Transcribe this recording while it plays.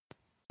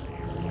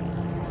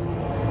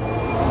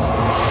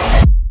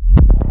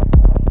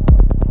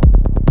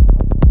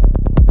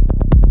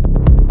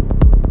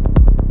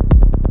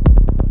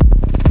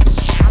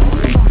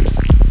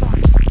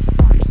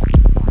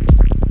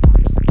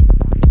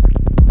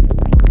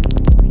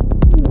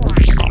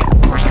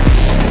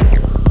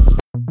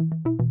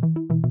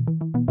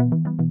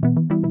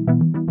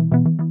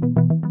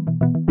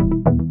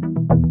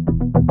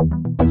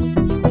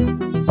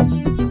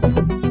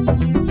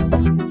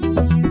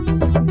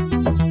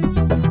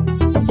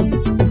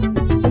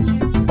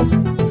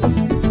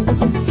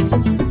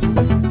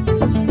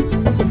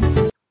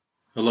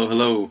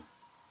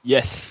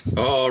Yes.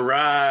 All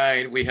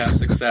right, we have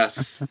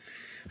success.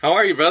 How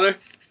are you, brother?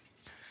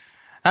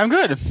 I'm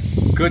good.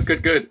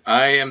 Good.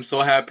 I am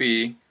so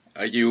happy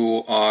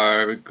you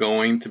are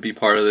going to be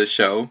part of this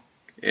show.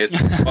 It's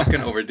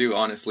fucking overdue,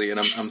 honestly, and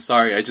I'm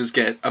sorry.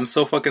 I'm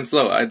so fucking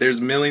slow. There's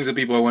millions of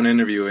people I want to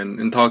interview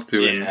and talk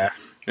to, and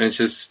it's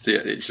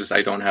just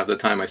I don't have the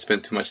time. I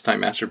spend too much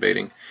time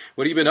masturbating.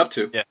 What have you been up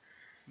to? Yeah.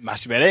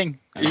 Masturbating.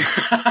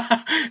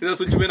 That's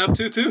what you've been up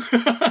to too?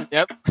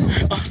 Yep.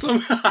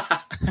 Awesome.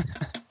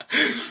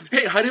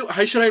 Hey,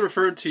 how should I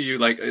refer to you?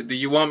 Like, do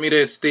you want me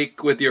to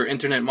stick with your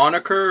internet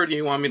moniker, or do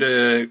you want me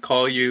to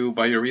call you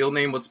by your real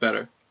name? What's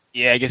better?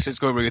 Yeah, I guess let's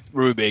go with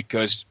Rubik,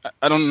 because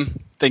I don't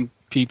think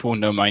people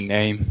know my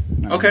name.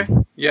 Okay.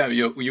 Yeah,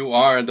 you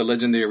are the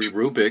legendary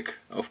Rubik,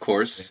 of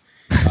course.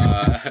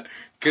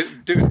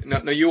 Dude,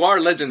 no, you are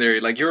legendary.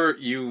 Like,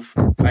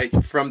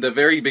 from the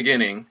very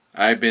beginning,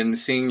 I've been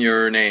seeing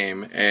your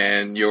name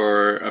and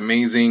your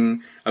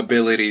amazing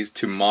abilities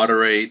to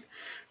moderate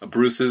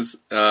Bruce's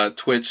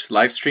Twitch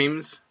live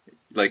streams.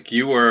 Like,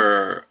 you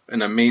were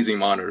an amazing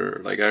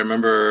monitor. Like, I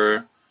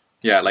remember,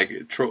 I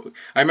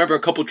remember a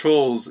couple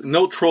trolls.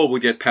 No troll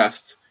would get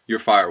past your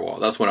firewall.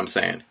 That's what I'm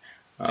saying.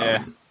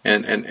 Yeah.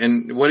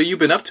 And what have you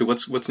been up to?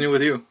 What's new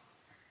with you?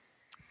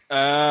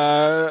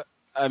 I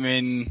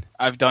mean,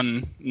 I've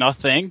done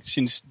nothing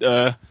since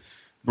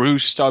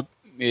Bruce stopped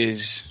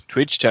his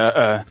Twitch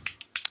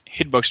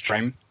hitbox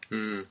stream.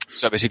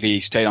 So basically,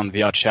 he stayed on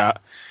VR chat.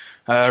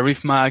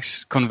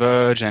 Riffmax,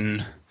 Converge,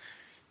 and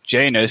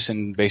Janus,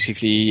 and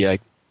basically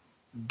like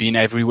been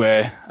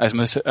everywhere as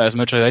much as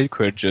I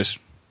could, just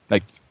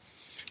like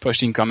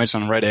posting comments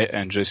on Reddit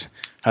and just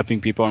helping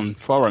people on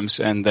forums.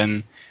 And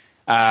then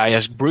I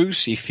asked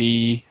Bruce if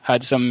he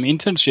had some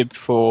internship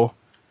for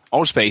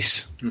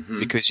Allspace,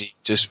 because he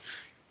just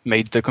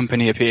made the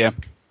company appear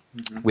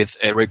with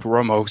Eric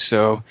Romo.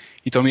 So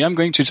he told me I'm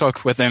going to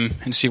talk with him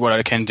and see what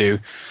I can do. A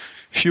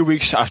few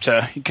weeks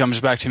after, he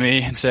comes back to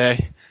me and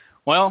say,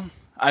 well,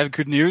 I have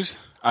good news.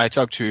 I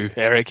talked to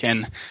Eric,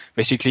 and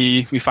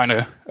basically we find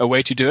a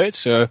way to do it.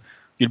 So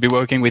you'll be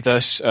working with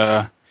us,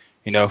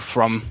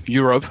 from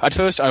Europe. At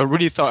first, I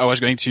really thought I was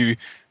going to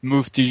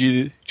move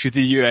to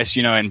the US,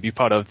 and be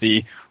part of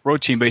the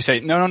road team. But he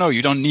said, no,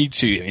 you don't need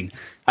to. I mean,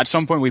 at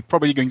some point, we're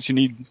probably going to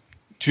need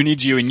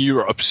you in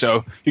Europe.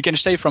 So you can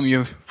stay from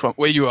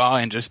where you are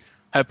and just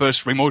help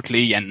us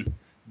remotely and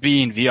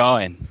be in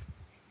VR and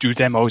do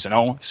demos and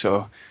all.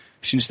 So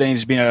since then,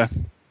 it's been a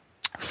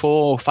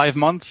 4 or 5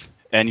 months.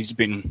 And it's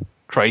been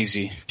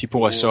crazy.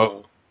 People are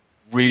so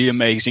really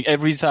amazing.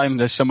 Every time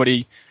there's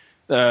somebody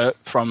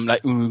from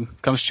like who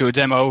comes to a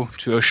demo,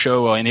 to a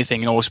show, or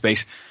anything in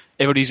Allspace,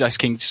 everybody's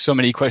asking so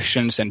many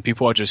questions, and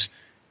people are just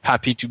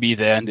happy to be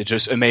there, and they're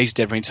just amazed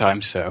every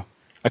time. So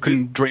I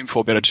couldn't dream for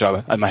a better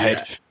job at my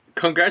head.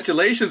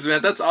 Congratulations,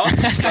 man! That's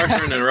awesome. Sorry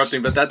for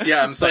interrupting, but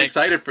I'm so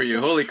excited for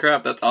you. Holy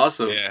crap, that's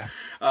awesome. Yeah.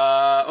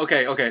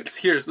 Okay.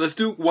 Let's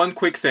do one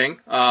quick thing.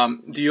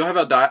 Do you have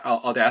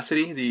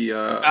Audacity? Do you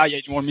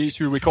want me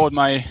to record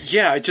my?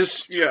 Yeah,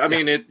 I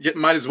mean, it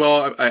might as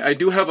well. I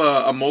do have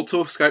a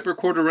Molto Skype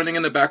recorder running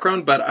in the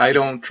background, but I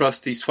don't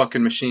trust these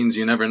fucking machines.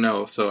 You never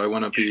know, so I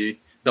want to be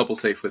double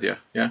safe with you.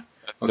 Yeah.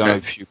 I've done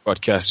a few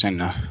podcasts,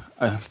 and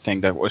I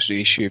think that was the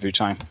issue every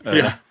time.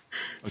 Yeah.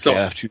 Okay, so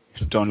I have to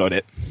download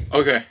it.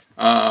 Okay.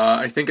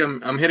 I think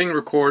I'm hitting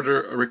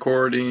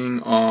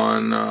recording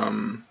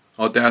on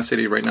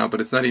Audacity right now, but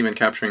it's not even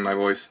capturing my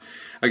voice.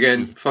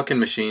 Again, fucking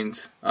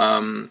machines.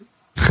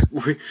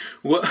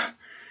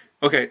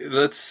 Okay,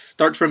 let's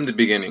start from the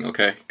beginning,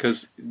 okay?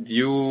 Because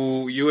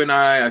you and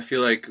I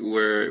feel like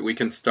we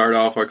can start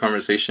off our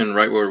conversation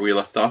right where we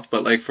left off.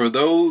 But like for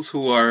those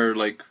who are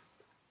like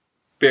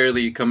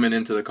barely coming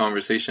into the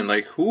conversation,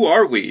 like who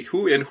are we?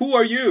 Who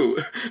are you?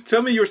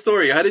 Tell me your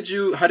story. How did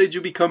you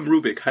become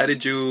Rubik? How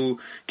did you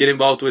get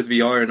involved with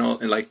VR and all?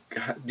 And like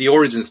the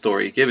origin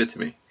story. Give it to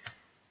me.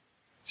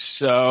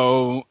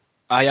 So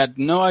I had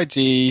no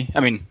idea. I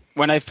mean,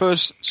 when I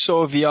first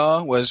saw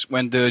VR was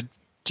when the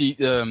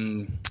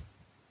DK1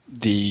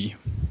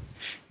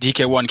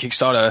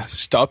 Kickstarter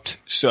stopped.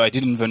 So I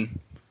didn't even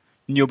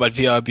knew about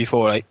VR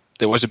before. Like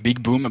there was a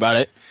big boom about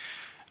it.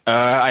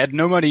 I had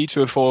no money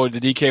to afford the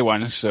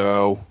DK1,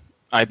 so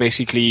I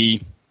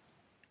basically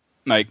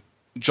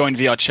joined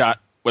VR chat.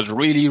 Was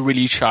really,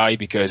 really shy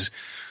because,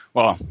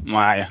 well,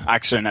 my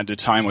accent at the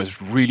time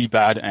was really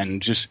bad,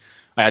 and just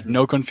I had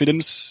no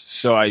confidence.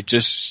 So I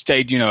just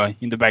stayed,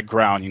 in the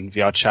background in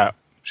VR chat,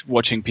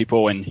 watching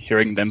people and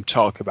hearing them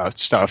talk about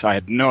stuff. I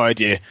had no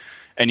idea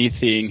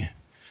anything.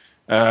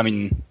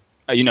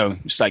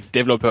 It's like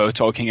developer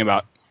talking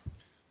about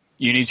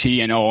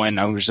Unity and all, and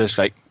I was just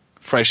like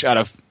fresh out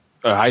of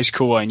high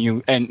school. I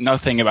knew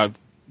nothing about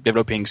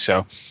developing,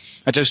 so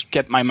I just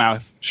kept my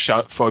mouth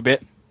shut for a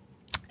bit.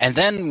 And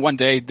then one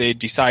day they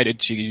decided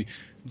to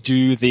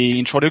do the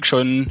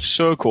introduction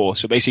circle.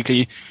 So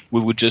basically,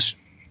 we would just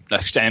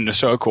stand in a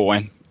circle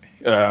and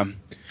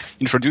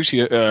introduce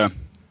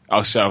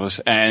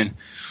ourselves. And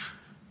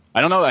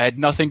I don't know, I had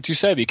nothing to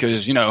say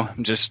because,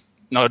 I'm just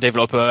not a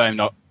developer. I'm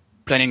not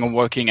planning on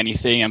working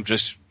anything. I'm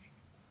just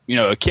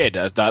a kid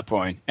at that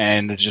point,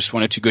 and I just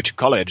wanted to go to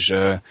college,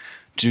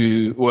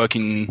 to work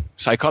in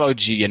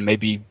psychology and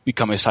maybe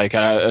become a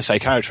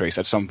psychiatrist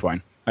at some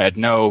point. I had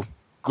no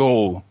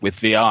goal with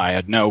VR. I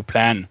had no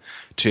plan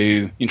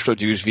to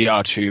introduce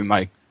VR to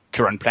my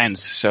current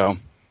plans. So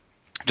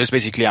just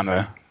basically, I'm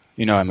a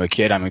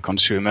kid. I'm a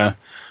consumer.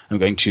 I'm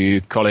going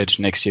to college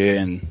next year,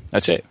 and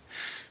that's it.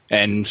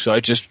 And so I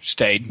just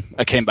stayed.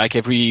 I came back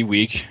every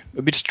week,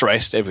 a bit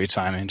stressed every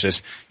time, and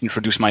just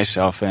introduced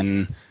myself.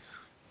 And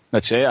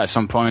that's it. At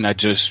some point, I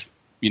just,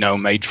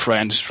 made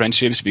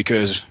friendships,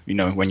 because,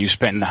 when you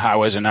spend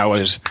hours and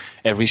hours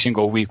every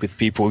single week with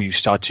people, you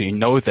start to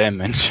know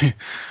them, and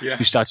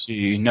you start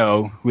to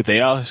know who they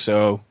are.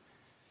 So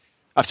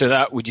after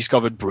that, we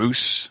discovered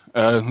Bruce,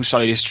 who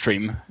started his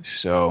stream.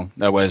 So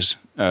that was,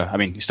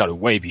 he started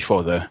way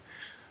before the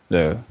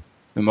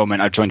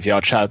moment I joined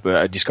VR Chat, but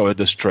I discovered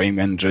the stream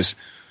and just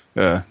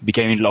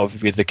became in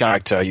love with the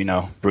character.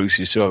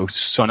 Bruce is so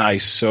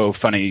nice, so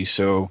funny.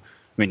 So,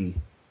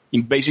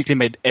 he basically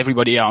made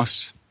everybody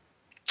else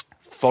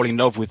fall in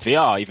love with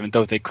VR, even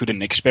though they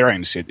couldn't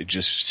experience it. They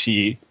just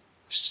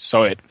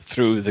saw it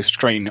through the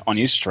screen on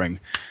his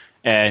stream.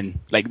 And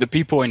like the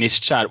people in his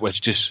chat were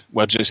just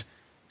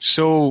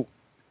so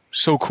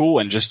cool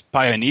and just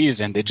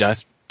pioneers, and they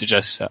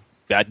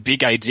had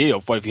big idea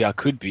of what VR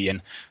could be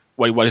and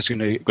what it's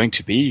going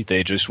to be.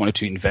 They just wanted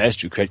to invest,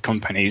 to create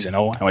companies and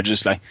all. And I was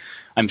just like,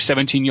 I'm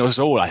 17 years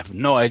old. I have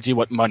no idea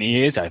what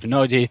money is. I have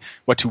no idea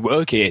what to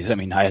work is. I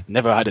had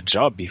never had a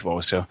job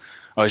before, so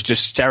I was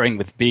just staring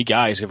with big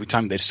eyes every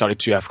time they started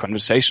to have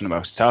conversation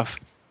about stuff.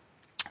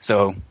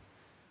 So,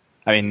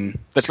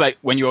 that's like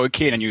when you're a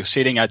kid and you're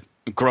sitting at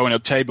a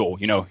grown-up table.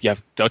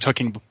 They're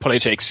talking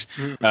politics,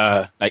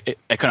 like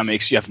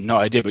economics. You have no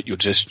idea, but you're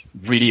just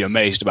really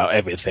amazed about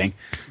everything.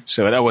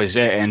 So that was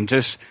it, and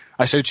just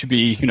I started to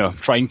be,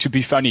 trying to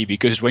be funny,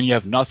 because when you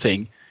have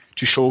nothing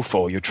to show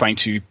for, you're trying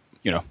to,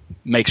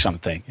 make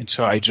something. And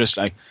so I just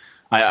I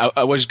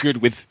was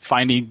good with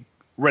finding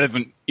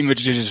relevant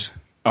images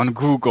on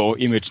Google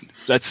image.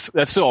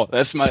 That's all.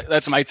 That's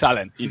my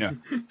talent,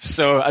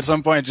 So at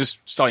some point, just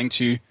starting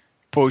to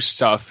post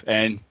stuff,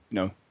 and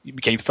it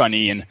became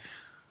funny, and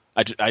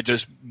I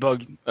just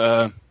bugged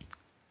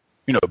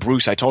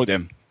Bruce. I told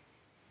him,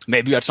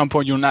 maybe at some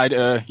point you'll need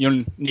an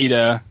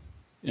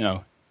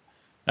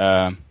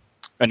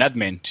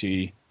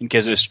admin in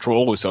case there's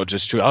trolls, or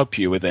just to help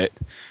you with it.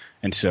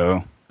 And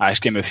so I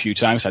asked him a few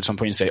times at some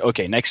point and say,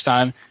 okay, next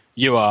time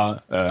you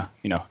are an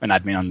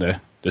admin on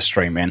the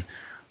stream. And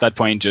at that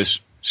point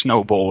just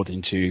snowballed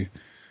into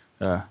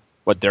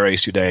what there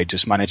is today. I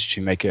just managed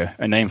to make a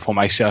name for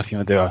myself.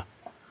 I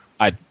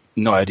had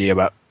no idea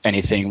about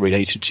anything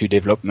related to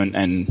development,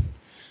 and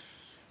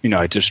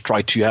I just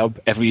tried to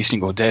help every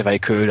single dev I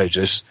could. I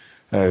just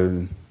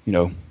help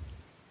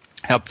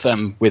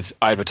them with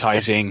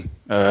advertising,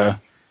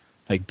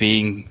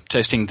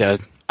 testing their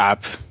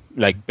app,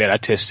 like beta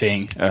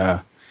testing,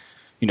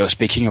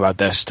 speaking about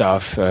their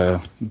stuff,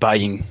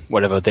 buying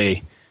whatever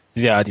they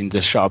had in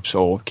the shops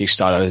or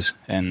Kickstarters,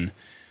 and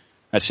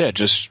that's it.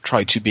 Just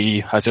try to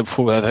be as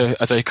helpful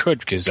as I could,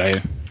 because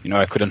I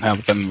couldn't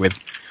help them with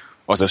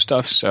other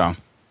stuff. So,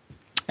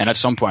 and at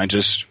some point,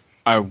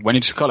 I went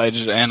into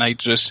college, and I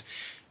just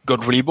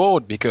got really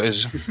bored,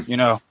 because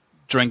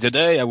during the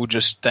day I would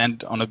just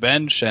stand on a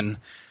bench and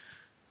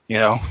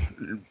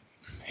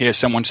hear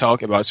someone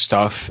talk about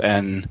stuff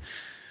and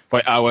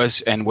for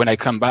hours. And when I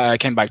came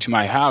back to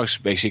my house,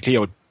 basically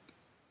I would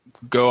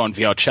go on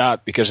VR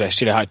Chat, because I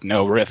still had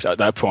no Rift at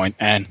that point,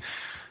 and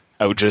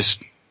I would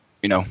just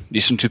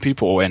listen to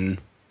people. And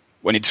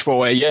when it's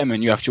 4 a.m.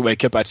 and you have to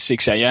wake up at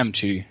 6 a.m.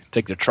 to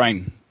take the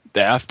train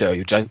thereafter,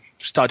 you just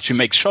start to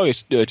make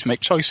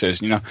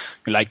choices. You're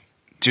like,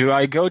 do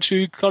I go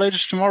to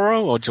college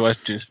tomorrow, or do I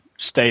just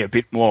stay a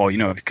bit more?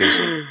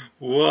 Because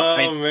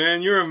wow,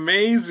 man, you're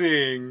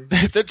amazing.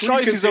 The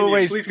choice is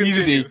always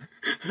easy.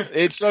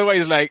 It's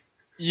always like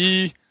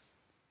you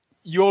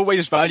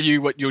always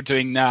value what you're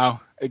doing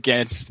now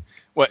against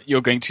what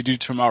you're going to do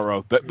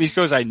tomorrow. But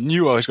because I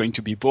knew I was going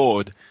to be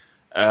bored,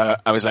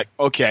 I was like,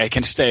 okay, I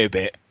can stay a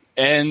bit.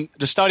 And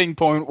the starting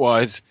point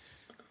was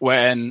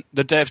when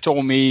the dev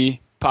told me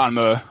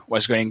Palmer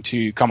was going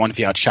to come on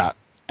VR Chat,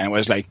 and I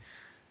was like,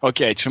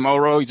 okay,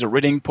 tomorrow is a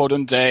really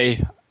important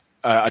day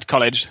at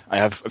college. I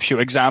have a few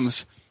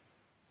exams.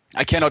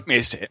 I cannot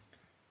miss it.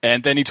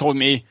 And then he told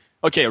me,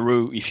 okay,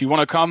 Rue, if you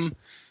want to come,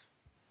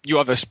 you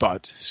have a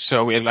spot.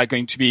 So we're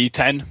going to be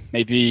 10,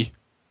 maybe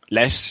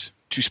less,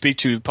 to speak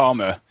to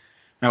Palmer.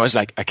 And I was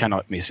like, I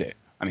cannot miss it.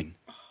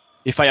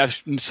 If I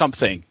have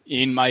something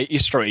in my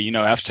history,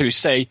 I have to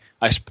say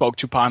I spoke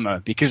to Palmer,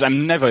 because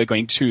I'm never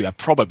going to.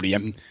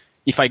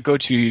 If I go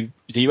to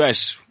the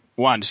US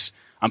once,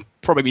 I'm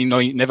probably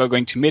never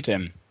going to meet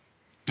him,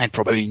 and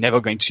probably never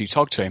going to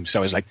talk to him. So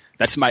I was like,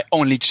 that's my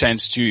only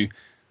chance to,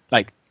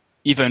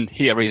 even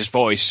hear his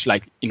voice,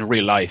 in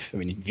real life.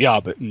 In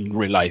VR, but in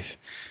real life.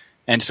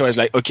 And so I was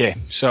like, okay,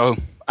 so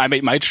I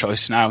made my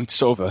choice now.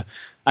 It's over.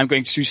 I'm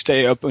going to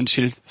stay up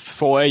until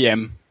 4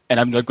 a.m. and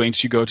I'm not going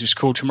to go to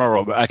school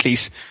tomorrow, but at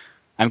least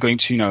I'm going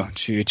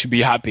to, to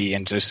be happy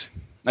and just,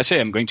 let's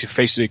say I'm going to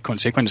face the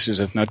consequences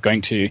of not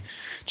going to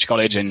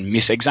college and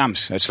miss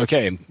exams. It's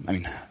okay. I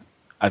mean,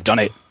 I've done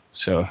it,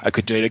 so I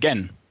could do it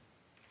again.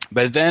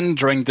 But then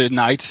during the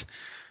night,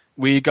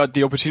 we got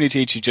the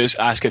opportunity to just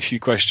ask a few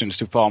questions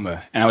to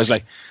Palmer. And I was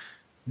like,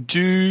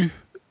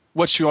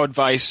 what's your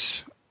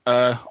advice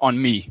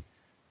on me,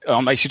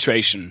 on my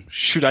situation?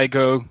 Should I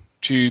go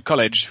to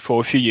college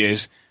for a few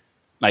years,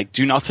 like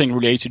do nothing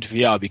related to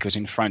VR, because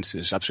in France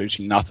there's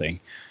absolutely nothing,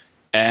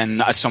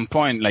 and at some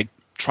point like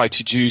try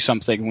to do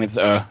something with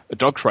a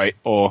doctorate,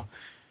 or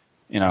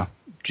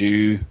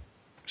do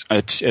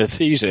a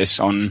thesis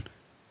on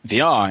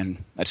VR,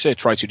 and that's it,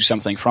 try to do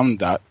something from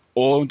that?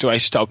 Or do I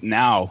stop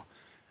now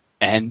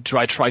and do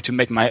I try to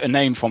make a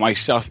name for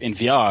myself in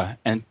VR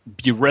and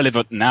be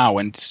relevant now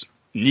and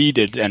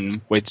needed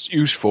and where it's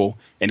useful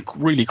and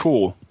really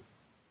cool?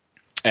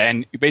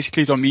 And he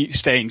basically told me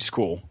stay in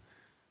school.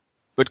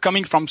 But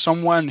coming from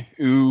someone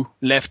who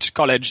left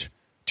college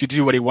to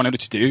do what he wanted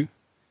to do,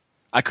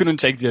 I couldn't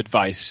take the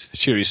advice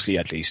seriously,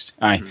 at least.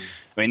 I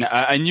mean,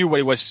 I knew what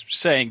he was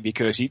saying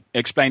because he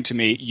explained to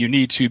me, you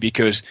need to,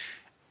 because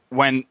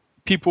when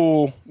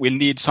people will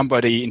need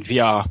somebody in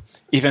VR,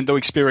 even though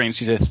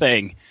experience is a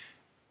thing,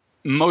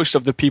 most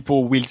of the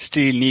people will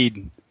still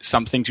need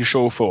something to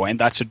show for, and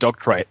that's a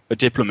doctorate, a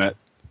diploma.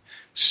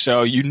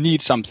 So you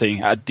need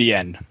something at the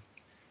end.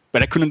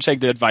 But I couldn't take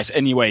the advice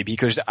anyway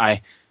because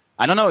I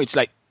don't know, it's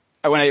like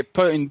when I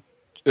put in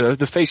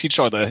the face each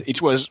other,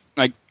 it was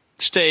like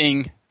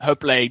staying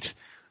up late,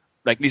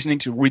 like listening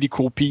to really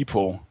cool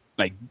people,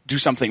 like do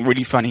something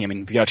really funny. I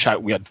mean, VR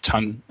chat, we had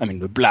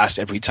a blast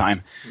every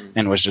time,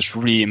 and it was just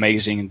really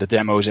amazing in the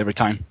demos every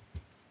time.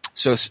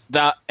 So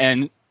that,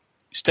 and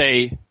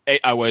stay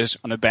 8 hours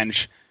on a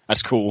bench at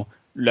school,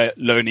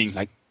 learning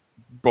like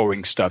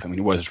boring stuff. I mean,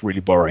 it was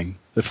really boring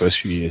the first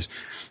few years.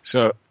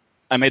 So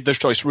I made this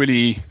choice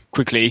really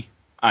quickly.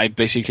 I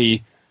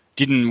basically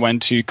didn't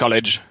went to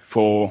college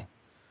for,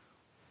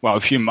 a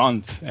few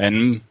months.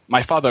 And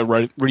my father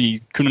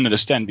really couldn't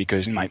understand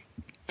because in my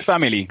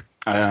family,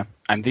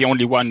 I'm the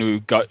only one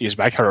who got his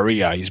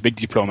baccalaureate, his big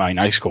diploma in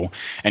high school,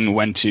 and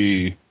went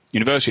to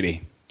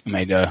university.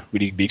 Made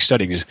really big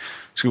studies.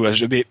 So he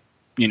was a bit,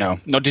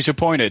 not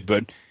disappointed,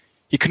 but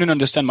he couldn't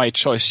understand my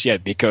choice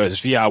yet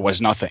because VR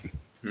was nothing.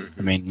 Mm-hmm.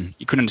 I mean,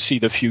 he couldn't see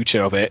the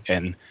future of it.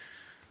 And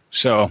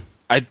so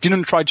I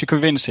didn't try to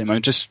convince him. I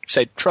just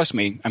said, trust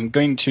me, I'm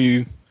going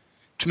to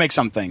make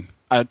something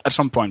at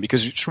some point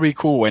because it's really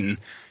cool. And,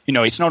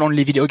 it's not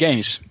only video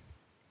games.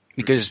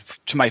 Because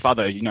to my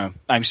father,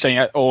 I'm staying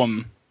at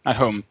home.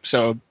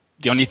 So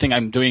the only thing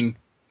I'm doing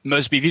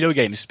must be video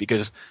games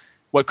because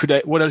what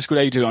else could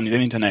I do on the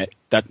internet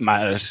that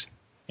matters,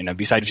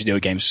 besides video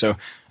games? So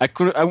I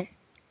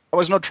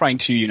was not trying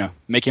to,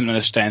 make him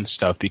understand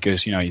stuff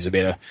because, he's a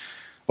bit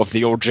of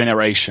the old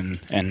generation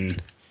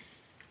and,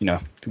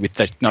 with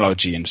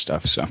technology and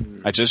stuff. So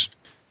I just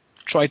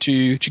try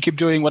to keep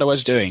doing what I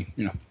was doing,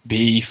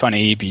 be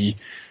funny, be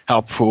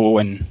helpful.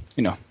 And,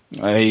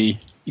 I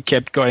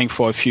kept going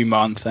for a few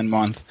months, and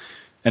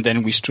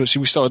then we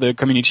saw the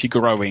community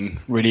growing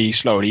really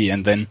slowly.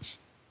 And then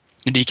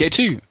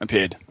DK2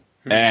 appeared.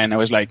 And I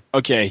was like,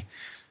 okay,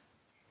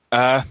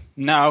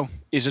 now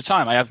is the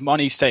time. I have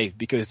money saved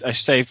because I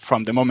saved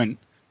from the moment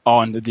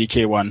on the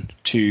DK1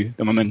 to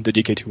the moment the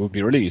DK2 will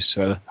be released.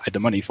 So I had the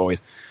money for it.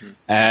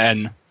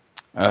 And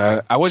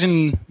I was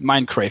in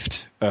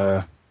Minecraft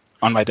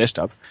on my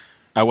desktop.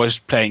 I was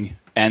playing,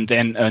 and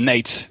then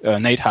Nate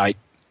High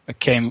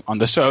came on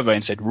the server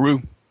and said,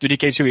 Rue, the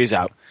DK2 is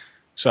out.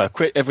 So I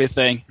quit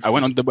everything. I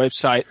went on the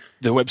website.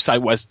 The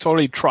website was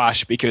totally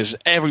trash because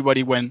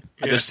everybody went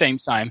at the same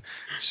time.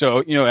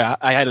 So,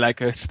 I had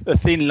like a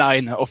thin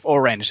line of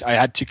orange I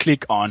had to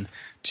click on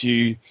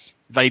to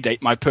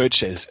validate my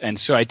purchase. And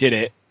so I did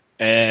it.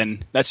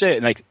 And that's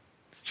it. Like,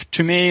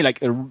 to me,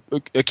 like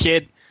a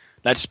kid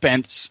that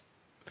spent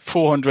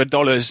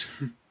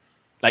 $400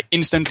 like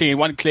instantly in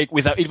one click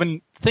without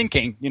even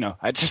thinking,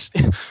 I just,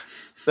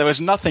 there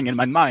was nothing in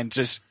my mind.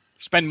 Just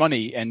spend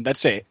money and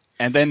that's it.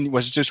 And then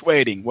was just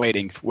waiting.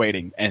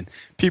 And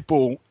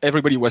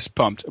everybody was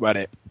pumped about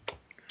it.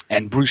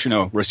 And Bruce,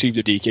 received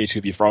the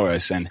DK2 before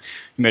us and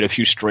he made a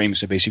few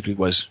streams that basically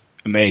was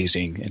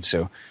amazing. And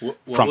so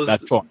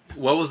that point.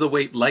 What was the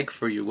wait like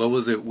for you? What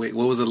was it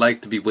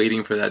like to be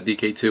waiting for that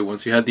DK2?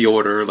 Once you had the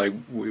order, like,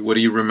 what do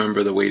you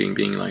remember the waiting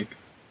being like?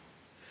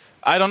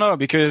 I don't know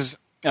because,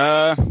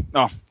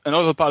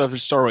 another part of the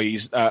story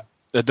is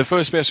the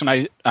first person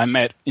I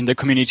met in the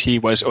community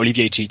was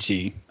Olivier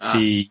GT,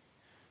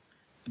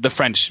 the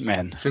French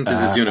man.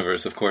 Synthesis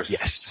Universe, of course.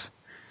 Yes.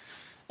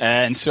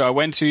 And so I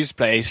went to his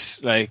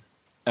place like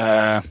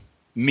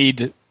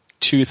mid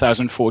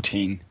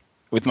 2014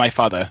 with my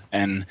father.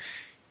 And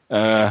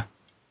so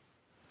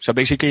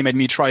basically he made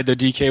me try the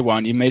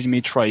DK1. He made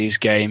me try his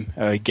game.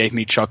 He gave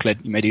me chocolate.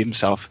 He made it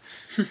himself.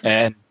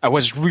 And I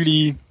was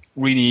really,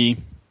 really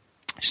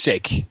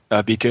sick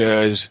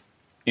because,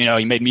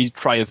 he made me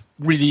try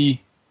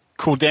really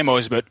cool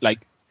demos, but like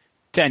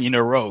 10 in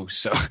a row.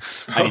 So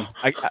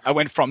I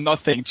went from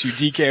nothing to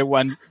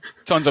DK1,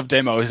 tons of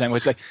demos, and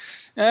was like,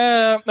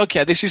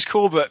 okay, this is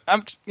cool, but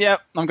I'm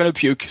gonna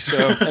puke.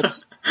 So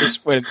let's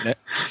just wait a minute.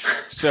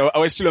 So I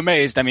was still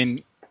amazed. I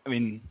mean,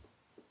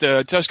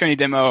 the Tuscany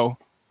demo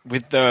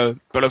with the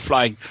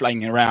butterfly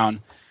flying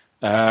around.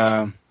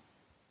 I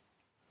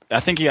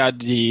think he had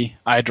the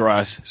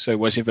Hydras, so it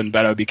was even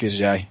better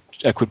because I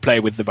could play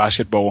with the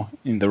basketball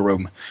in the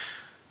room,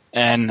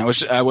 and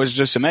I was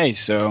just amazed.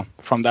 So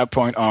from that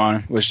point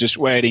on, was just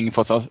waiting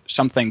for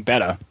something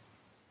better,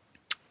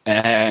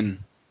 and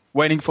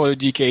waiting for the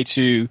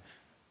DK2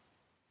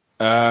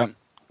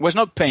 was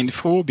not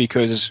painful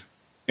because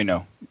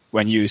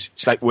when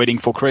it's like waiting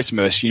for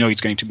Christmas.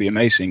 It's going to be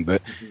amazing,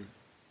 but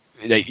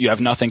you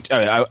have nothing.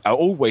 I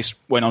always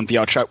went on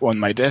VR chat on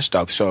my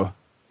desktop, so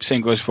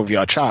same goes for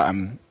VR chat.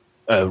 I'm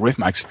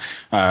Riftmax.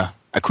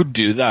 I could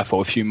do that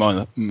for a few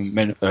months,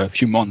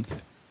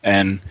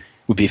 and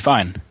would be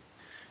fine.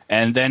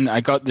 And then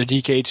I got the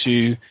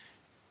DK2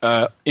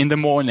 in the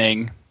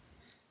morning.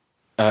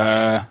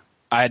 I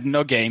had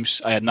no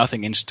games. I had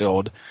nothing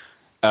installed.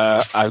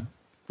 I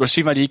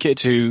received my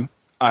DK2.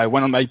 I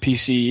went on my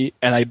PC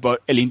and I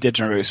bought Elite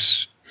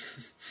Dangerous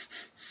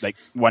like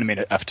 1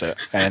 minute after,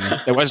 and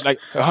it was like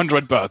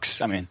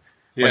 $100. I mean,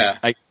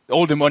 like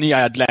all the money I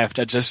had left,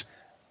 I just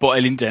bought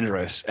Elite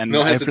Dangerous, and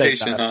no I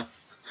hesitation, played that. huh?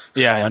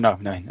 Yeah, no.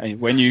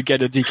 When you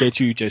get a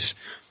DK2, just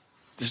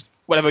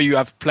whatever you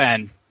have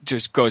planned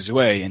just goes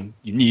away, and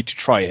you need to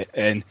try it.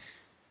 And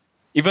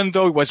even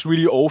though it was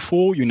really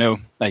awful,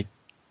 like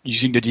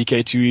using the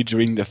DK2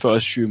 during the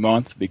first few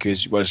months,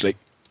 because it was like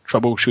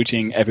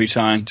troubleshooting every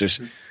time,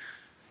 just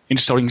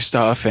installing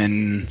stuff,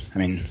 and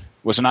it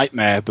was a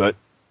nightmare. But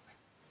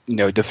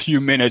the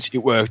few minutes it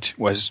worked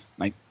was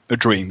like a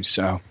dream.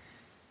 So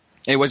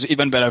it was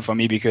even better for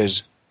me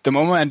because the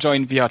moment I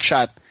joined VR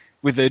chat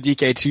with the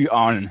DK2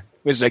 on, it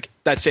was like,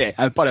 that's it.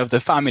 I'm part of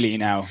the family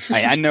now.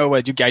 I know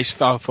what you guys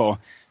felt for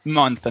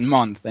month and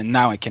month, and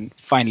now I can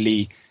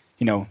finally,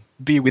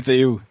 be with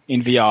you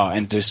in VR,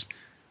 and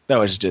that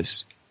was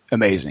just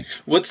amazing.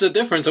 What's the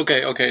difference?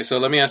 Okay. So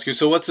let me ask you.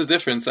 So what's the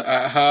difference?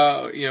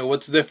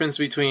 What's the difference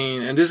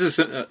between? And this is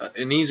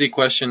an easy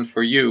question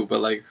for you, but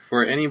like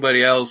for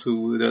anybody else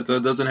who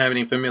doesn't have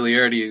any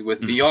familiarity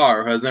with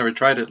VR, who has never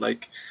tried it,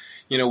 like,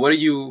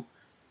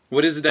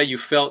 what is it that you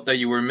felt that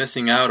you were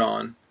missing out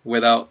on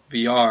without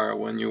VR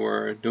when you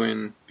were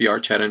doing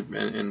VR chat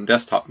in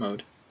desktop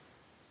mode?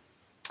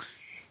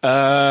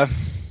 I'm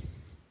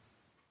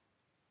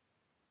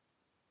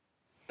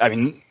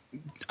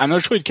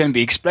not sure it can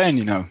be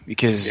explained,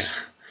 because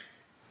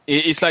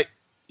it's like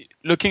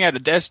looking at a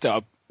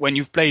desktop. When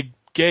you've played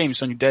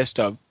games on your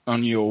desktop,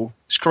 on your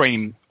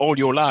screen all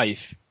your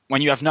life,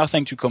 when you have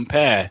nothing to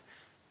compare,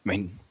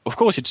 of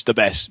course it's the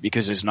best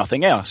because there's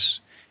nothing else.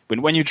 But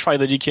when you try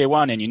the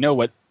DK1 and you know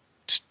what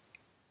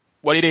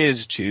it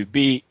is to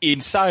be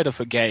inside of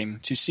a game,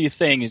 to see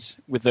things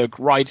with the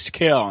right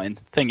scale and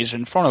things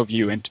in front of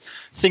you and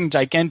things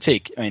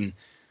gigantic, I'm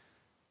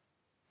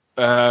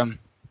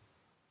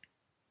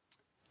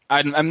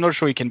not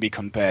sure it can be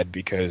compared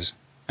because,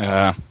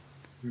 I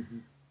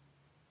don't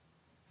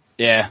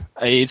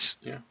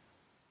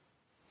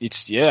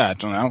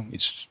know.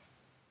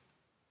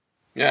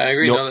 I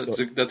agree.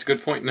 That's a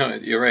good point. No,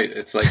 you're right.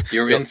 It's like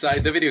you're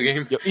inside the video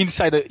game. You're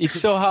inside. It's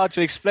so hard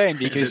to explain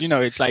because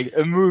it's like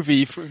a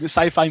movie, a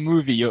sci-fi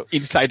movie. You're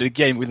inside the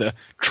game with a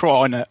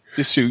Tron,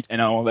 the suit, and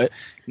all that.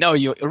 No,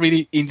 you're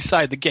really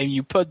inside the game.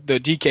 You put the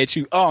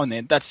DK2 on,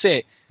 and that's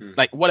it.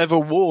 Like whatever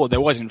wall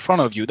there was in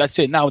front of you, that's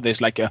it. Now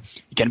there's like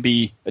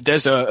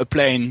there's a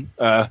plane,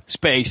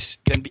 space,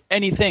 it can be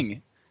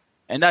anything,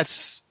 and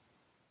that's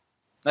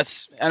I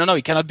don't know.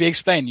 It cannot be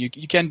explained. You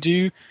can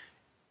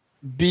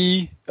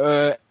be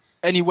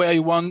anywhere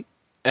you want,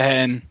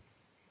 and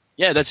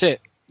that's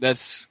it.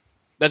 That's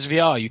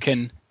VR. You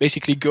can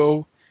basically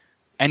go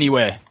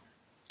anywhere,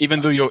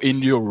 even though you're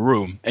in your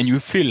room and you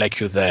feel like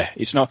you're there.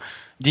 It's not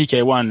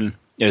DK1.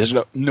 There's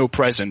no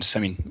presence.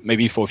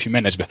 Maybe for a few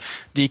minutes, but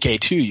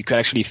DK2 you can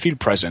actually feel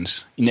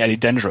presence in Elite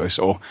Dangerous,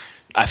 or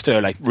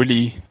after like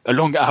really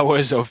long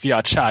hours of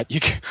VR chat, you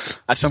can,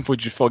 at some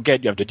point you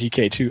forget you have the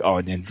DK2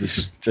 on, and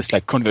just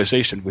like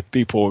conversation with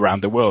people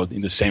around the world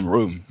in the same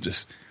room.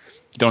 Just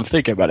don't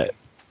think about it.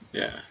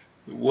 Yeah.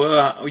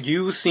 Well,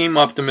 you seem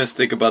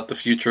optimistic about the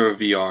future of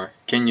VR.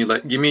 Can you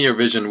give me your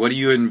vision? What do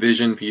you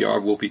envision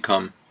VR will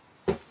become?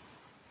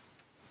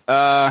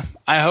 I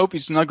hope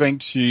it's not going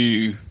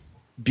to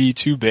be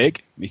too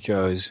big,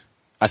 because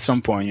at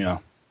some point,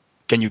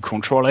 can you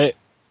control it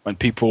when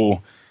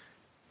people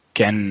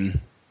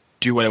can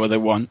do whatever they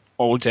want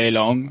all day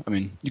long?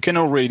 You can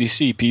already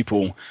see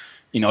people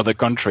in other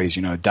countries,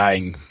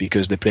 dying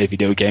because they play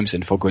video games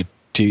and forgot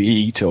to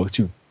eat or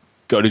to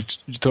go to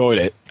the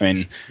toilet.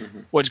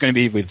 What's going to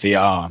be with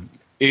VR?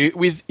 If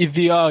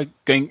VR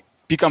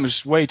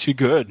becomes way too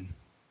good,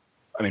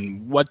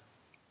 why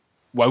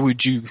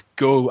would you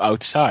go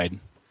outside?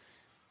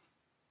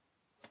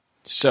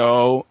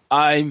 So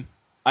I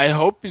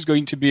hope it's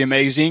going to be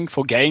amazing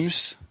for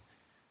games.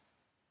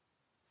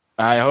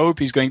 I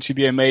hope it's going to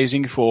be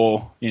amazing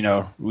for,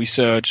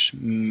 research,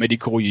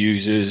 medical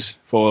users,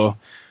 for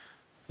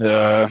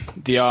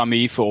the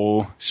army,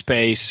 for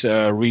space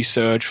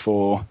research,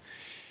 for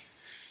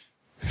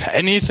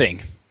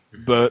anything.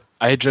 But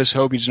I just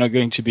hope it's not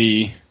going to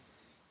be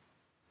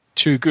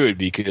too good,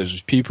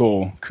 because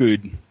people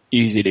could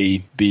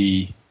easily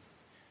be,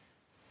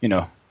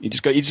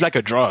 it's like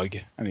a drug.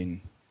 I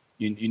mean,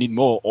 you need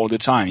more all the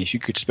time. If you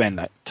could spend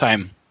that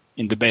time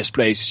in the best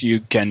place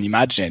you can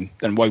imagine,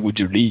 then why would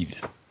you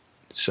leave?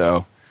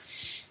 So,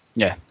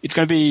 yeah, it's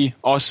going to be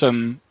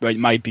awesome, but it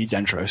might be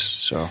dangerous.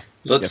 So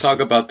let's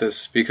talk about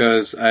this,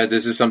 because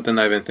this is something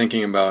I've been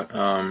thinking about,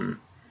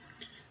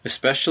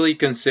 especially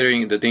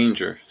considering the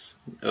dangers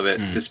of it.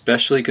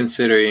 Especially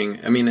considering,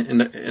 I mean,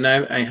 and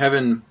I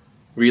haven't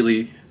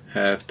really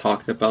have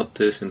talked about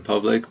this in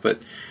public, but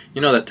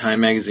that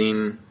Time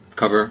magazine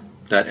cover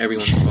that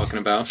everyone's talking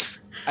about.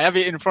 I have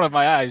it in front of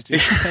my eyes,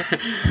 dude.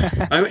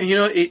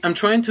 I'm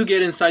trying to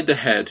get inside the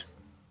head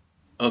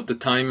of the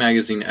Time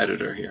magazine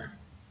editor here.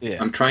 Yeah.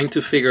 I'm trying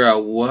to figure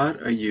out what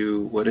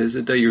is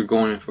it that you're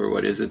going for?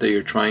 What is it that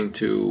you're trying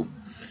to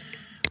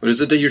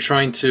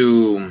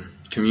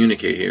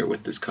communicate here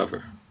with this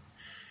cover?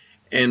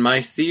 And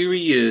my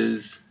theory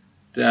is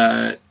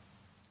that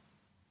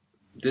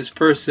this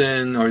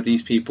person or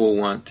these people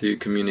want to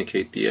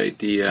communicate the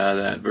idea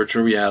that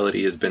virtual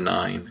reality is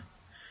benign.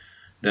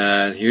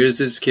 That here's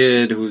this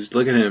kid who's,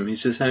 look at him,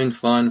 he's just having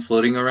fun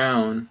floating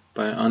around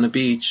on the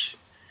beach.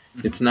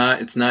 It's not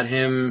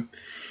him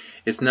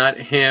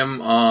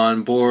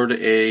on board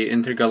a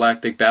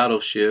intergalactic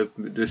battleship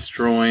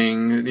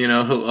destroying,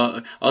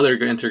 other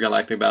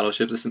intergalactic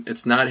battleships.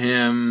 It's not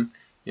him,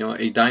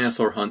 a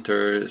dinosaur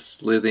hunter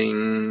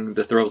slitting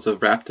the throats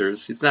of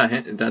raptors. It's not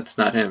him. That's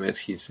not him.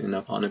 He's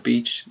on a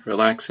beach,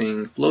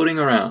 relaxing, floating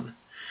around.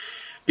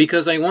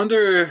 Because I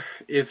wonder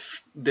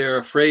if they're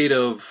afraid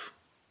of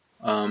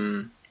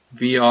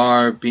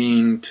VR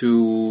being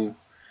too,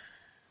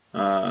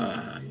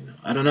 I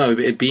don't know,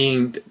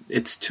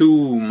 it's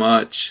too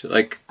much.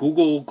 Like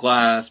Google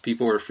Glass,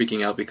 people were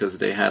freaking out because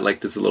they had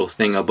like this little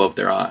thing above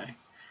their eye.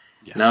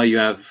 Yeah. Now you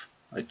have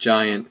a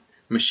giant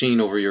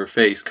machine over your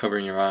face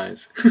covering your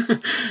eyes.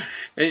 And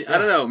I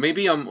don't know,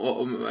 maybe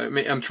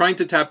I'm trying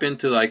to tap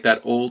into like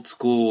that old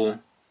school,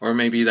 or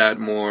maybe that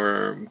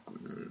more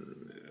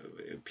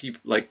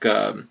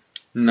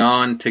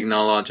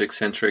non-technologic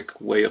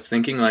centric way of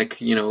thinking.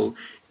 Like,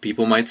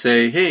 people might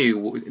say, hey,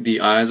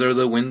 the eyes are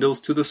the windows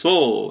to the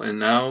soul, and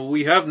now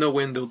we have no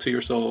window to your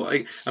soul.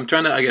 I'm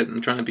trying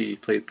to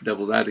play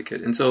devil's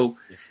advocate. And so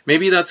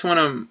maybe that's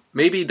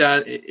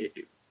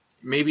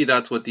maybe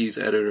that's what these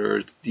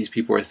editors, these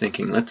people are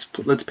thinking. Let's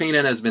paint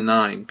it as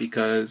benign,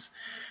 because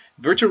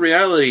virtual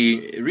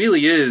reality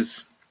really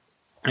is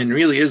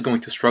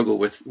going to struggle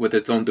with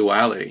its own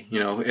duality.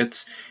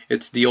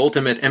 It's the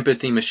ultimate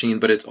empathy machine,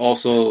 but it's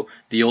also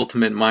the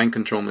ultimate mind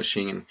control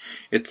machine.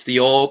 It's the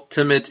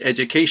ultimate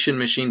education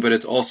machine, but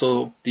it's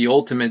also the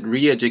ultimate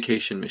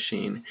re-education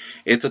machine.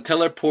 It's a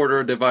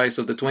teleporter device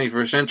of the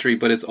 21st century,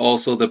 but it's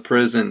also the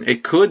prison.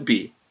 It could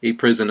be a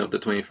prison of the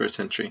 21st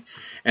century.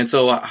 And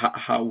so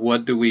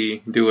what do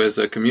we do as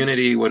a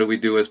community? What do we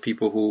do as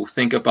people who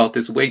think about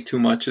this way too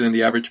much than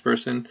the average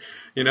person,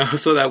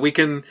 so that we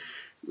can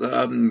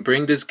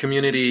bring this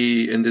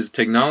community and this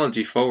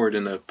technology forward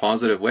in a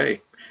positive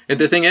way? And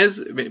the thing is,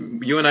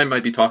 you and I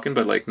might be talking,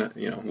 but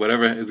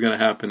whatever is going to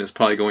happen is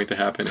probably going to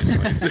happen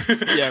anyways.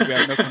 Yeah, we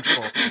have no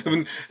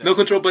control. No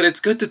control, but it's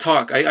good to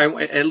talk. I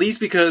at least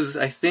because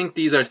I think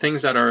these are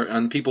things that are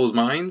on people's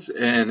minds,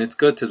 and it's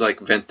good to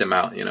vent them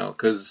out,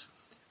 because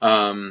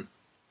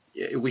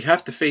we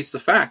have to face the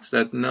facts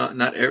that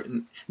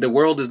the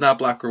world is not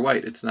black or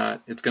white. It's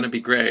not. It's going to be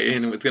gray,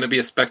 and it's going to be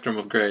a spectrum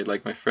of gray,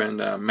 like my friend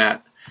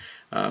Matt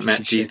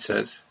Jeet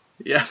says.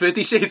 Yeah,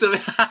 50 Shades of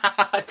it.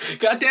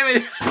 God damn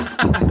it.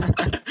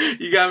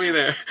 You got me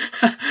there.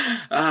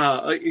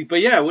 But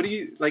yeah, what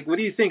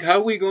do you think? How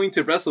are we going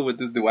to wrestle with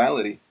this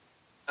duality?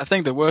 I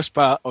think the worst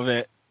part of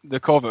it, the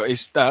cover,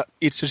 is that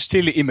it's a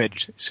still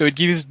image. So it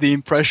gives the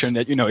impression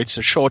that, it's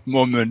a short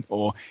moment,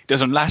 or it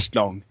doesn't last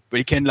long, but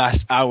it can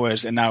last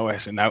hours and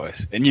hours and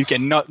hours, and you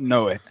cannot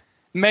know it.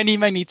 Many,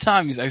 many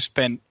times I've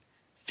spent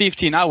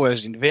 15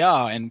 hours in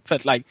VR and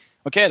felt like,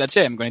 okay, that's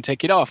it, I'm going to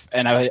take it off.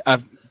 And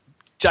I've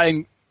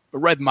giant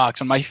red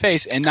marks on my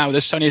face, and now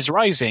the sun is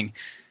rising.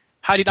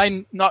 How did I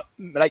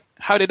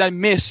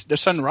miss the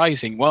sun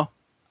rising? Well,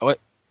 it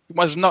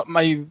was not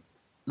my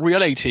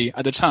reality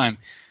at the time.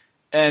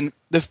 And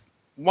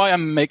why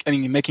I'm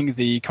making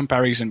the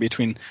comparison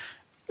between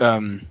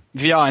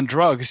VR and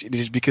drugs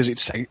is because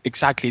it's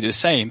exactly the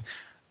same.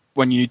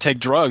 When you take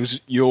drugs,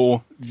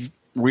 your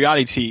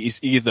reality is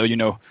either,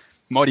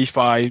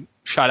 modified,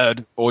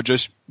 shattered, or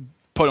just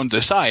put on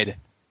the side.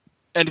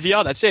 And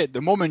VR, that's it. The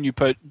moment you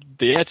put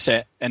the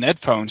headset and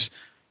headphones,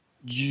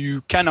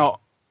 you cannot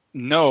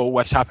know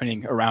what's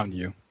happening around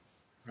you.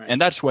 Right.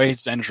 And that's why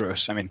it's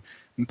dangerous. I mean,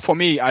 for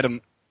me, I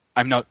don't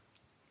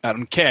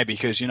care,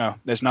 because,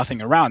 there's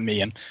nothing around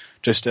me, and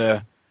just,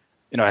 I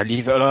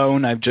leave it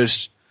alone.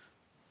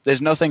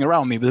 there's nothing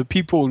around me. But the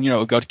people,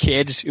 who got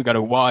kids, who got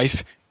a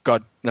wife,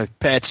 got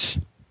pets,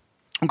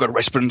 who got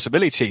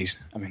responsibilities.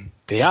 I mean,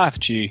 they have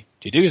to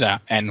do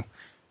that. And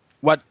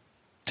what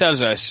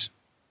tells us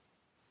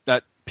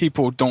that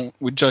people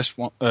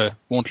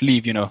won't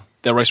leave,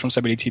 their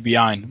responsibility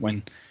behind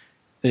when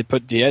they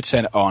put the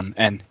headset on.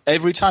 And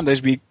every time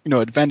there's been,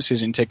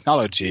 advances in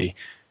technology,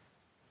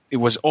 it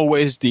was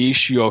always the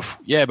issue of,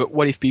 but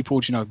what if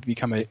people,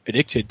 become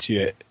addicted to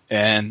it?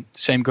 And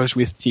same goes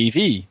with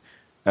TV.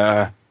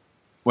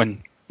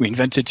 When we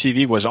invented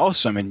TV, it was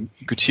awesome, and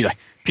you could see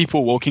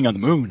people walking on the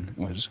moon.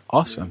 It was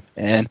awesome.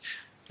 And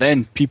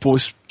then people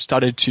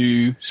started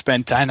to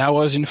spend 10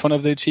 hours in front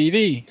of the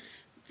TV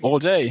all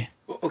day.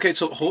 Okay,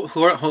 so hold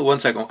 1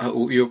 second.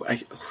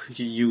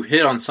 You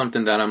hit on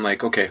something that I'm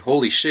like, okay,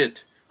 holy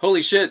shit.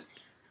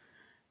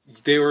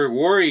 They were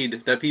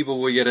worried that people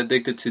would get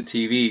addicted to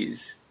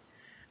TVs.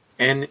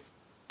 And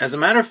as a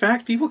matter of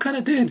fact, people kind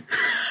of did.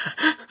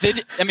 They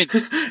did. I mean,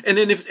 and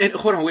then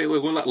hold on, wait,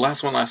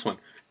 last one.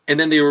 And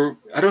then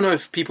I don't know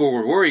if people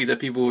were worried that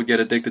people would get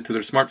addicted to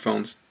their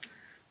smartphones,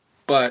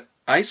 but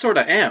I sort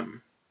of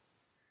am.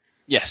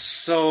 Yes.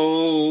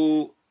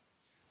 So,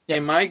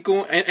 am I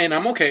going? And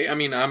I'm okay. I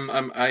mean,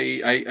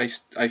 I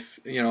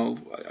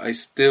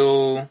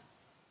still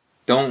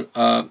don't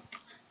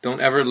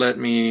ever let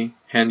me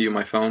hand you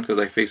my phone because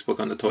I Facebook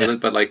on the toilet.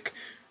 Yeah.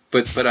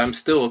 But I'm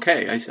still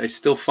okay. I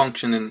still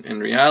function in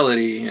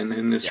reality and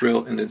in this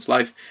in this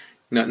life.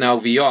 Now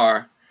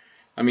VR,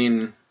 I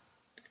mean,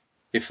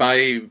 if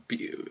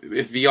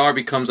VR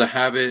becomes a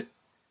habit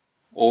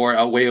or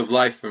a way of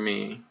life for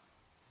me,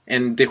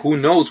 and who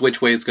knows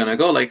which way it's gonna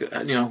go?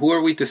 Who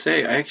are we to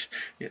say?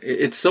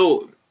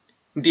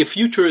 The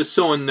future is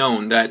so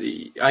unknown that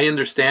I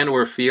understand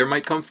where fear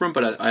might come from,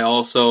 but I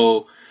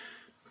also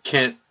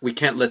we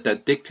can't let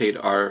that dictate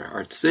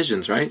our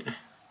decisions, right?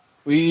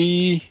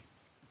 We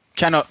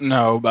cannot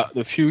know about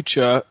the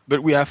future,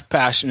 but we have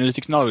passion in the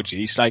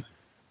technology. It's like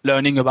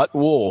learning about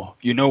war.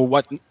 You know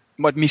what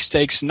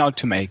mistakes not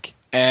to make.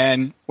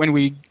 And when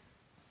we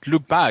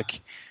look back,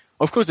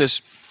 of course,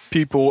 there's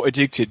people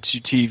addicted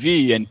to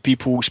TV and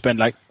people who spend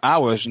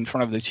hours in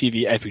front of the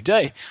TV every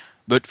day.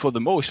 But for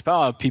the most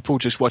part, people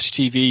just watch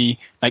TV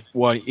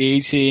while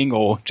eating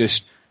or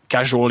just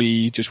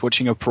casually just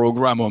watching a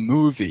program or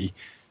movie.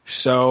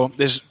 So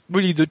there's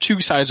really the two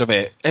sides of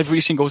it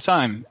every single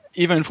time,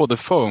 even for the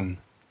phone.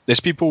 There's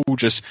people who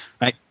just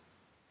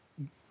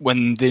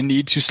when they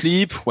need to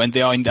sleep, when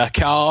they are in their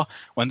car,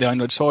 when they are in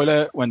the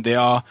toilet, when they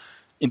are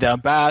in their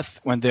bath,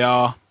 when they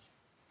are,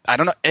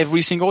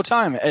 every single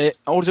time,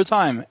 all the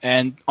time.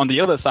 And on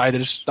the other side,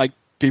 there's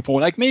people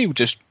like me who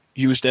just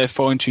use their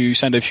phone to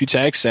send a few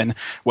texts and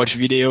watch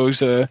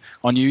videos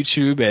on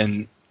YouTube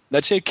and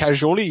let's say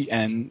casually.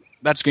 And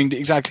that's going to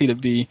exactly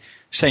be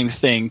same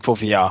thing for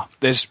VR.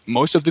 There's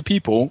most of the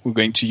people who are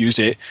going to use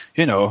it,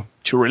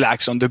 to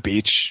relax on the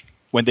beach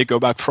when they go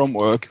back from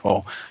work,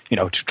 or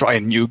to try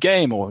a new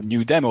game or a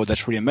new demo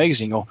that's really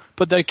amazing, or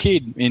put their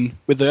kid in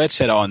with the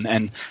headset on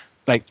and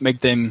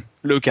make them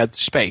look at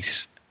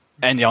space.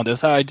 And the other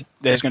side,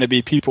 there's going to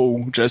be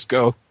people who just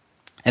go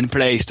and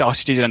play Star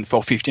Citizen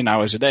for 15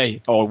 hours a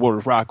day, or World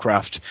of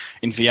Warcraft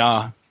in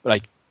VR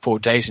 4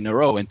 days in a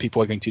row, and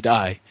people are going to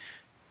die.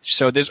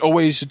 So there's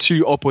always the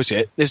two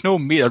opposite. There's no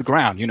middle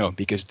ground,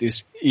 because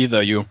this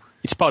either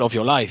it's part of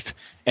your life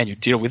and you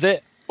deal with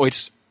it, or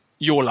it's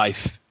your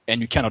life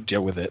and you cannot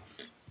deal with it.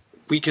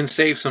 We can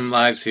save some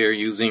lives here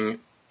using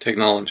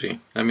technology.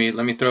 Let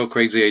me throw a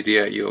crazy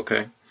idea at you,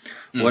 okay?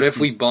 Mm-hmm. What if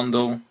we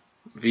bundle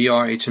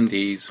VR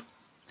HMDs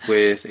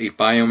with a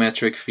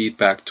biometric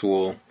feedback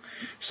tool?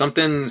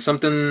 Something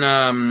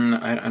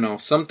I don't know,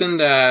 something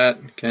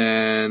that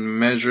can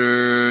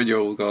measure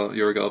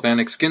your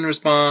galvanic skin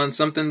response,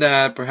 something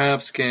that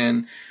perhaps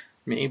can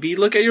maybe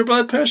look at your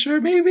blood pressure,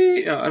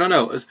 maybe, I don't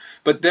know,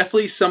 but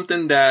definitely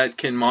something that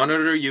can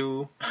monitor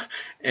you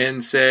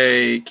and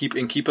say, keep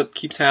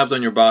tabs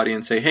on your body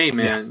and say, hey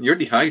man, you're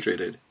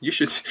dehydrated. You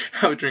should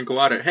have a drink of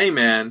water. Hey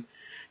man,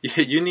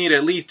 you need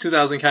at least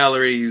 2,000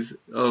 calories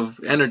of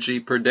energy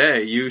per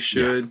day. You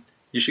should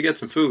get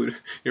some food.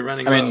 You're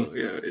running low.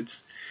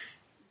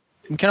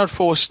 We cannot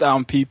force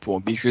down people,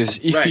 because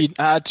if it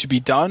had to be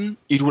done,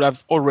 it would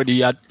have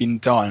already been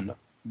done.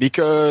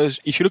 Because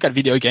if you look at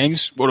video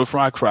games, World of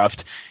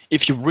Warcraft,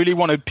 if you really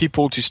wanted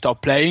people to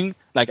stop playing,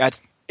 at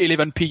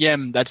 11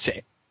 p.m., that's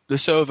it. The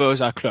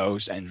servers are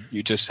closed and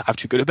you just have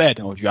to go to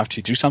bed or you have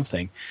to do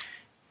something.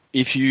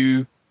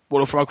 World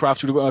of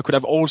Warcraft could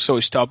have also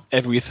stopped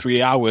every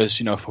 3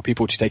 hours, for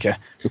people to take a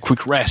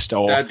quick rest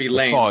or that'd be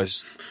lame.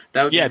 Pause.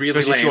 That would be really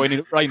because lame. If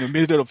you're in the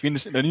middle of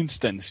an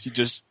instance, you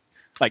just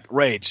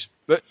rage.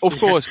 But of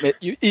course,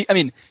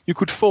 you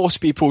could force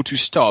people to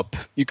stop.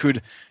 You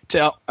could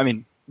tell.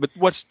 But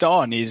what's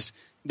done is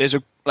there's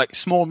a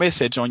small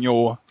message on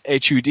your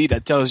HUD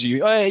that tells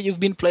you, hey, you've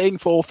been playing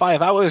for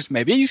 5 hours.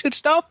 Maybe you should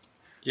stop.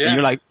 Yeah.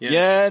 And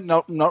you're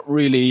not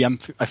really.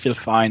 I feel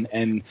fine,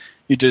 and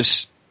you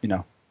just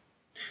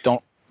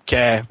don't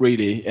care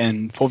really.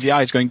 And for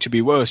VR, it's going to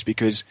be worse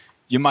because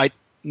you might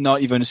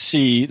not even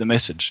see the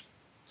message.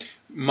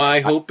 My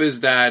hope is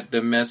that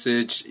the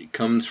message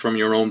comes from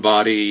your own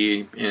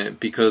body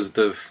because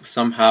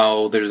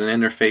somehow there's an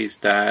interface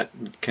that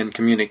can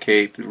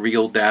communicate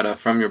real data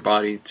from your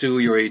body to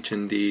your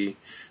HND,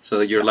 so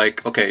that you're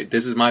like, okay,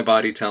 this is my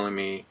body telling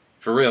me,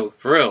 for real,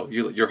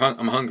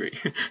 I'm hungry.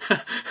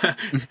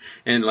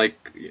 And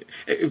like,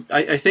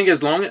 I think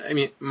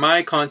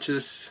my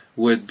conscience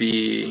would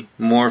be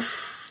more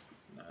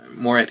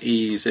at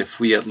ease if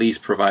we at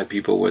least provide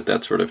people with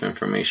that sort of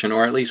information,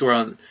 or at least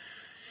we're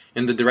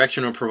in the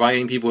direction of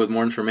providing people with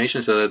more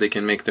information so that they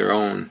can make their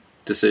own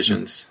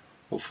decisions,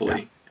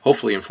 hopefully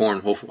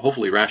informed,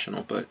 hopefully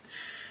rational. But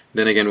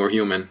then again, we're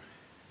human,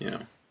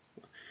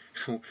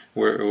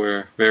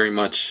 we're very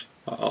much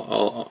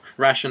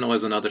rational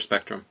is another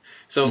spectrum.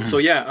 So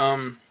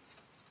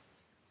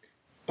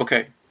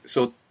okay,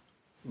 so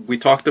we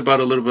talked about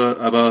a little bit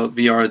about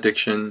VR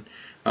addiction.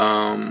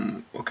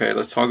 Okay,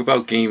 let's talk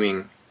about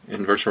gaming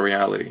in virtual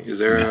reality. Is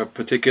there a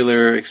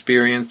particular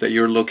experience that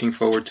you're looking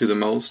forward to the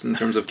most in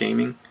terms of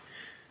gaming?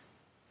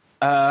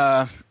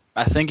 I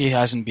think it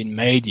hasn't been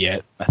made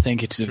yet. I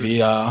think it's a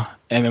VR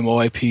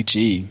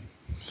MMORPG,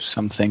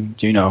 something,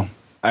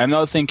 I'm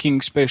not thinking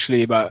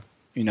especially about,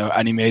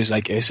 animes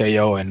like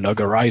SAO and Log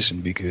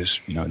Horizon, because,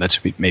 that's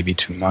a bit maybe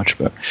too much,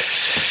 but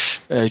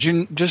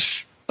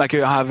just like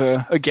you have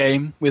a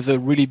game with a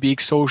really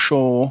big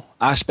social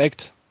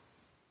aspect.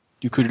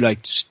 You could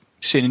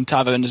sit in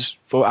taverns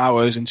for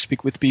hours and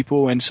speak with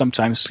people and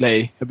sometimes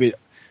slay a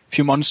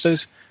few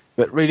monsters,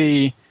 but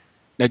really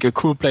like a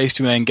cool place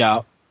to hang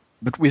out,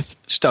 but with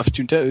stuff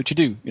to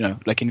do,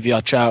 like in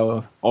VR Chat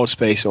or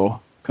Allspace or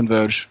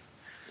Converge.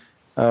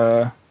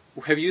 Have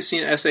you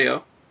seen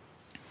SAO?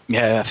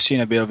 Yeah, I've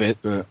seen a bit of it,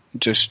 but it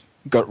just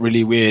got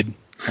really weird.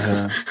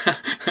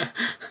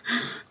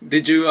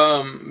 Did you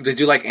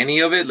like any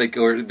of it? Like,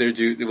 or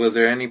was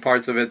there any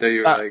parts of it that you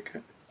were like?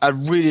 I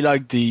really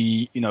like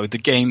the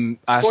game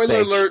aspect.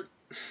 Spoiler alert.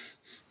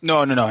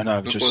 No,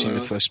 I've just seen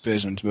the first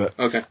person, but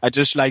okay. I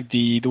just like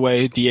the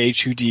way the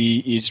HUD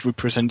is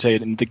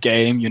represented in the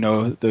game,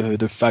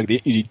 the fact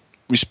that it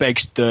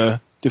respects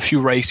the few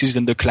races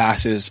and the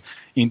classes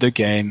in the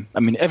game. I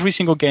mean, every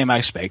single game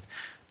aspect,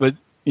 but,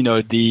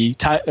 the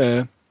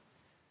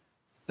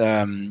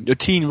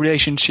teen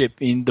relationship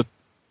in the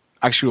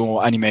actual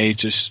anime is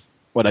just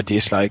what I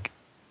dislike.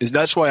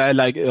 That's why I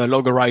like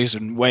Log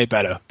Horizon way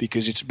better,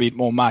 because it's a bit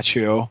more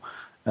mature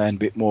and a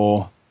bit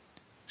more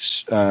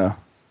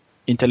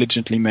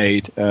intelligently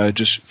made.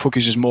 Just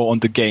focuses more on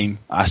the game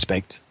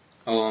aspect.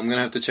 Oh, I'm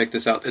gonna have to check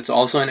this out. It's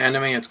also an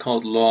anime. It's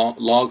called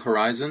Log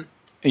Horizon.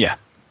 Yeah.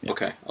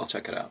 Okay, I'll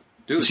check it out.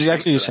 Dude, it's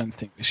exactly the same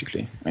thing,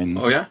 basically.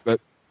 Oh yeah. But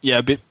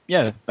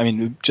I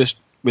mean, just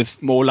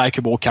with more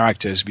likable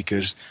characters,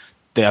 because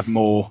they have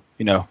more.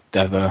 They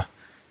have a,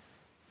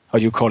 how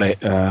do you call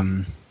it?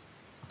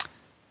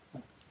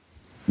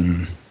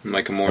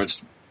 Like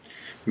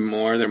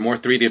they're more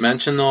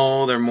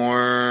three-dimensional, they're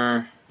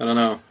more, I don't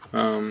know,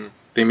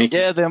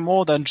 they're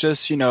more than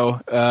just,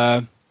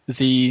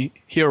 the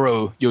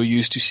hero you're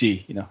used to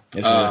see,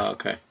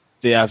 okay.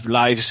 They have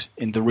lives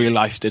in the real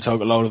life they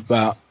talk a lot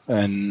about,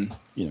 and,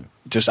 it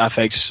just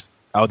affects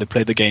how they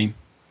play the game,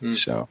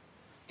 so...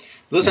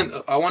 Listen,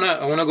 I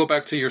wanna go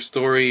back to your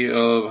story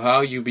of how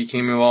you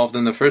became involved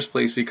in the first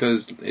place,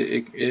 because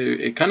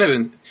it kind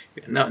of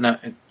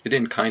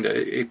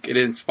it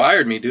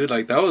inspired me, dude.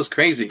 Like, that was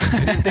crazy.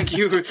 I didn't think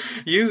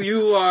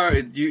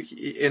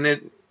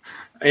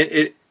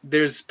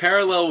there's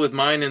parallel with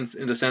mine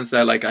in the sense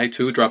that, like, I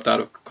too dropped out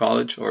of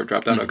college or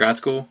dropped out of grad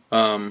school,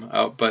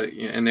 but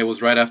it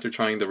was right after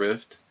trying the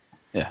Rift.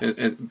 Yeah.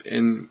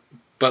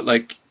 But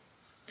like,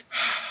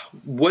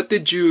 how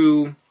did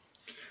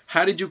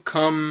you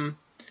come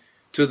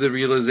to the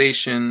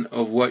realization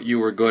of what you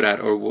were good at,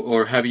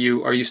 or are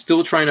you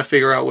still trying to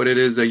figure out what it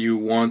is that you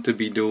want to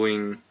be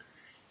doing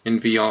in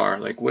VR?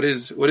 Like, what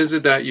is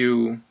it that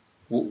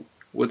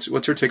what's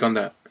your take on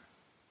that?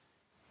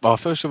 Well,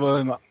 first of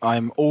all,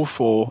 I'm all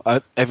for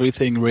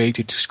everything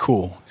related to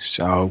school.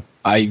 So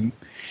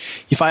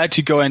if I had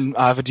to go and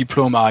have a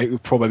diploma, it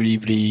would probably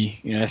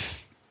be,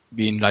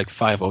 in like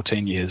 5 or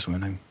 10 years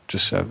when I'm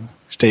just have a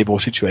stable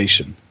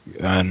situation.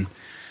 And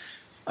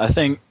I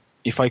think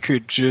if I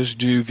could just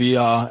do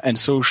VR and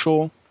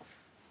social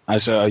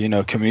as a,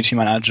 community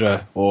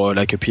manager or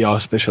like a PR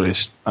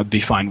specialist, I'd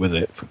be fine with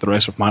it for the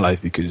rest of my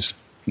life, because,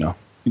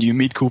 you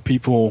meet cool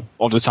people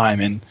all the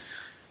time and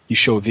you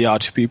show VR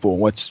to people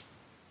what's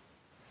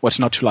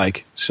not to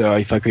like. So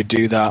if I could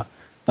do that,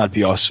 that'd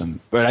be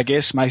awesome. But I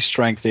guess my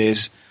strength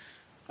is,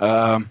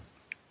 I'm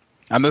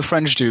a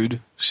French dude,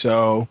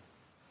 so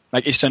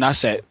like it's an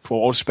asset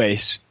for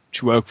Allspace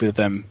to work with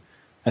them.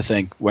 I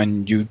think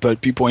when you put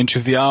people into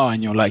VR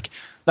and you're like,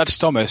 that's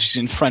Thomas, he's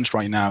in France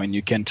right now, and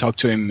you can talk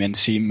to him and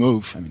see him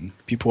move. I mean,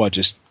 people are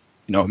just,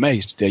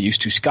 amazed. They're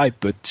used to Skype,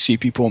 but see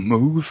people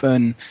move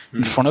and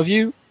in front of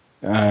you,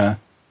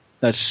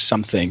 that's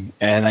something.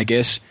 And I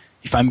guess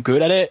if I'm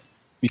good at it,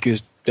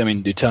 because,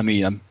 they tell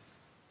me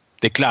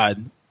they're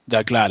glad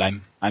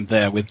I'm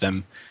there with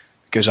them,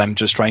 because I'm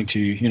just trying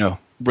to,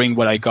 bring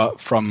what I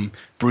got from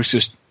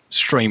Bruce's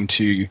stream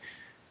to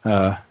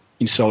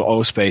install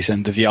Allspace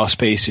and the VR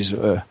spaces,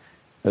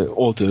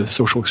 all the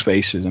social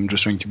spaces. I'm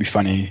just trying to be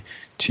funny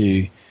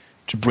to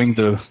bring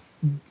the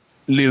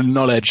little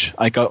knowledge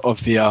I got of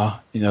VR,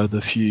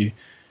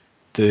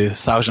 the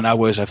 1,000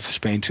 hours I've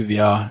spent to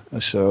VR.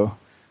 So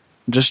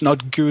I'm just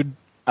not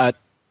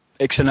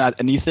excellent at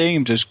anything.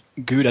 I'm just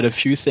good at a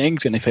few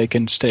things, and if I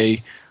can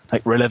stay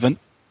relevant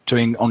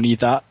doing only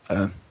that,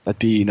 that'd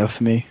be enough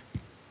for me.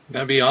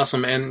 That'd be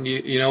awesome. And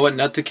you know what?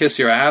 Not to kiss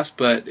your ass,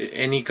 but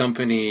any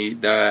company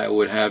that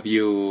would have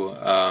you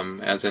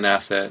as an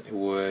asset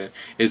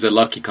is a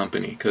lucky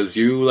company, because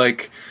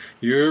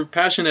you're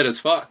passionate as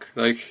fuck.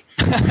 I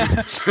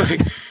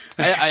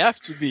have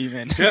to be,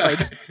 man. Yeah.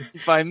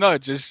 If I'm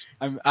not,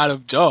 I'm out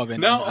of job.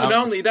 And not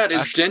only that,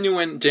 it's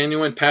genuine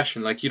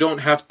passion. You don't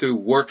have to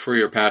work for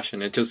your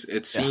passion.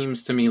 It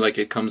seems to me like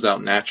it comes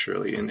out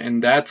naturally,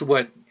 and that's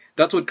what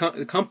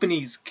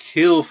companies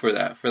kill for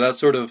that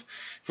sort of,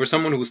 for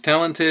someone who's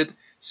talented,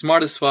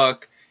 smart as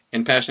fuck,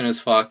 and passionate as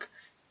fuck.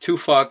 2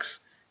 fucks.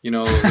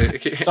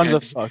 Tons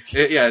of fuck.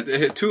 Yeah,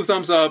 2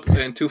 thumbs up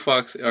and 2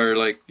 fucks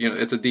are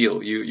it's a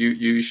deal.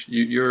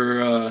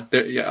 You're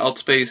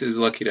Altspace is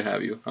lucky to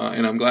have you,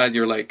 and I'm glad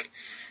you're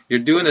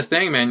doing the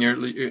thing,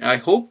 man. I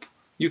hope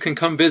you can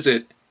come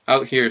visit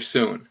out here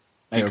soon,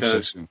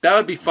 because that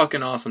would be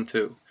fucking awesome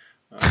too.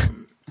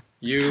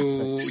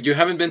 You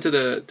haven't been to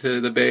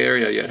the Bay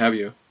Area yet, have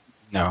you?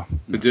 No.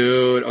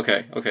 Dude,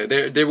 okay.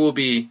 There will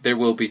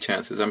be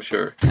chances, I'm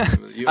sure.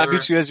 I'll be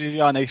to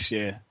SVVR next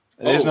year.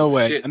 There's no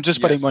way. Shit. I'm just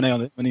putting money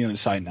on the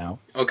side now.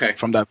 Okay.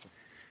 From that,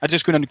 I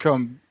just couldn't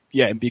come.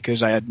 Yeah,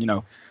 because I had,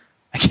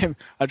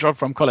 I dropped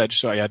from college,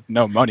 so I had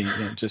no money.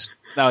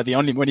 Now the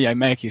only money I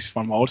make is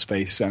from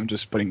Allspace, so I'm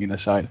just putting it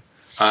aside.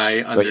 I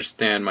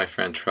understand, my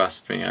friend.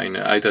 Trust me. I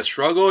know. The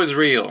struggle is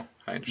real.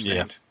 I understand.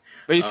 Yeah.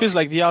 But it feels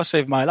like VR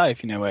saved my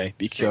life in a way,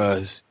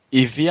 because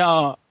if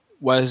VR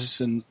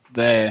wasn't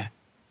there,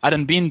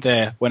 hadn't been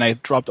there when I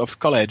dropped off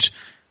college,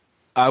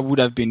 I would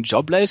have been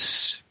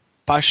jobless,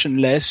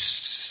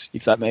 passionless,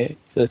 if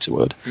that's a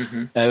word.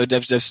 Mm-hmm. I would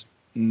have just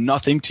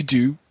nothing to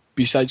do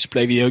besides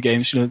play video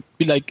games.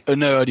 Be like a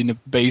nerd in a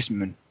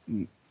basement,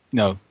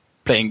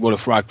 playing World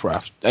of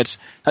Warcraft. That's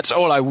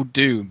all I would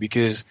do,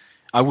 because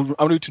I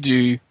wanted to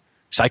do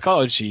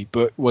psychology,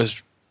 but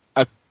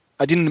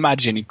I didn't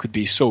imagine it could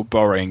be so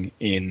boring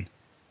in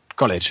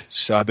college.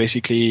 So I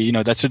basically,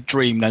 that's a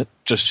dream that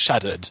just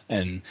shattered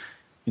and,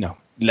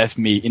 left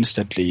me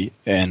instantly.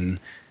 And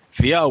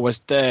VR was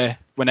there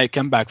when I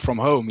came back from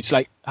home. It's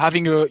like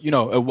having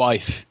a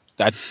wife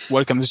that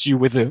welcomes you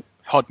with a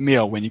hot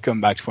meal when you come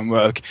back from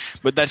work.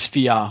 But that's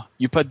VR.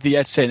 You put the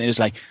headset and it's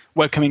like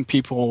welcoming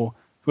people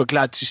who are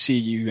glad to see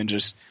you, and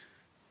just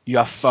you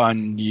have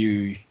fun.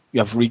 You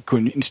have really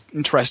good,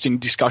 interesting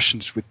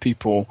discussions with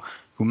people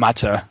who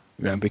matter.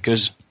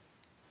 Because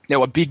there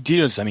were big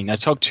deals. I mean, I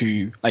talked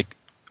to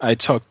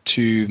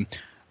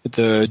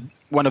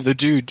one of the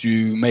dude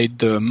who made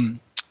the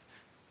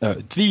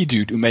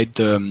dude who made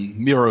the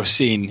mirror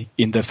scene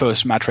in the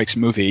first Matrix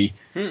movie,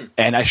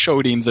 and I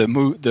showed him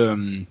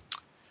the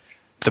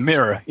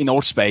mirror in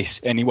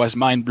Allspace, and he was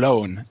mind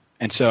blown.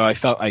 And so I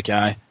felt like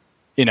I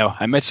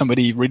met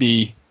somebody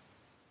really,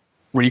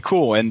 really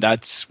cool, and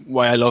that's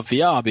why I love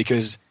VR.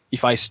 Because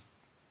if I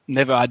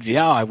never had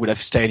VR, I would have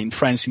stayed in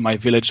France in my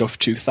village of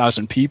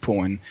 2,000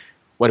 people, and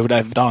what would I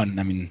have done?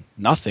 I mean,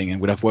 nothing. I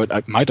would have worked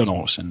at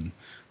McDonald's, and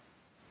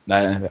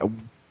I'd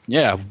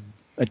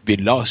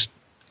been lost.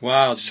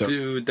 Wow,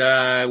 dude,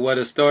 what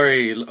a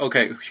story.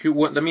 Okay,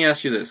 let me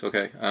ask you this,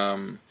 okay?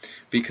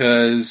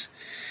 Because,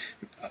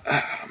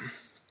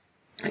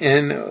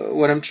 and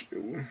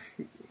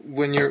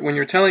when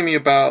you're telling me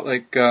about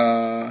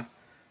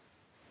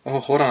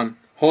hold on,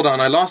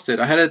 I lost it.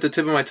 I had it at the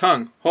tip of my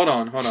tongue. Hold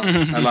on,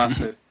 I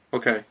lost it.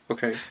 Okay.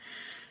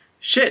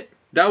 Shit.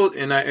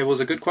 It was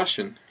a good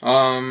question.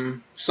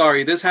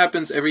 Sorry, this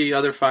happens every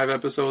other 5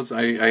 episodes.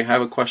 I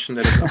have a question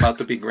that is about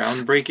to be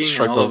groundbreaking,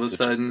 and all of a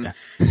sudden,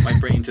 my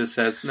brain just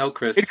says, "No,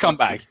 Chris." It'll come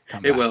back.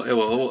 It will.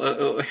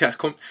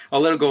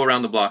 I'll let it go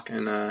around the block,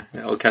 and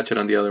I'll catch it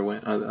on the other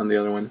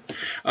one.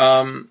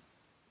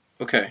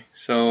 Okay,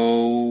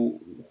 so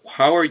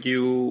how are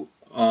you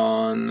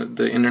on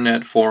the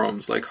internet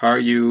forums? How are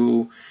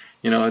you?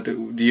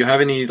 Do you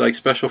have any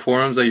special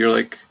forums that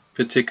you're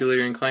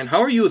particularly inclined?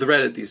 How are you with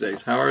Reddit these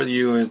days? How are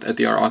you at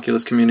the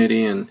Oculus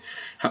community, and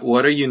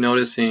what are you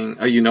noticing?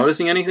 Are you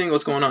noticing anything?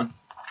 What's going on?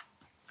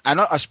 I'm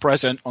not as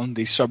present on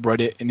the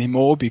subreddit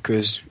anymore,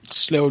 because it's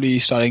slowly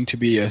starting to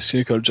be a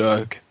circle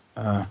jerk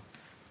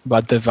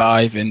about the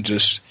Vive and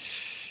just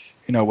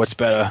what's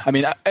better. I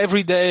mean,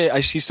 every day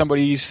I see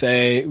somebody who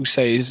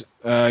says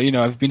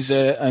I've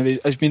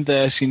been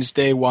there since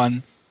day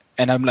one,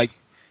 and I'm like,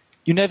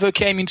 you never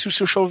came into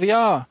social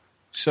VR,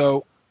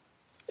 so.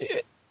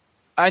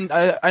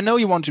 I know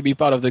you want to be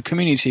part of the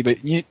community, but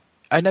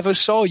I never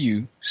saw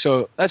you.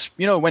 So that's,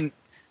 when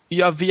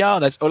you have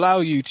VR that allow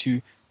you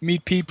to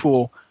meet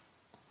people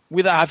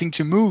without having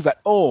to move at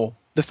all.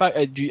 The fact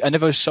that I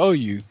never saw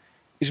you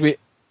is a bit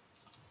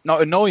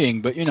not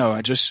annoying, but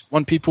I just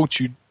want people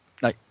to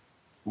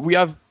we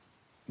have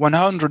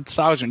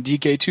 100,000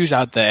 DK2s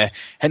out there,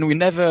 and we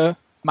never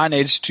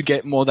managed to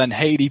get more than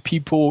 80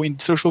 people in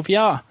social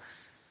VR.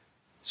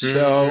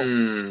 So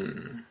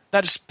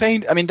that's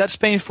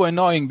painful,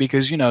 annoying,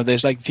 because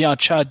there's like VR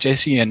chat,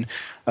 Jesse and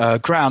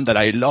Graham, that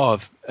I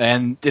love,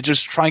 and they're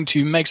just trying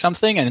to make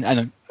something,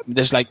 and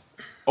there's like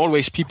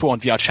always people on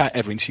VR chat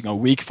every single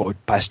week for the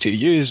past 2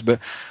 years, but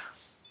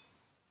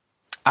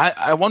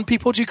I want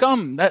people to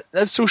come. That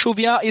social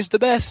VR is the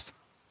best.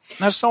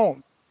 That's all.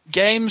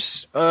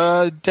 Games,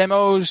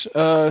 demos,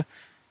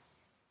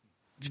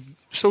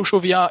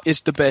 social VR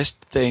is the best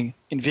thing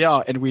in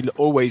VR, and will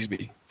always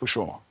be, for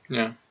sure.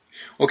 Yeah.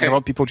 Okay. I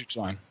want people to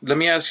join. Let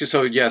me ask you.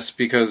 So yes,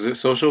 because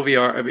social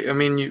VR. I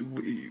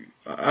mean,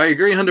 I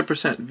agree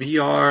 100%.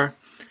 VR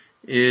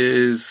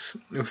is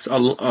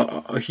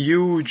a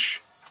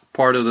huge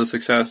part of the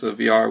success of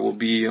VR will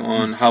be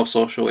on how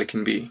social it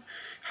can be,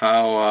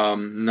 how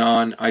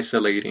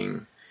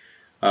non-isolating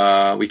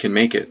we can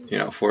make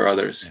it, for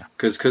others.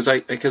 Because I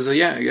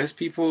guess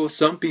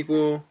some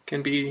people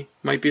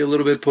might be a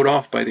little bit put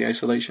off by the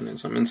isolation and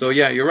some. And so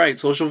yeah, you're right.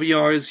 Social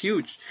VR is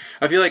huge.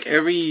 I feel like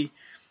 90%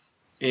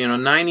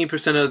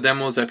 of the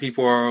demos that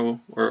people are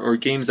or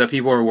games that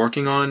people are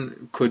working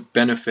on could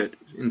benefit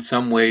in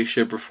some way,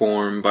 shape, or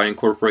form by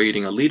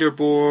incorporating a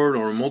leaderboard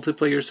or a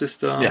multiplayer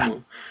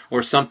system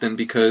or something,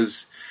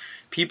 because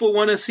people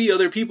want to see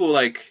other people.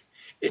 Like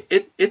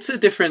it's a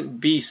different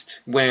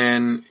beast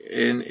when,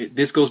 and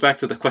this goes back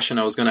to the question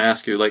I was going to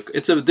ask you. Like,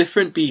 it's a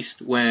different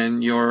beast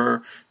when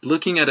you're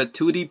looking at a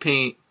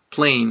 2D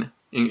plane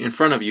in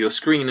front of you, a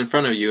screen in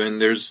front of you, and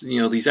there's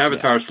these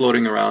avatars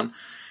floating around,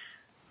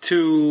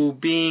 to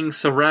being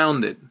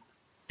surrounded.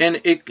 And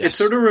it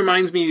sort of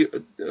reminds me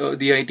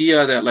the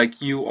idea that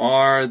like you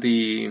are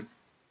the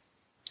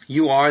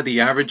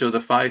average of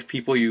the 5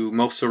 people you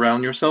most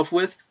surround yourself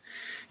with.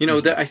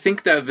 That I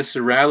think that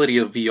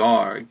viscerality of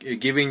VR,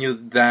 giving you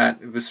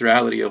that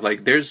viscerality of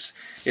like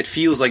it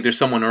feels like there's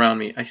someone around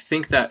me. I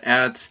think that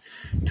adds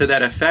to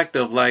that effect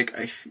of like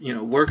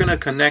we're gonna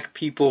connect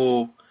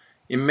people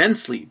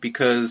immensely,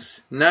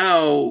 because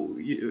now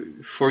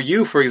for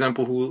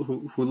example,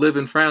 who live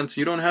in France,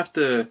 you don't have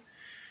to,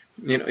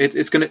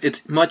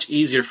 it's much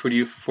easier for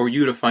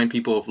you to find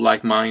people of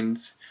like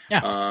minds,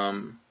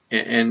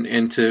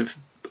 and to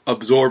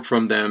absorb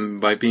from them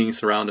by being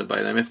surrounded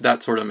by them, if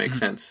that sort of makes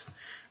sense.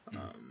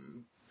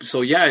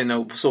 So yeah,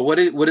 so what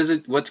do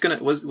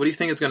you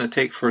think it's gonna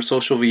take for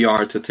social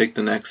VR to take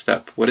the next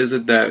step? What is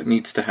it that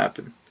needs to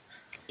happen?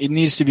 It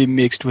needs to be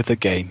mixed with the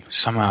game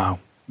somehow.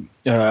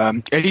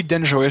 Elite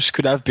Dangerous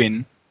could have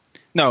been...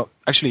 No,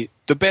 actually,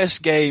 the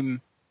best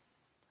game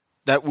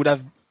that would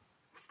have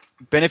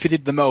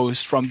benefited the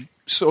most from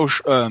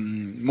social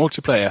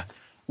multiplayer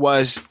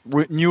was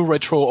New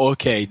Retro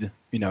Arcade,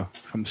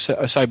 from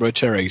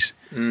Cyberterrors.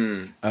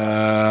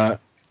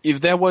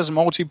 If there was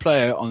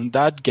multiplayer on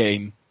that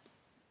game,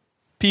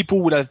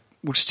 people would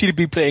still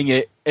be playing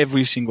it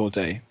every single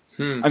day.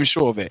 I'm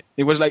sure of it.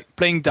 It was like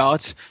playing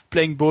darts,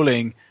 playing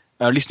bowling,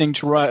 listening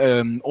to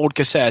old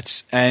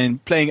cassettes,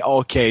 and playing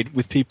arcade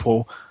with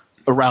people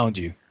around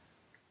you.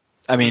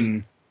 I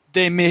mean,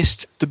 they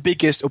missed the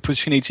biggest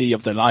opportunity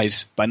of their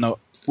lives by not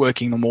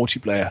working on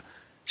multiplayer.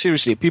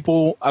 Seriously,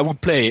 I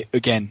would play it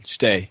again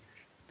today,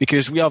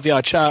 because we have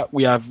VR chat,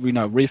 we have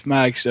Rift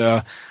Max,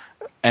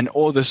 and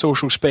all the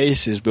social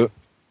spaces. But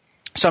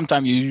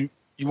sometimes you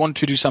want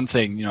to do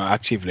something,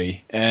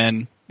 actively,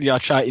 and VR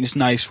chat is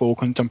nice for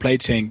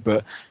contemplating,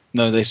 but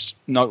there's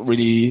not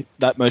really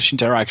that much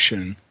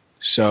interaction.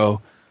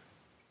 So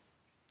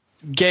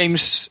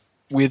games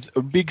with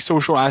a big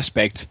social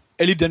aspect,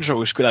 Elite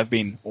Dangerous could have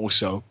been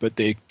also, but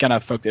they kind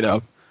of fucked it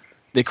up.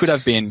 They could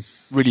have been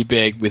really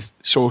big with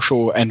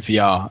social and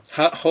VR.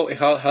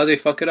 How they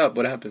fuck it up?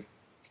 What happened?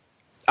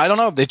 I don't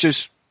know.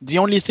 The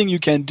only thing you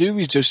can do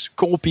is just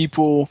call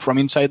people from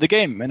inside the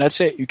game, and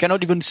that's it. You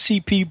cannot even see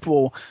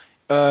people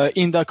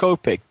in the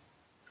cockpit.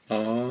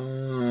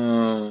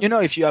 Oh.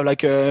 If you have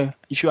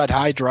if you had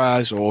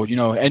Hydras or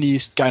any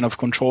kind of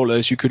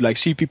controllers, you could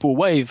see people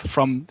wave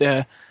from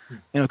their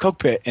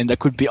cockpit, and that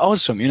could be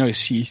awesome.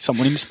 See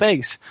someone in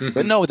space.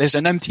 But no, there's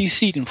an empty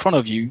seat in front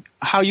of you.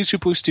 How are you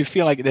supposed to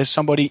feel like there's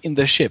somebody in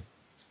the ship?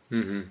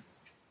 I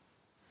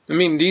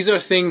mean, these are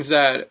things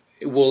that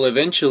will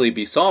eventually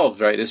be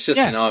solved, right? It's just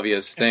an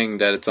obvious thing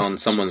that it's on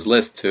someone's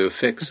list to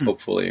fix,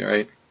 hopefully,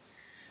 right?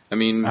 I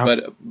mean,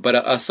 but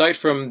aside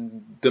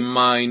from the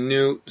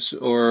minute,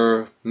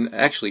 or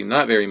actually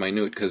not very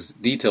minute, because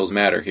details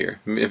matter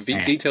here. If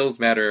details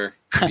matter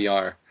in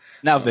VR.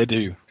 Now they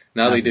do.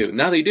 Now they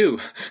do.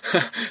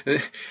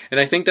 And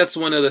I think that's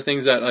one of the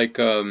things that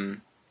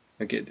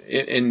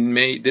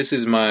this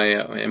is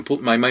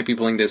I might be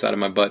pulling this out of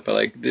my butt,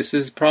 but this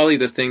is probably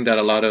the thing that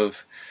a lot of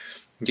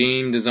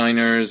game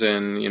designers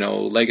and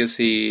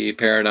legacy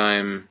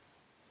paradigm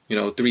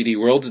 3D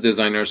worlds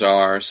designers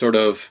are sort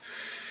of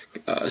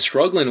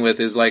struggling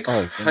with, is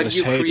how do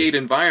you create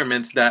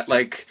environments that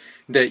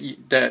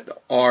that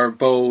are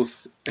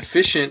both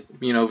efficient,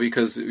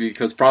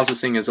 because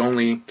processing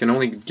can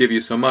only give you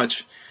so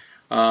much,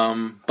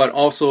 but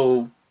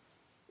also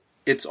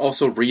it's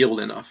also real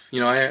enough. You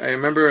know, I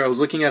remember I was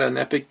looking at an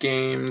Epic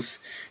Games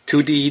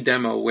 2D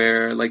demo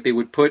where like they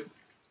would put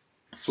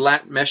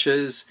flat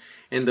meshes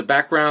in the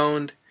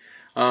background.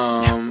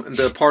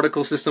 The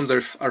particle systems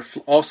are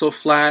also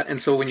flat, and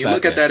so when you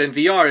look at that in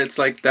VR, it's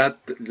like that.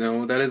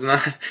 No, that is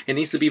not. It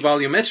needs to be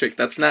volumetric.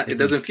 That's not. It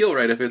doesn't feel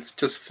right if it's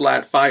just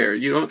flat fire.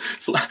 You don't.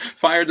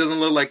 Fire doesn't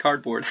look like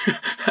cardboard.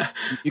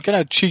 You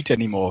cannot cheat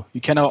anymore. You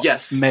cannot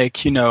make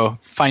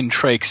find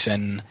tricks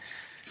and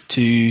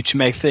to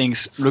make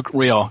things look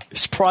real.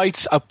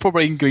 Sprites are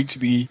probably going to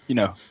be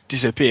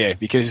disappear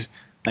because.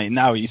 Like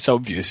now it's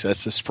obvious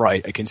that's a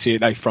sprite. I can see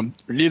it like from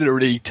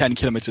literally 10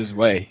 kilometers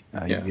away.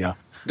 Yeah.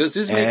 Does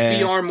this make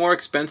VR more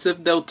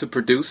expensive though to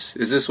produce?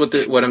 Is this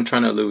what I'm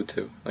trying to allude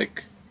to?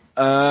 Like,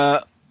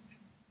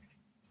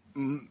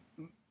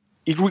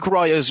 it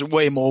requires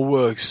way more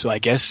work. So I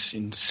guess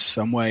in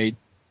some way, it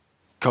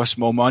costs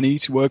more money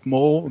to work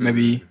more.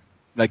 Maybe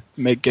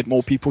get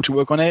more people to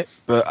work on it.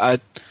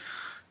 But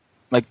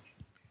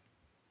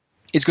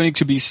it's going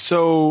to be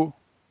so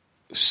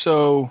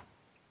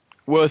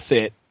worth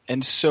it.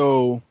 And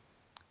so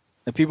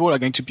the people are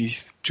going to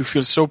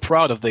feel so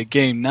proud of their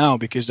game now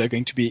because they're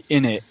going to be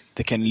in it.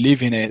 They can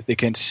live in it. They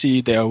can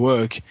see their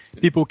work.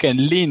 People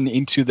can lean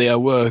into their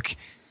work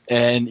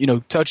and,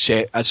 touch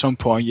it at some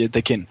point.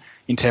 They can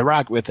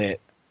interact with it.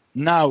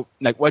 Now,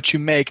 like what you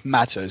make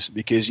matters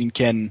because you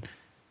can,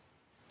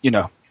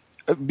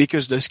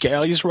 because the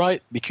scale is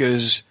right,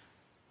 because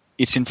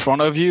it's in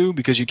front of you,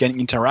 because you can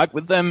interact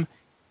with them.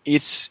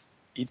 It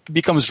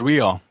becomes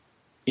real.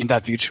 In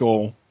that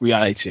virtual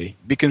reality,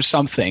 becomes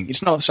something.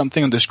 It's not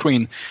something on the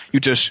screen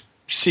you just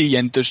see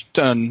and just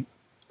turn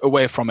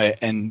away from it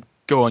and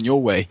go on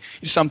your way.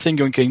 It's something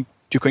you're going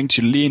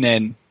to lean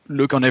in,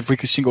 look on every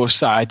single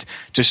side,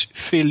 just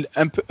feel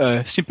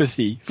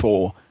sympathy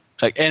for.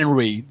 Like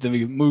Henry,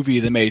 the movie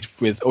they made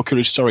with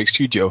Oculus Story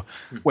Studio.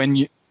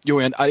 When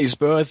you're at his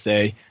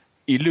birthday,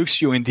 he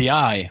looks you in the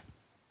eye,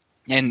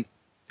 and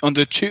on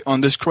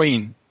the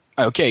screen,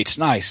 okay, it's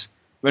nice.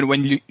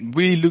 When he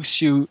really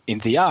looks you in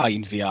the eye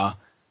in VR,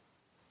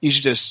 it's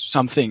just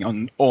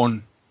something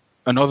on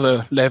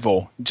another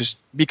level. It just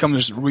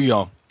becomes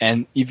real.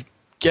 And if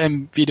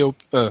video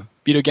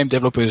game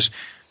developers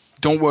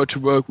don't want to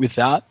work with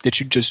that, they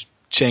should just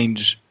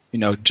change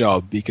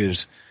job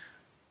because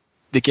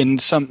they can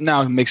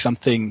now make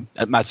something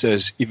that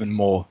matters even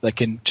more. That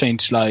can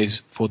change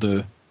lives for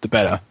the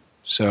better.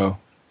 So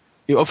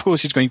of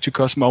course it's going to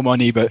cost more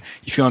money, but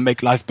if you want to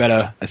make life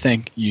better, I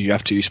think you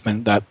have to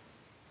spend that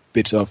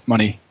bit of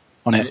money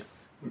on it.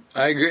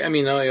 I agree. I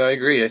mean, no, I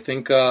agree. I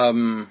think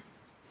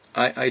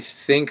I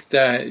think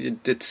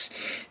that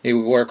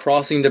we're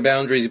crossing the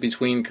boundaries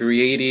between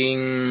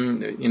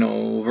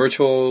creating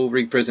virtual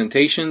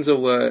representations of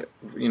what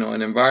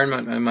an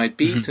environment might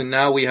be to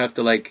now we have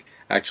to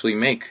actually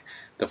make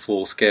the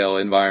full scale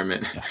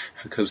environment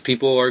because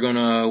people are going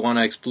to want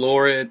to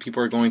explore it.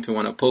 People are going to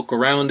want to poke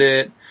around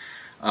it.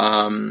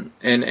 And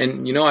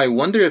I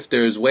wonder if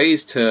there's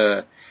ways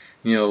to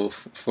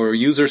for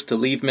users to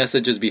leave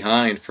messages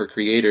behind for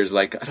creators.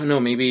 I don't know,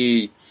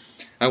 maybe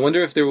I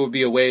wonder if there would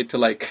be a way to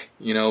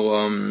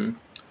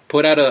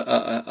put out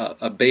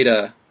a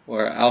beta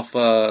or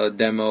alpha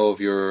demo of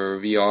your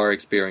VR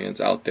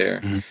experience out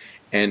there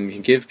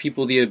and give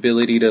people the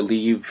ability to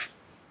leave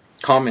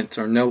comments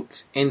or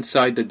notes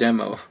inside the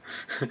demo.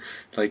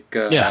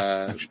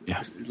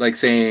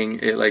 Saying,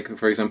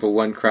 for example,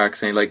 one crack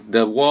saying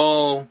the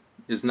wall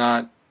is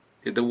not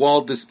the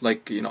wall,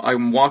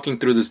 I'm walking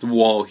through this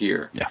wall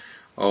here. Yeah.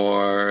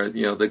 Or,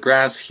 the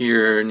grass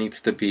here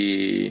needs to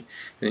be,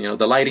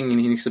 the lighting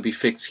needs to be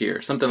fixed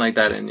here. Something like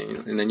that.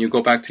 And then you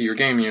go back to your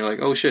game and you're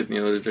like, oh shit,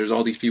 there's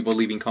all these people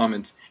leaving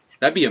comments.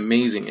 That'd be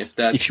amazing if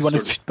that. If you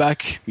want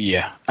feedback,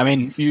 yeah. I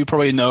mean, you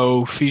probably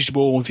know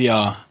Fishbowl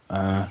VR.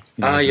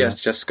 Yes,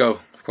 Just Go,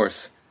 of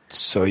course.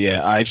 So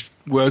yeah, I've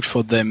worked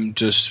for them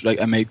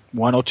I made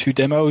 1 or 2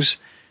 demos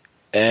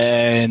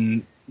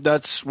and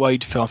that's why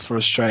it felt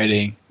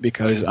frustrating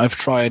because I've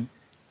tried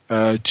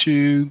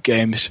 2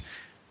 games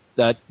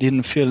that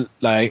didn't feel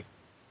like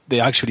they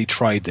actually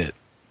tried it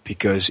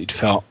because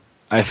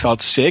I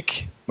felt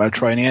sick while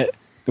trying it.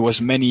 There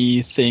was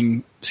many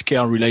things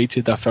scale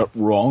related that felt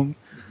wrong,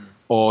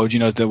 or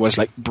there was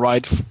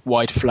bright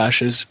white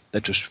flashes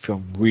that just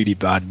felt really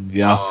bad in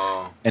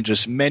VR, and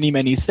just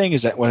many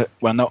things that were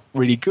not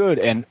really good.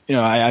 And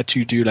I had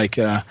to do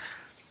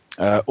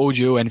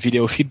audio and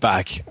video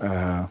feedback.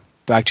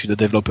 Back to the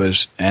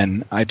developers,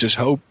 and I just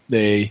hope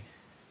they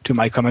took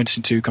my comments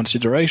into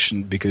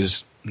consideration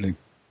because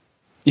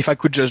if I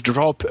could just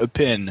drop a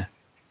pin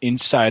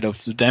inside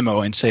of the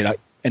demo and say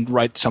and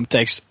write some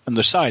text on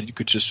the side, you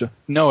could just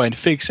know and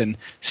fix and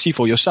see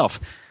for yourself.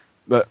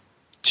 But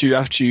to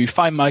have to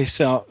find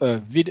myself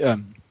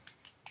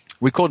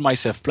record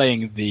myself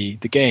playing the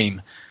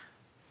game,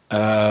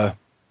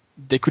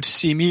 they could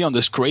see me on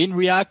the screen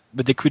react,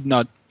 but they could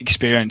not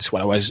experience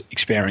what I was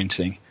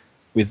experiencing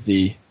with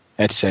the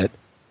headset.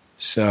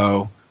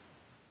 So,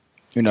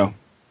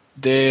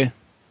 they're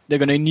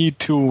going to need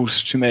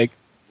tools to make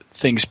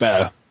things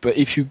better. But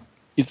if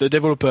if the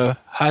developer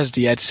has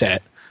the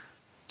headset,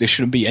 there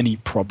shouldn't be any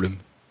problem,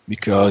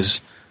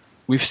 because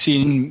we've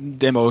seen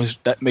demos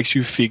that makes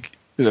you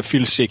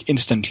feel sick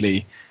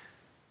instantly,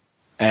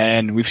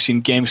 and we've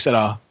seen games that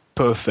are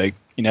perfect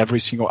in every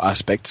single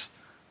aspect.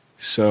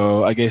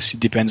 So I guess it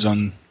depends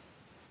on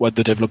what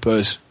the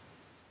developers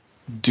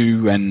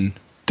do and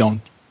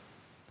don't.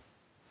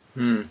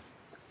 And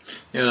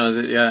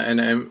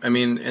I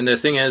mean, and the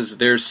thing is,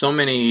 there's so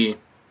many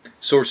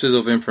sources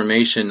of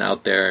information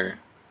out there.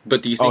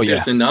 But do you think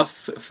there's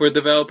enough for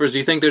developers? Do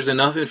you think there's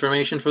enough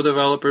information for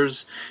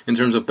developers in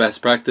terms of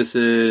best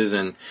practices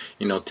and,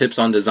 tips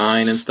on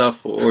design and stuff?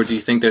 Or do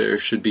you think there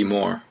should be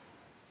more?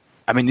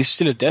 I mean, it's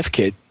still a dev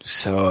kit,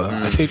 so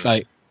I think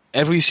like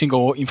every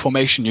single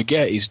information you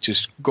get is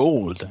just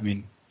gold. I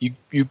mean,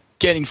 you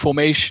get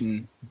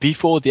information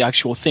before the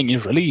actual thing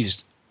is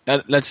released.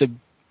 That's a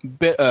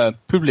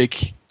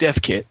public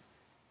dev kit.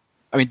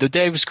 I mean, the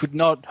devs could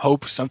not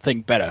hope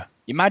something better.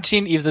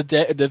 Imagine if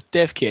the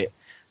dev kit,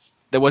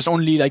 there was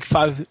only like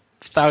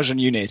 5,000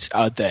 units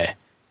out there.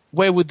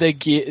 Where would they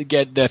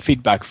get their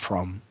feedback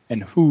from?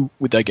 And who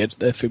would they get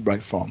their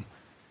feedback from?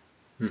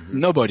 Mm-hmm.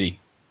 Nobody.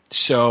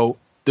 So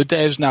the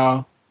devs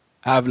now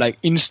have like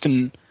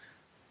instant,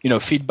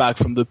 feedback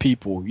from the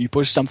people. You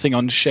post something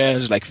on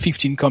shares, like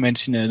 15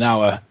 comments in an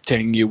hour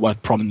telling you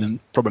what problem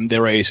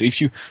there is. So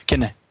if you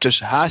can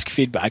just ask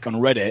feedback on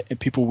Reddit, and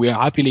people will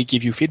happily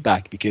give you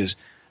feedback because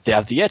they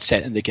have the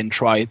headset and they can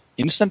try it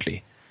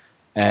instantly.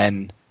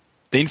 And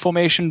the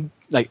information,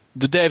 like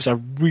the devs are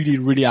really,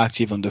 really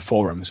active on the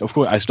forums. Of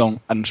course, I don't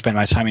spend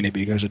my time in it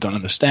because I don't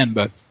understand,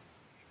 but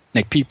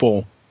like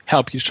people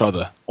help each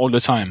other all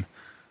the time.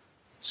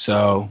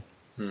 So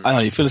I don't know,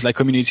 it feels like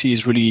community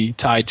is really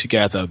tied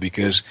together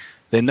because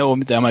they know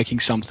they're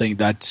making something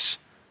that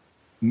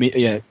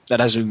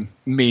has a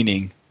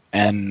meaning,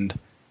 and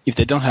if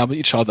they don't help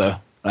each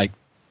other, like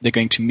they're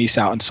going to miss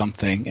out on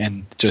something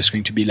and just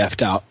going to be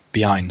left out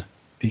behind.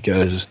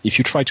 Because if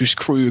you try to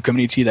screw a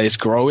community that is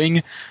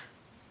growing,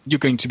 you're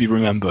going to be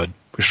remembered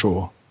for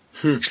sure.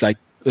 It's like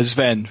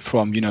Sven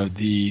from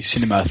the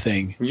cinema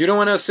thing. You don't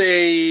want to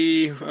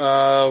say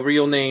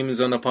real names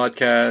on the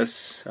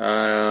podcast.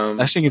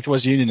 I think it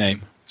was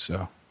Uniname.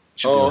 So.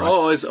 It's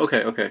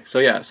okay.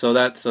 So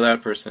that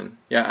person.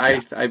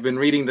 I've been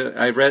reading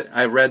I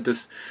read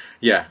this.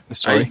 Yeah,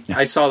 sorry.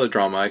 I saw the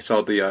drama. I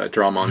saw the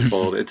drama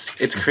unfold.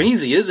 It's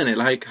crazy, isn't it?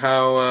 Like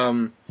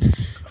how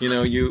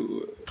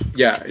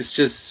it's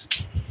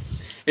just.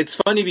 It's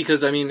funny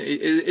because, I mean,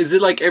 is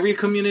it like every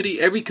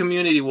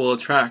community will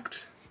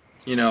attract,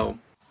 it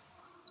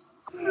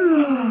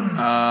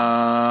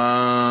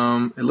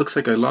looks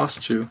like I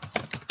lost you.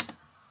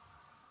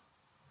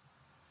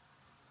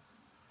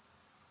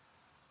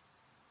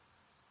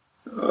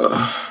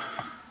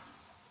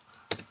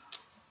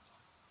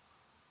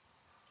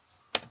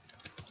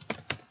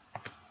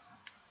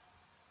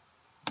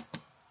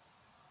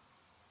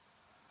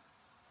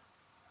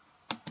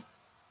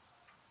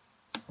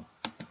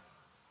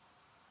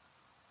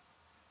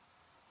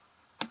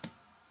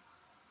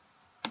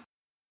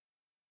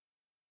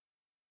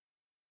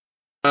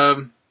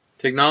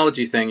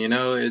 Technology thing,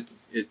 it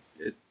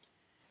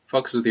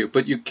fucks with you.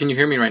 But can you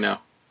hear me right now?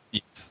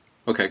 Yes.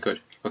 Okay, good.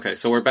 Okay,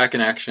 so we're back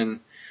in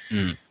action.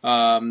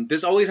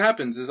 This always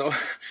happens.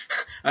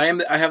 I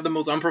have the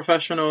most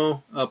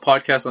unprofessional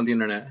podcast on the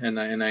internet, and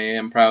I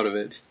am proud of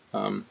it,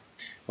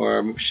 or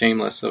I'm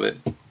shameless of it.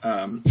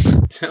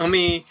 Tell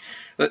me,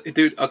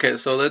 dude. Okay,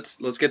 so let's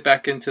get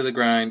back into the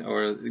grind,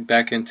 or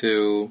back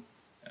into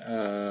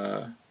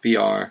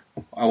VR.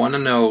 I want to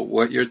know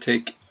what your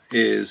take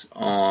is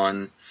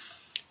on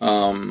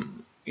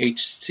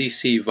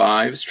HTC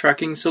Vive's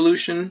tracking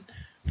solution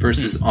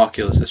versus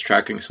Oculus's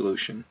tracking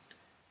solution.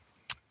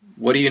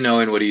 What do you know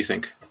and what do you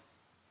think?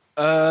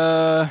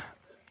 Well,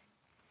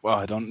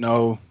 I don't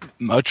know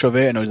much of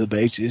it. I know the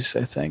basis,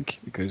 I think,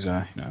 because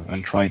I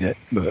haven't tried it.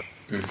 But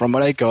from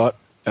what I got,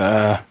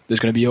 there's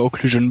going to be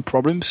occlusion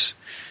problems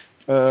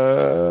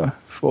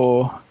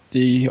for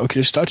the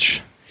Oculus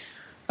Touch,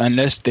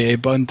 unless they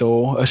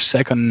bundle a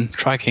second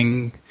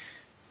tracking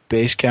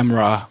base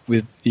camera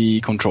with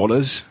the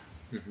controllers.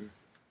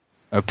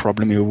 A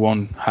problem you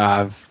won't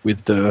have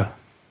with the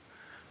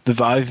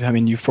Vive. I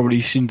mean, you've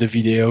probably seen the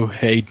video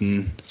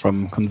Hayden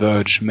from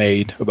Converge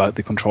made about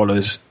the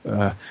controllers.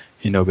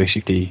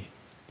 Basically,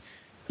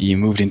 he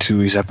moved into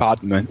his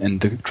apartment and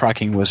the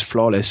tracking was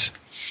flawless,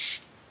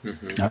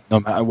 no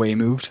matter where he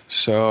moved.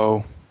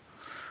 So,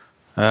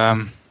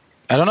 I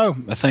don't know.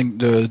 I think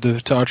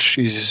the Touch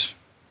is,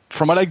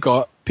 from what I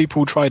got,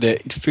 people who tried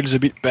it, it feels a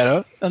bit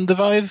better than the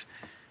Vive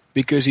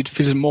because it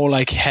feels more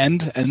like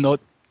hand and not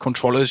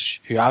controllers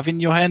you have in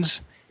your hands.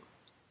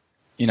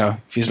 It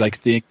feels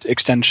like the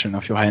extension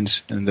of your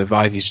hands, and the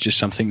Vive is just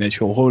something that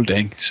you're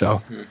holding.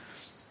 So,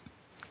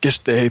 guess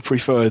they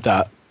prefer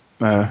that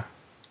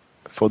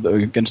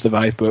against the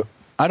Vive. But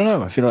I don't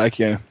know. I feel like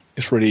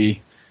it's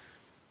really,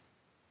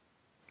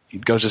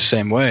 it goes the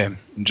same way.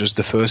 Just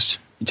the first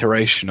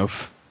iteration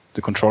of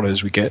the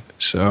controllers we get.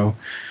 So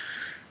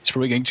it's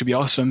probably going to be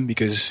awesome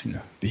because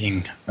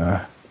being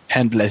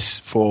handless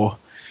for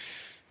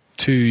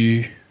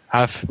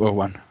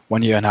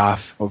one year and a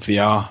half of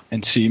VR,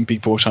 and seeing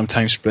people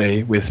sometimes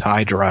play with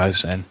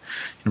Hydras and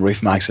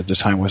Rift Max at the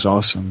time was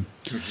awesome.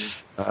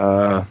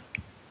 Mm-hmm.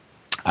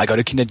 I got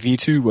a Kinect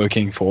V2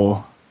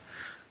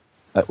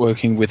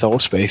 working with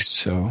Allspace,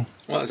 so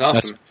that's awesome.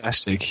 That's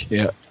fantastic.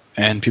 Yeah,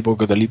 and people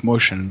got the Leap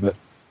Motion, but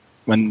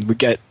when we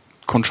get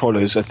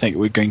controllers, I think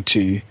we're going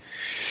to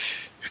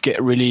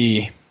get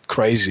really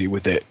crazy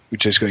with it. We're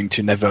just going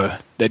to never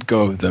let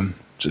go of them.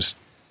 Just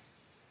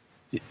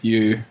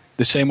the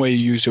same way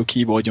you use your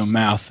keyboard, your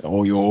mouth,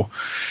 or your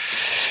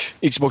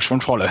Xbox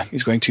controller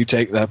is going to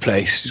take their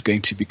place. It's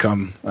going to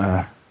become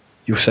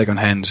your second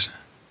hands.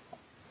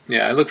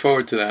 Yeah, I look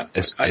forward to that.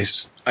 It's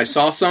nice. I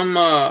saw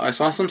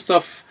some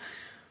stuff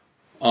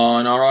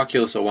on our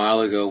Oculus a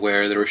while ago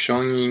where they were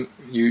showing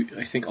you.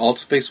 I think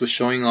Altspace was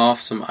showing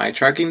off some eye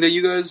tracking that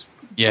you guys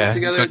put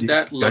together.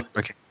 That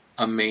looked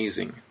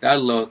amazing.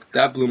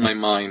 That blew my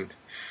mind.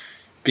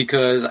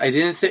 Because I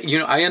didn't think,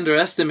 I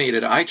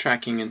underestimated eye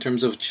tracking in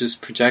terms of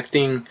just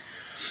projecting.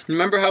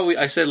 Remember how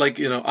I said, like,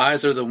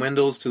 eyes are the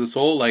windows to the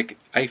soul? Like,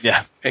 I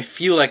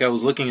feel like I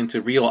was looking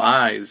into real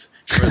eyes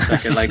for a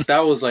second. Like,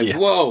 that was like,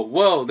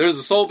 whoa, there's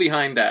a soul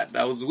behind that.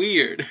 That was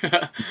weird.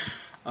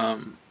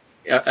 Are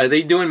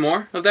they doing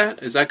more of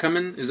that? Is that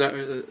coming? Is that...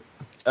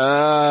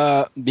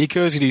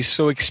 because it is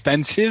so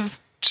expensive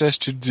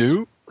just to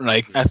do.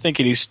 Like, I think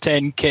it is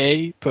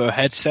 $10,000 per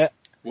headset.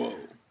 Whoa.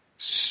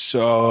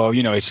 So,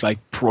 it's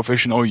like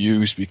professional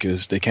use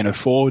because they can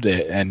afford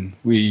it. And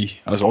we,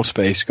 as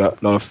Allspace,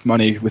 got a lot of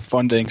money with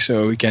funding,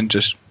 so we can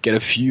just get a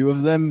few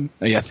of them.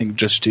 I think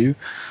just two.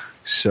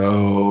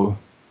 So,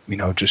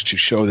 just to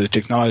show the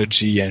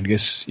technology, and I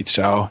guess it's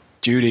our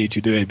duty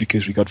to do it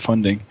because we got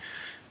funding.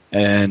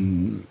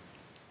 And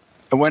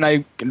when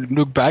I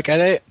look back at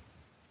it,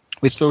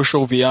 with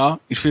social VR,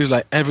 it feels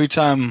like every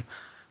time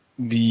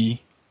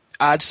we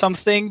add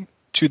something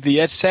to the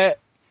headset,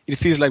 it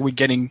feels like we're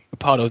getting a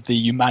part of the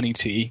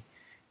humanity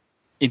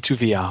into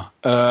VR.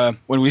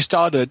 When we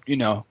started,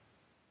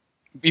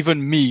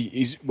 even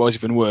me was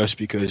even worse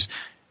because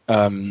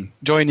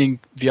joining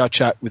VR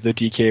chat with the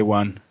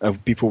DK1,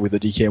 people with the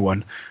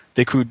DK1,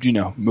 they could,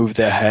 move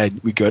their head.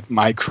 We got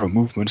micro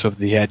movements of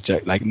the head,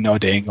 like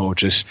nodding or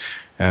just,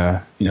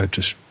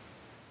 just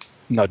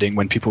nodding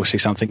when people say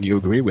something you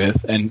agree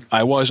with. And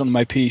I was on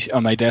my PC,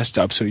 on my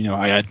desktop, so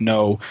I had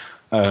no.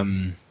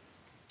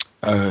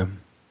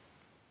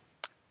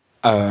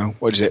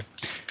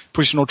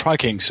 Positional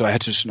tracking, so I had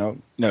to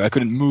I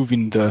couldn't move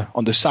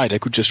on the side. I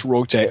could just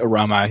rotate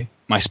around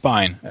my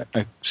spine,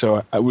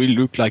 so I really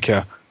looked like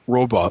a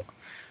robot.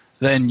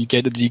 Then you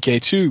get the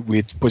DK2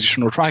 with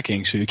positional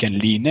tracking, so you can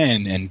lean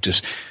in and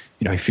just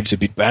it feels a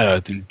bit better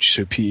than just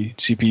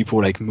see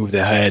people like move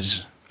their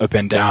heads up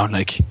and down,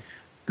 like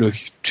look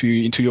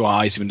into your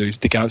eyes even though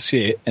they cannot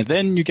see it. And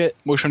then you get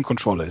motion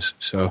controllers,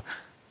 so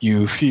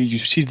you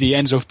see the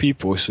hands of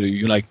people, so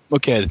you're like,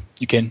 okay,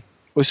 you can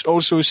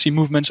also see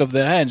movements of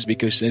their hands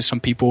because there's some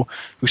people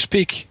who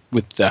speak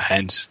with their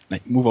hands,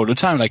 like move all the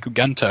time, like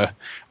Gunter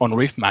on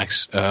Rift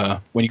Max.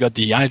 When he got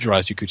the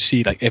Hydras, you could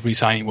see like every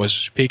time he was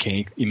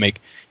speaking, he made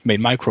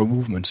micro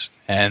movements.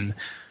 And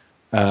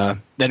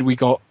then we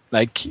got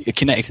like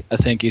Kinect, I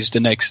think, is the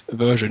next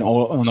version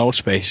on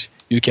Allspace.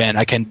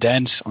 I can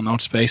dance on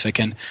Allspace. I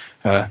can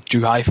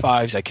do high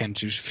fives. I can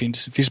do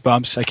fist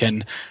bumps. I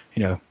can,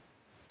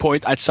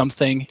 point at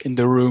something in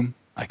the room.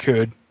 I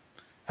can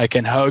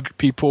hug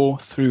people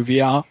through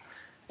VR.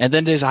 And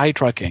then there's eye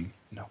tracking.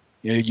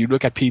 You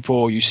look at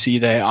people, you see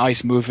their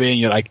eyes moving.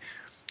 You're like,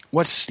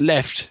 what's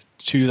left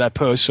to that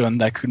person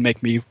that could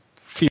make me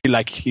feel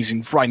like he's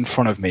right in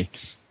front of me?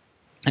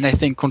 And I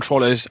think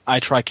controllers, eye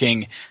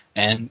tracking,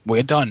 and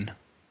we're done.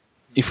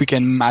 If we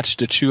can match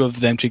the two of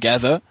them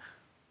together,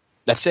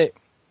 that's it.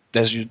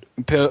 There's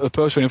a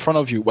person in front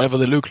of you, whatever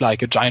they look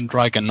like, a giant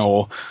dragon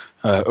or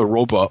a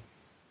robot.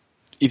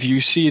 If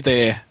you see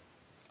their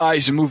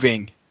eyes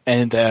moving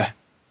and their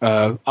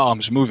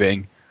arms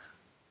moving,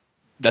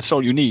 that's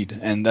all you need,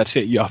 and that's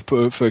it. You have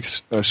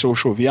perfect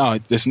social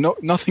VR. There's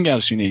nothing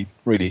else you need,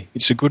 really.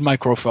 It's a good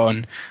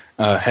microphone,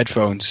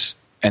 headphones,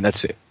 and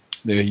that's it.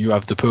 You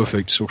have the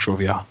perfect social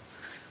VR.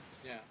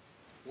 Yeah.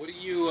 What do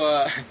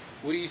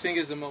you think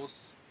is the most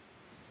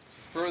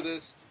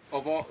furthest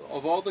of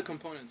all the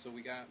components? So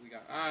we got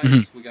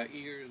eyes, we got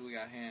ears, we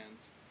got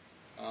hands.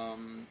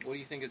 What do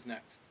you think is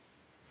next?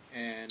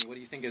 And what do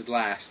you think is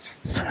last?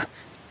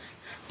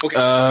 Okay,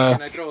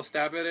 can I throw a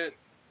stab at it?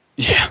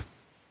 Yeah.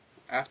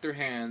 After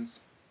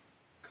hands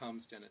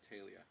comes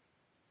genitalia.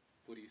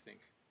 What do you think?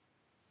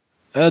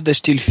 There's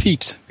still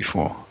feet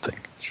before, I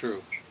think.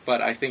 True,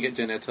 but I think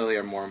genitalia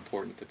are more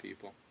important to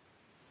people.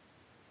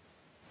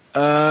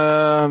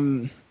 I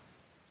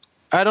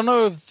don't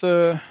know if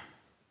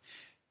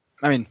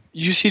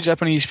you see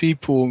Japanese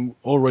people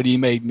already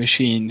made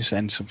machines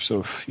and some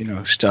sort of,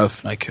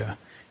 stuff like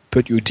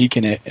put your dick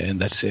in it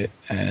and that's it.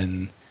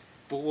 And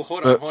but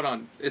hold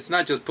on. It's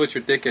not just put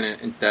your dick in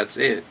it and that's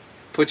it.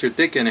 Put your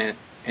dick in it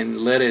and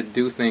let it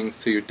do things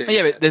to your dick.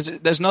 Yeah, but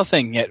there's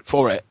nothing yet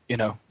for it.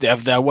 They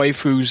have their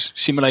waifus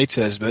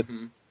simulators, but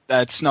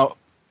that's not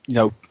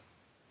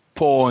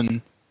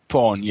porn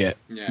yet.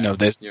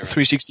 There's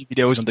 360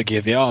 videos on the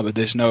Gear VR, but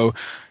there's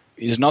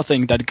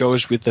nothing that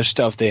goes with the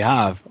stuff they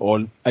have.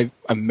 Or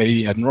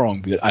maybe I'm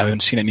wrong, but I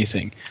haven't seen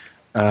anything.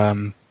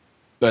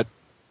 But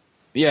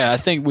yeah, I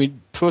think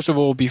first of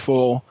all,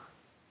 before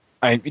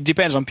it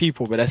depends on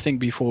people, but I think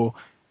before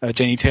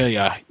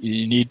genitalia,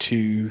 you need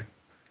to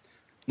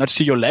not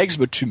see your legs,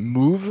 but to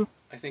move.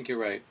 I think you're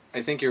right.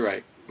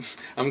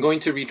 I'm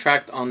going to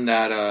retract on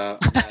that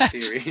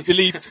theory.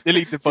 delete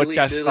the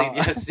podcast.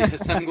 Delete.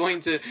 Yes. I'm going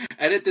to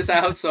edit this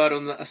out so I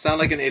don't sound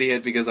like an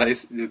idiot because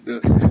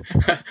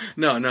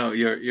No,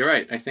 you're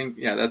right. I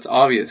think that's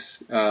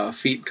obvious.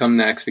 Feet come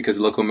next because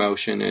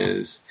locomotion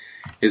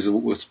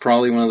was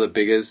probably one of the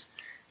biggest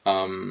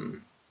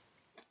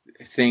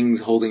things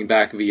holding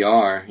back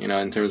VR.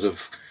 In terms of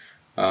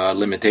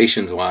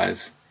limitations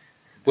wise.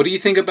 What do you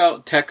think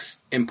about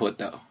text input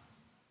though?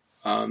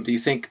 Do you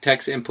think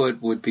text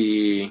input would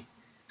be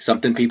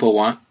something people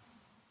want?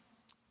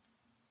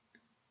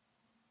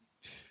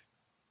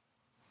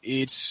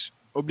 It's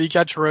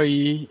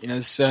obligatory in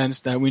a sense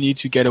that we need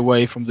to get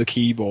away from the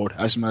keyboard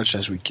as much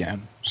as we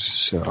can.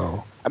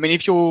 So, I mean,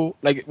 if you're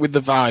like with the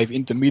Vive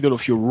in the middle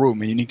of your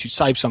room and you need to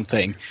type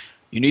something,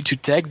 you need to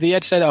take the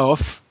headset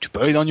off, to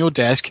put it on your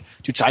desk,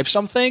 to type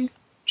something,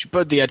 to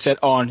put the headset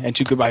on, and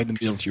to go back in the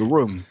middle of your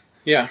room.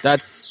 Yeah.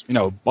 That's,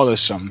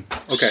 bothersome.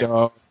 Okay.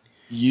 So,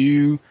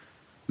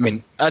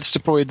 that's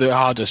probably the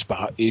hardest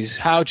part, is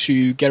how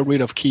to get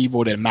rid of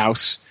keyboard and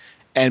mouse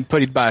and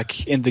put it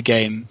back in the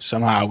game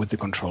somehow with the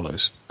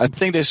controllers. I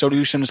think there's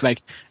solutions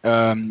like,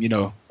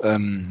 with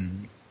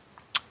the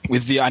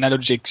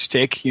analogic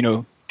stick,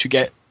 to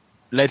get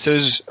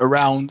letters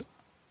around.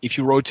 If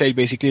you rotate,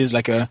 basically, it's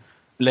like a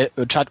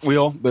chat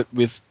wheel, but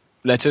with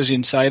letters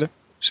inside.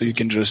 So you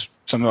can just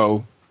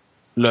somehow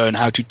learn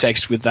how to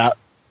text with that.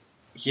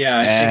 Yeah,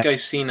 I think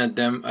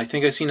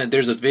I've seen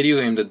there's a video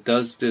game that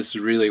does this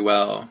really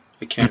well.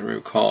 I can't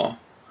recall.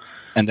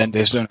 And then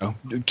there's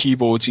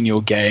keyboards in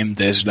your game.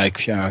 There's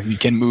you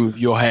can move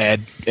your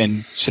head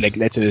and select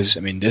letters. I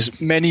mean, there's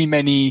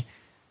many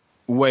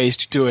ways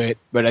to do it.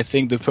 But I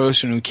think the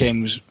person who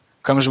comes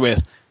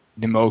with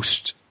the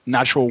most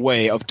natural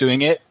way of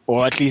doing it,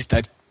 or at least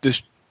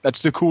that's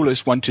the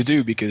coolest one to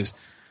do, because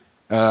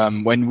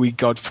when we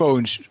got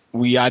phones,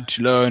 we had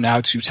to learn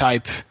how to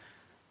type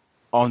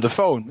on the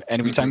phone, and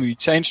every time you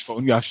change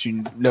phone, you have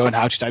to learn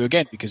how to type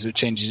again because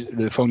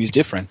the phone is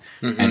different.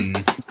 And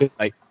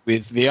like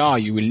with VR,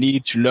 you will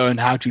need to learn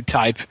how to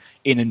type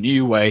in a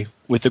new way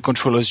with the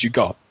controllers you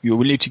got. You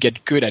will need to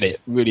get good at it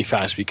really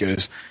fast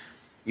because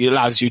it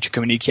allows you to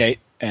communicate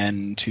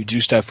and to do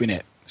stuff in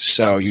it.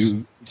 So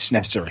it's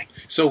necessary.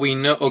 So we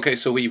know. Okay,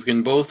 so we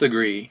can both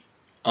agree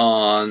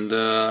on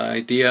the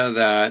idea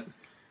that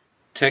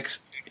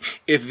text.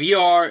 If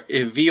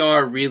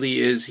VR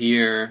really is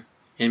here.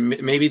 And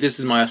maybe this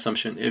is my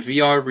assumption, if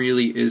VR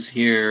really is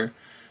here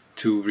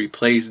to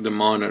replace the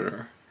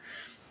monitor,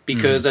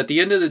 because at the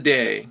end of the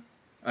day,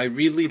 I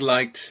really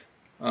liked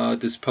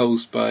this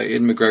post by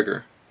Ed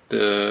McGregor.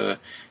 I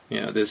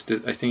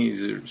think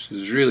he's a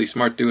really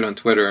smart dude on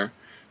Twitter.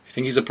 I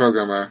think he's a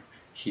programmer.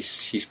 He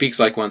speaks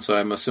like one, so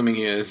I'm assuming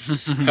he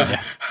is.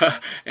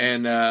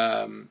 And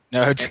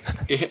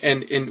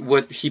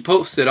what he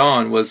posted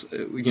on was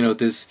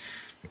this.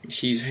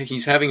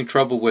 He's having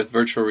trouble with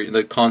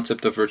the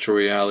concept of virtual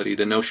reality,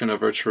 the notion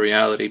of virtual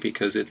reality,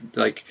 because it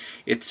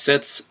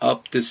sets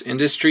up this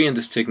industry and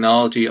this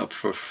technology up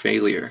for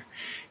failure.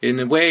 In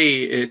a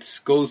way,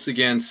 it goes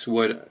against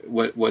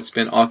what's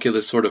been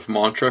Oculus' sort of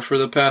mantra for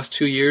the past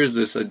 2 years,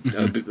 this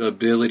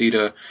ability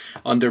to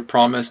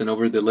under-promise and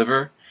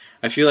over-deliver.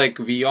 I feel like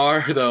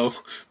VR though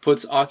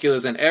puts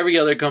Oculus and every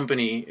other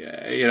company,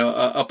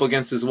 up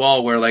against this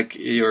wall where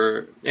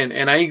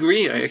and I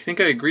agree. I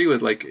think I agree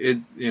with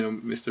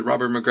Mr.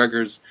 Robert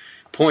McGregor's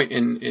point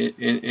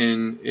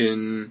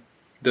in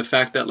the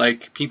fact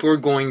that people are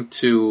going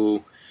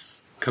to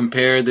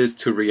compare this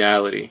to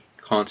reality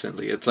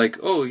constantly. It's like,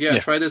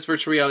 try this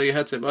virtual reality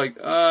headset.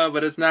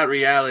 But it's not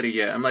reality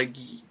yet. I'm like,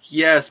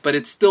 yes, but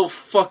it's still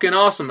fucking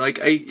awesome.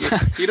 You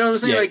know what I'm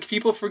saying?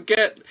 People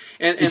forget,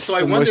 and so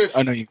I wonder. Most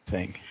annoying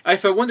thing. I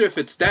wonder if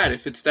it's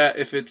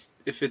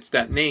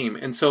that name.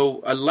 And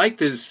so I like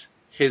his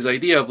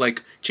idea of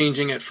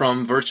changing it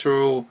from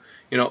volumetric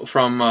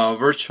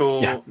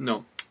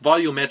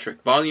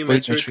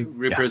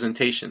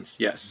representations.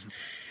 Yeah. Yes.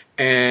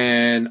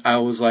 And I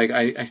was like,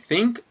 I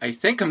think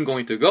I'm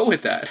going to go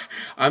with that.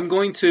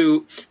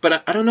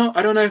 But I don't know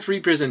if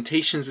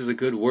representations is a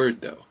good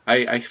word though.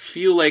 I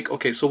feel like,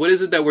 okay, so what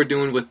is it that we're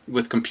doing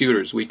with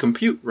computers? We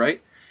compute, right?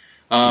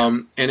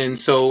 And then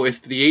so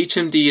if the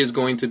HMD is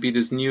going to be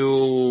this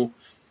new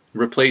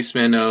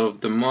replacement of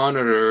the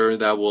monitor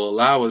that will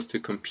allow us to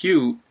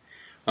compute,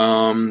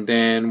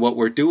 then what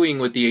we're doing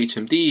with the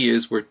HMD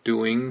is we're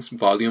doing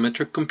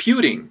volumetric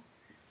computing.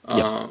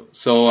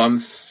 So I'm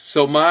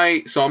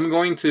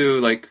going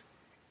to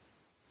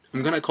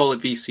I'm gonna call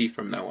it VC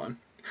from now on.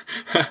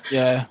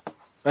 Yeah,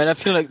 and I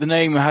feel like the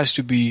name has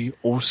to be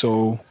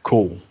also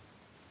cool.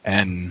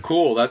 And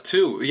cool, that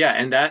too. Yeah,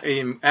 and that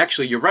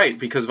actually you're right,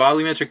 because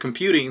volumetric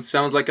computing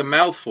sounds like a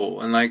mouthful,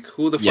 and like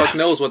who the fuck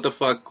knows what the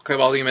fuck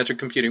volumetric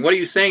computing? What are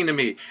you saying to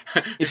me?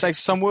 It's like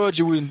some words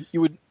you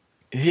would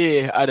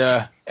hear at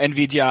a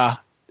NVIDIA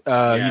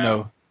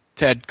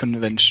TED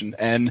convention,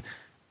 and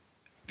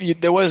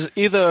there was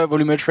either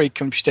volumetric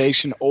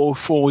computation or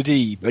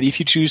 4D. But if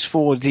you choose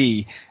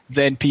 4D,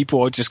 then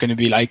people are just going to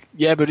be like,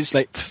 yeah, but it's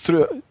like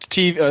 3D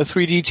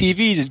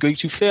TVs, it's going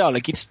to fail,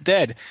 like it's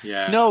dead.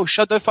 Yeah. No,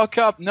 shut the fuck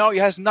up. No, it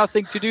has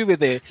nothing to do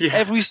with it. Yeah.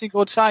 Every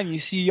single time you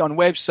see on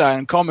website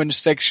and comment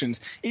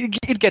sections,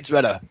 it gets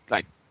better,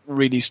 like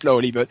really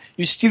slowly, but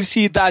you still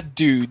see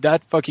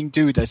that fucking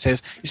dude that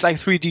says it's like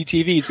 3D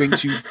TV is going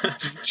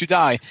to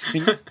die.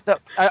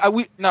 I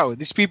mean, no,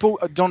 these people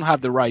don't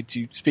have the right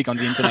to speak on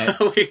the internet.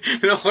 Wait,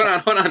 no, hold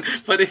on.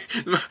 But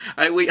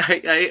I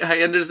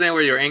understand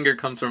where your anger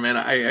comes from, and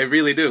I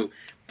really do.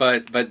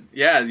 But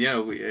yeah,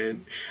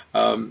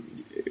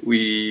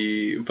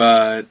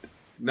 but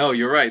no,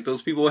 you're right.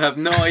 Those people have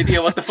no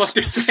idea what the fuck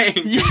they're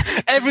saying. Yeah,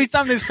 every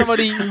time there's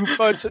somebody who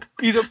puts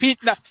his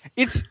opinion,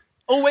 it's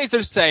always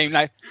the same.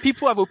 Like,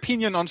 people have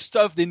opinion on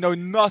stuff they know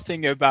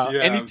nothing about,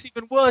 and it's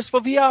even worse for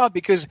VR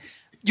because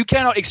you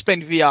cannot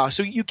explain VR,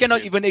 so you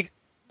cannot even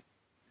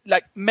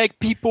make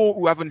people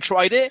who haven't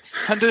tried it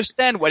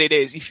understand what it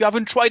is. If you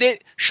haven't tried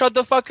it, shut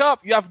the fuck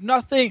up. You have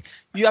nothing.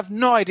 You have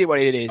no idea what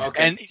it is,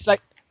 and it's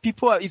like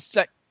it's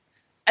like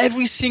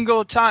every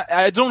single time.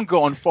 I don't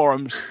go on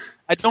forums.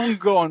 I don't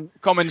go on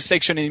comment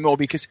section anymore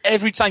because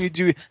every time you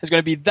do, there's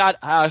going to be that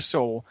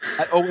asshole.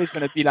 I'm always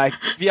going to be like,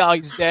 VR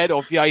is dead,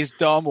 or VR is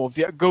dumb, or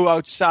VR, go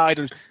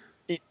outside.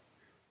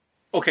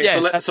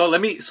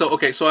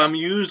 So I'm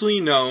usually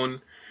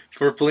known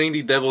for playing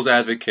the devil's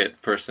advocate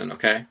person,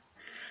 okay?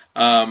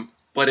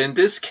 But in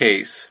this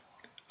case,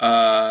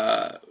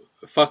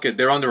 fuck it,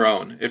 they're on their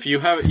own. If you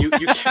have,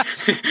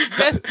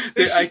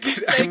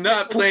 I'm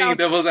not playing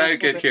devil's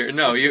advocate here.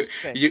 No,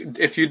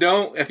 if you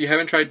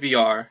haven't tried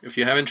VR, if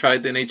you haven't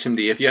tried an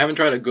HMD, if you haven't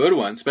tried a good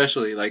one,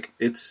 especially, like,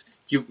 it's,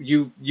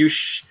 you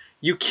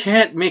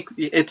can't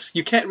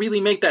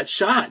really make that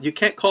shot. You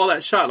can't call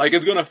that shot like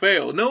it's gonna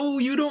fail. No,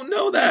 you don't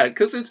know that,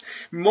 because it's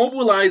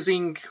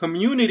mobilizing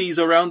communities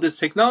around this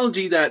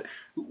technology that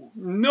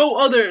no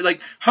other,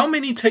 like, how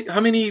many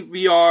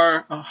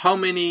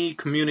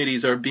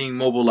communities are being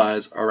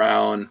mobilized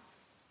around,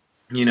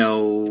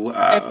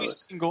 every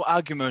single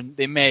argument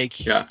they make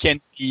can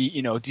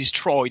be,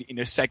 destroyed in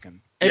a second.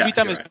 Every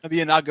time there's going to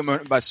be an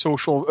argument about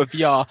social,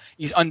 VR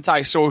is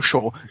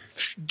anti-social.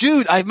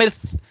 Dude, I've met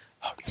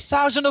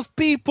thousands of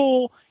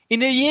people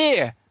in a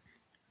year.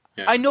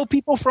 Yeah. I know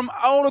people from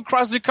all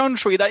across the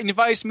country that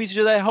invite me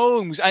to their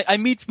homes. I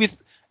meet with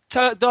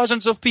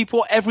dozens of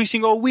people every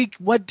single week.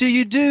 What do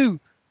you do?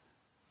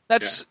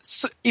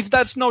 If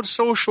that's not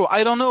social,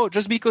 I don't know.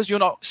 Just because you're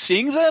not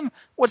seeing them,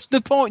 what's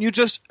the point? You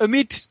just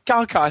emit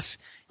carcass.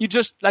 You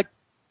just like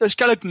a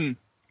skeleton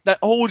that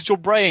holds your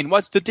brain.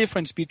 What's the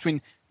difference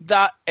between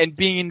that and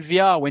being in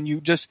VR when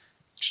you just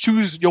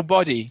choose your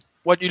body,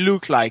 what you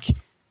look like?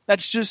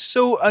 That's just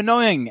so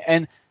annoying,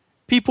 and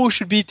people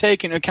should be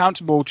taken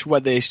accountable to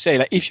what they say.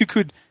 Like, if you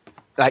could,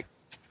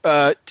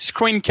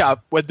 screen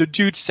cap what the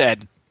dude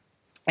said,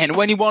 and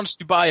when he wants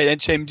to buy an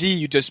HMD,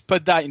 you just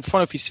put that in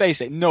front of his face.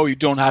 Like, no, you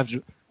don't have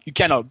to. You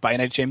cannot buy an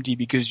HMD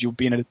because you've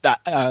been that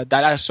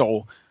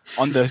asshole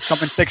on the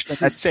comment section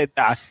that said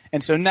that.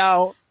 And so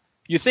now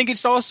you think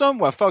it's awesome?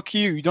 Well, fuck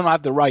you. You don't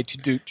have the right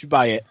to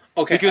buy it.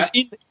 Okay. Because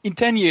in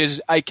 10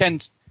 years,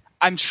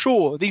 I'm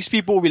sure these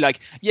people will be like,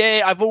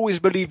 yeah, I've always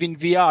believed in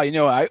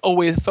VR. I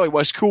always thought it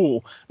was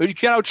cool. But you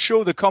cannot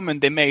show the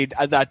comment they made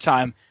at that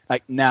time,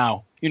 like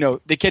now.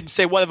 They can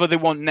say whatever they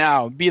want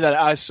now, be that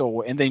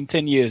asshole, and then in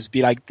 10 years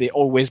be like they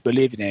always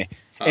believe in it.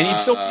 And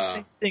it's always the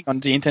same thing on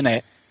the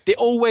internet. They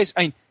always,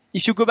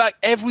 if you go back,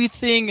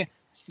 everything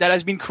that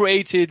has been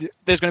created,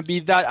 there's going to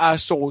be that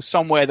asshole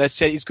somewhere that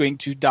said it's going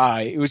to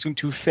die, it was going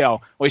to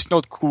fail, or it's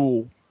not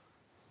cool.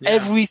 Yeah.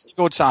 Every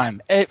single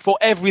time, for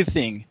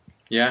everything.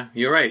 Yeah,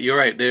 you're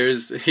right.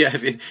 There's,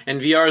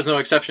 and VR is no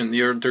exception.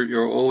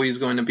 You're always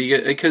going to be,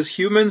 because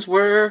humans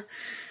we're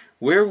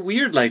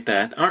weird like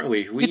that, aren't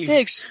we? It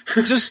takes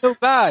just so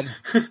bad.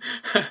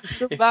 It's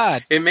so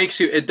bad. It makes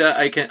you.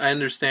 I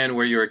understand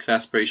where your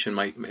exasperation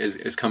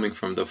is coming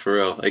from, though. For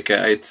real, like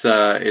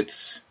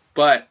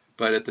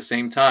but at the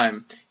same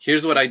time,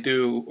 here's what I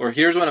do, or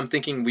here's what I'm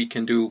thinking we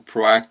can do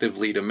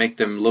proactively to make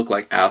them look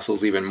like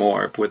assholes even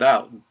more,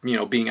 without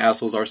being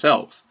assholes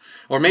ourselves.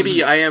 Or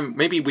maybe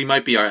maybe we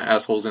might be our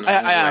assholes in our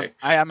own way.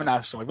 I am an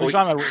asshole.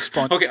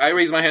 Okay, I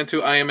raise my hand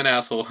too. I am an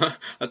asshole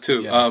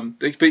too. Yeah.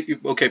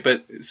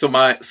 But so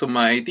my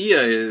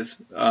idea is,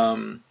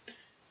 I'm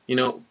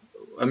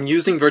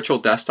using Virtual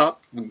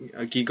Desktop,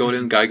 Guy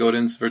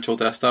Godin's Virtual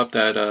Desktop,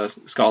 that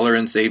Scholar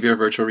and Xavier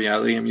Virtual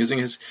Reality. I'm using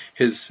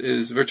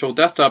his Virtual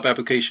Desktop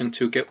application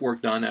to get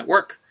work done at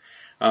work.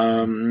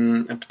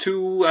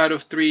 2 or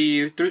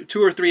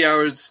 3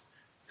 hours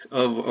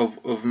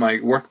of my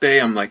workday,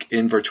 I'm like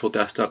in Virtual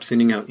Desktop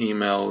sending out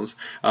emails.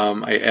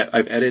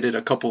 I've edited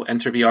a couple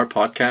Enter VR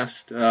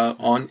podcasts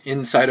on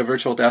inside of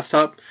Virtual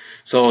Desktop.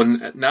 So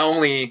not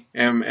only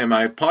am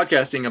I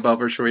podcasting about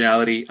virtual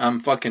reality, I'm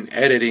fucking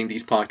editing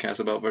these podcasts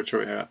about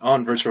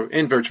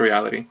in virtual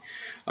reality.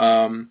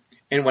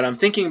 And what I'm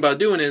thinking about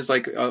doing is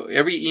like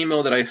every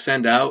email that I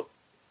send out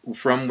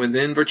from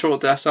within Virtual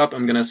Desktop,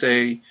 I'm gonna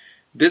say,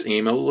 this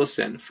email was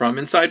sent from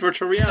inside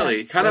virtual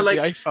reality. Kind of like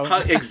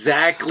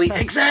exactly.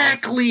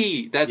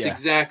 That's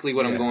exactly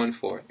what I'm going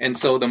for. And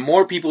so the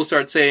more people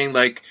start saying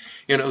like,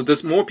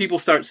 the more people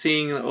start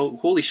seeing, oh,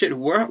 holy shit,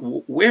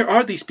 where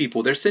are these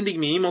people? They're sending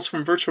me emails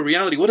from virtual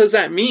reality. What does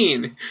that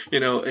mean?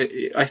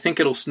 I think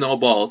it'll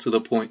snowball to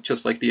the point,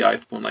 just like the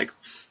iPhone. Like,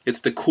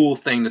 it's the cool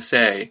thing to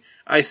say.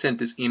 I sent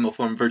this email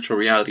from virtual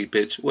reality,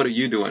 bitch. What are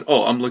you doing?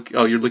 Oh,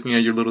 you're looking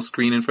at your little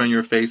screen in front of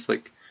your face,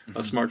 like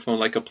a smartphone,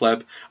 like a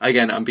pleb.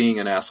 Again, I'm being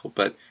an asshole,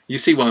 but you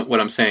see what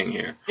I'm saying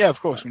here. Yeah,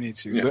 of course we need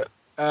to. Yeah. But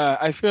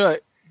I feel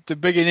like the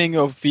beginning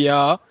of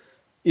VR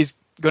is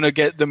going to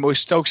get the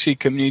most toxic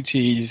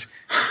communities.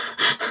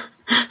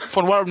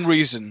 For one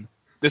reason,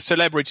 the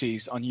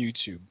celebrities on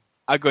YouTube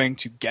are going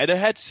to get a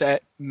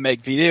headset,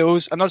 make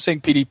videos. I'm not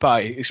saying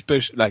PewDiePie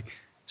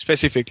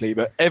specifically,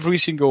 but every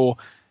single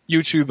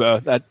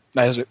YouTuber that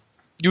has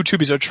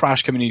YouTube is a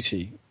trash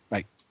community.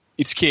 Like,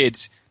 it's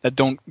kids that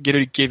don't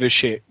give a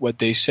shit what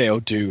they say or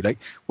do. Like,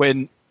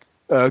 when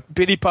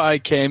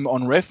PewDiePie came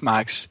on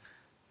RiffMax,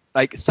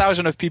 like,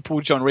 thousands of people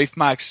joined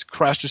RiffMax,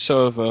 crashed the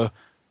server,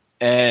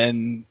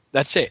 and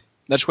that's it.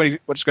 That's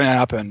what's going to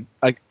happen.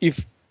 Like,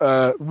 if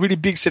a really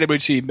big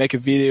celebrity make a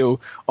video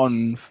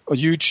on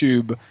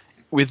YouTube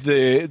with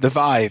the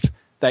Vive,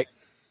 like,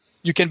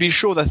 you can be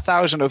sure that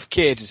thousands of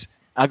kids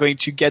are going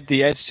to get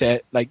the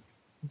headset, like,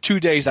 2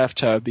 days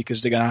after,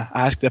 because they're going to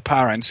ask their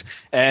parents,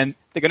 and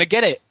they're going to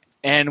get it.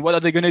 And what are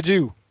they going to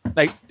do?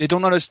 Like, they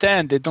don't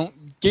understand. They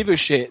don't give a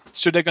shit.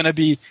 So they're going to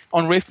be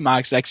on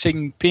RiffMax, like,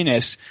 saying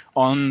penis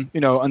on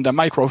the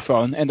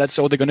microphone, and that's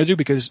all they're going to do,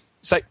 because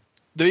it's like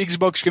the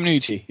Xbox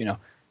community,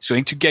 is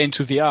going to get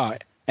into VR.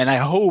 And I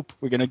hope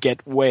we're going to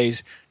get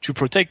ways to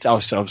protect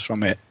ourselves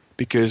from it,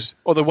 because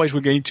otherwise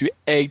we're going to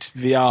hate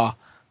VR.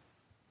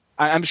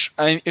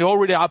 It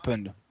already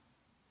happened.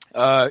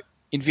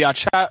 In VR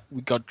chat,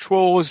 we got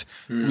trolls.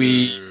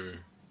 We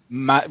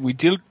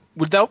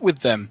dealt with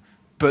them.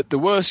 But the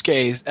worst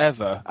case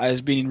ever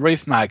has been in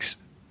RiffMax.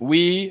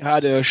 We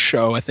had a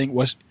show, I think it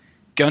was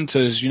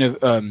Gunter's show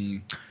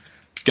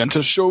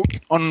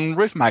on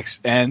RiffMax,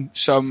 and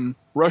some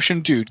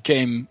Russian dude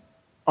came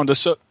on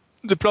the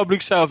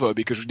public server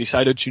because we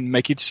decided to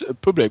make it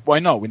public. Why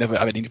not? We never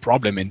have any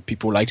problem, and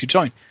people like to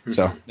join.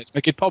 So let's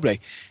make it public.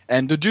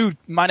 And the dude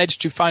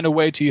managed to find a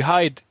way to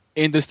hide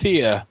in the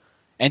theater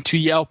and to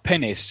yell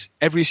penis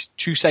every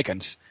 2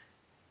 seconds.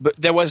 But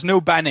there was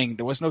no banning,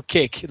 there was no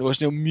kick, there was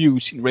no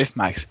mute in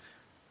RiffMax.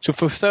 So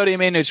for 30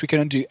 minutes, we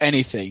couldn't do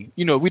anything.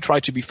 We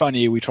try to be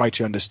funny, we try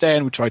to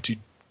understand, we try to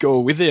go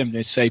with him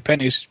and say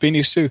penis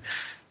too.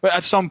 But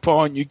at some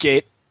point, you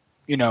get,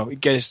 it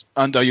gets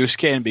under your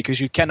skin,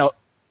 because you cannot,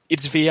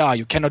 it's VR,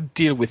 you cannot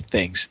deal with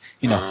things.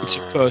 It's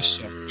a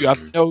person, you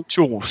have no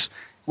tools.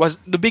 It was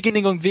the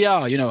beginning of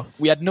VR,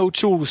 we had no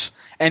tools.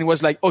 And it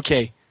was like,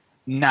 okay,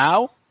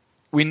 now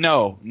we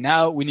know.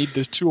 Now we need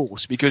the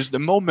tools, because the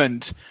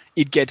moment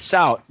it gets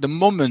out, the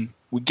moment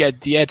we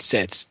get the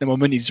headsets, the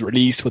moment it's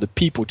released for the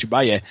people to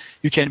buy it,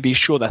 you can be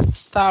sure that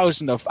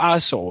thousands of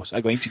assholes are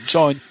going to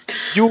join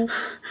your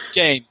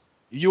game,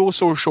 your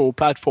social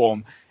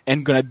platform,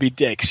 and gonna be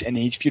dicks. And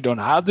if you don't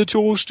have the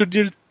tools to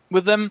deal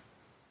with them,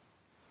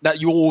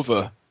 that you're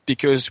over,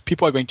 because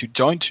people are going to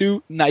join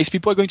too. Nice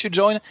people are going to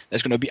join.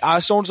 There's going to be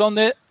assholes on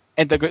there,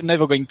 and they're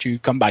never going to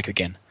come back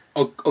again.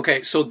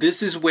 Okay, so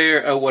this is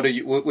where what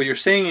you're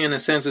saying in a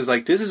sense is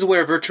like, this is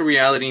where virtual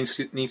reality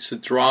needs to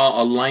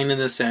draw a line in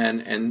the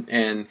sand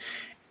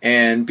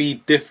and be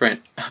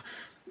different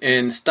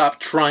and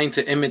stop trying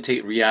to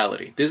imitate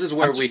reality. This is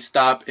where we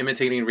stop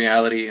imitating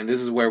reality, and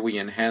this is where we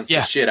enhance the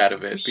shit out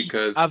of it,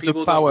 because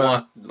people don't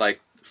want, like,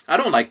 I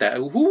don't like that.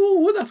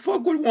 Who the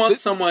fuck would want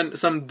some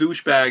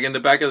douchebag in the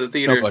back of the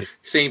theater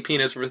saying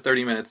penis for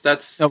 30 minutes?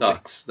 That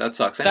sucks. That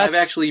sucks. And I've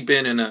actually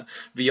been in a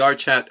VR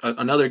chat,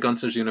 another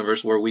Gunsers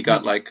universe, where we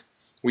got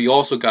we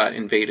also got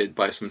invaded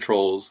by some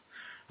trolls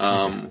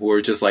who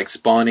were just like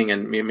spawning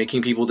and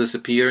making people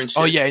disappear and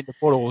shit. Oh yeah, the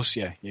portals.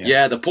 Yeah.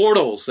 Yeah, the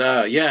portals.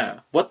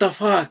 Yeah. What the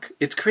fuck?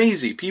 It's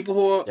crazy.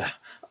 People.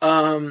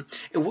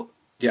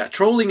 Yeah,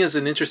 trolling is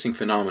an interesting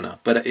phenomena,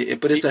 but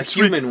it's a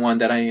human one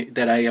that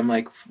I am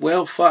like,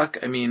 well, fuck.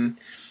 I mean,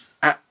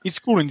 it's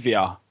cool in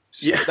VR.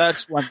 So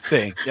that's one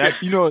thing. Yeah,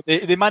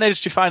 they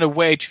managed to find a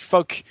way to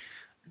fuck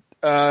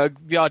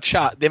VR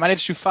chat. They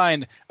managed to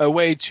find a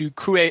way to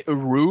create a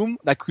room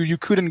that you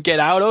couldn't get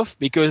out of,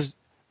 because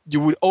you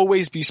would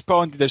always be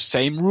spawned in the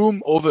same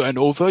room over and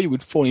over. You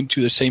would fall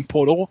into the same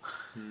portal,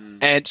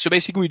 and so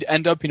basically we'd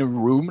end up in a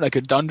room, like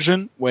a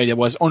dungeon, where there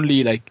was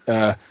only like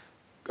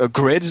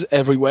grids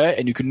everywhere,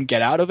 and you couldn't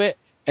get out of it.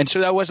 And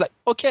so that was like,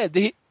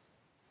 okay,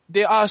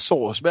 they are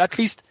souls, but at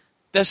least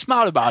they're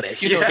smart about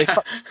it. You know,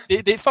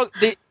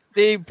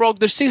 they broke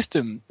the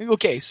system.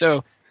 Okay,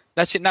 so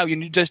that's it. Now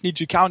you just need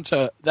to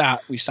counter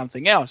that with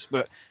something else.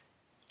 But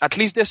at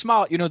least they're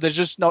smart. You know, they're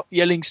just not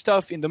yelling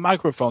stuff in the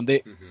microphone.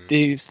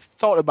 They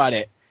thought about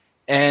it,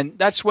 and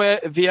that's where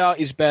VR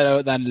is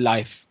better than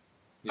live.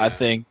 I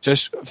think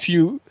just a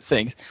few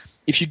things.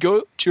 If you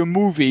go to a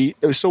movie,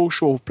 a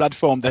social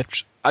platform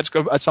that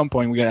at some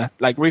point we're gonna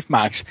like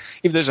Riffmax.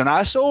 If there's an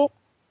asshole,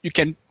 you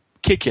can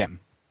kick him.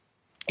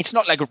 It's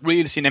not like a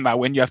real cinema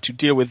when you have to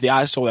deal with the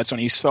asshole that's on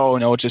his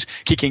phone or just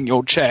kicking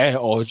your chair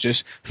or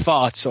just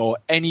farts or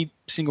any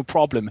single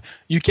problem.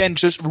 You can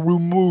just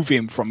remove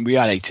him from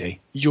reality,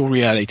 your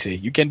reality.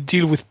 You can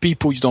deal with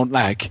people you don't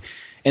like.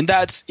 And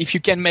that's, if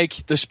you can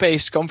make the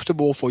space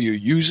comfortable for your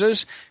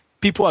users,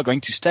 people are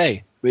going to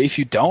stay. But if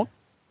you don't,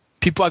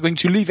 people are going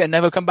to leave and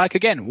never come back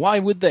again. Why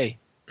would they?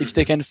 If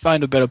they can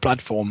find a better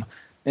platform.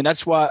 And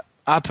that's what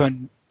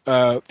happened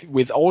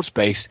with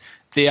Allspace.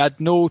 They had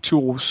no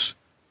tools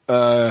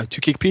to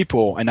kick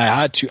people, and I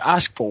had to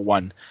ask for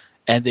one.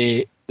 And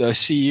the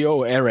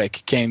CEO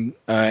Eric came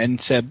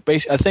and said,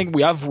 "I think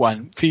we have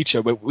one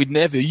feature, but we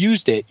never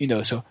used it." You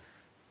know, so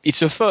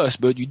it's a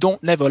first, but you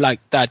don't never like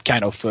that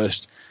kind of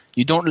first.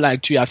 You don't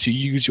like to have to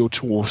use your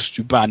tools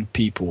to ban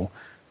people.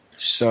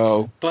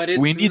 So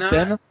we need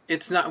them.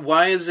 It's not.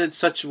 Why is it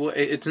such?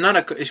 It's not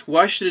a.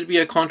 Why should it be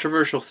a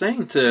controversial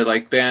thing to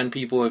like ban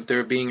people if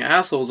they're being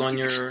assholes on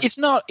your? It's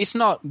not. It's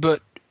not.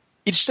 But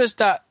it's just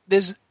that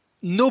there's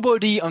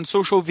nobody on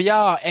social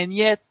VR, and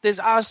yet there's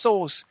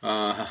assholes.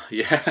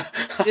 Yeah.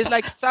 There's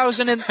like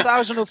thousands and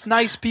thousands of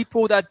nice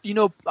people that, you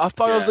know, are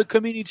part of the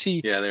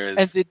community. Yeah, there is.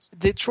 And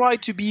they try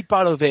to be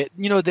part of it.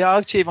 You know, they're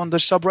active on the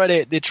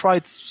subreddit. They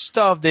try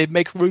stuff. They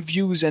make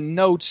reviews and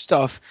note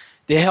stuff.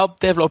 They help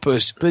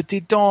developers, but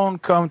they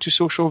don't come to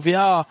social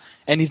VR.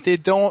 And if they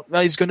don't,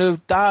 well, it's going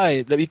to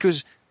die.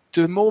 Because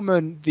the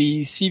moment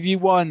the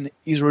CV1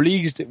 is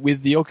released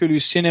with the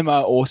Oculus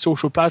Cinema or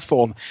social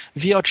platform,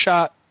 VR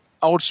chat,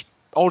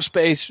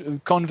 Allspace,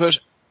 Converge,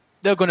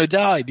 they're going to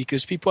die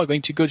because people are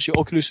going to go to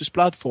Oculus's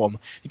platform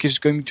because it's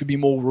going to be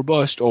more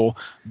robust or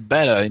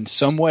better in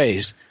some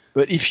ways.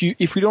 But if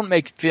we don't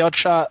make VR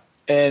chat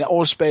and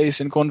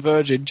Allspace and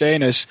Converge and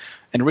Janus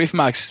and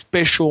Riffmax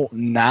special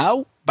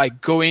now by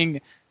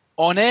going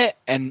on it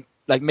and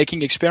like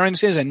making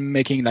experiences and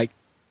making like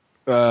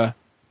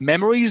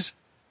memories,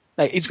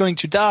 like it's going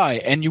to die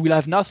and you will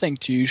have nothing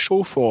to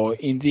show for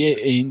in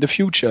the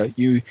future.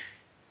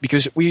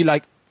 Because we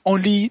like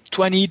only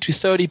 20 to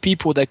 30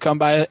 people that come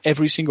by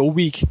every single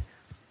week.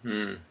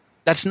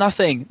 That's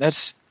nothing.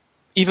 That's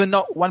even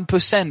not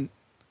 1%.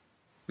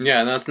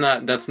 Yeah, that's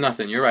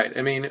nothing. You're right.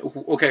 I mean,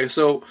 okay,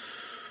 so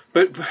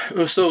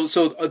there's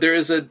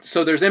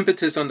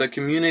impetus on the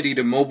community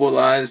to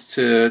mobilize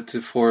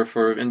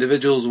for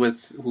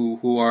individuals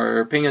who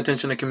are paying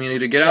attention to community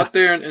to get out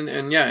there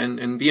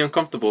and be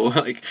uncomfortable.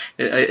 Like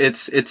it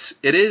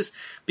is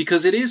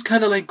because it is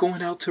kind of like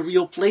going out to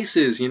real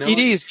places, you know. It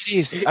is.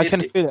 I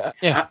can feel it.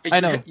 Yeah, I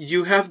know.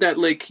 You have that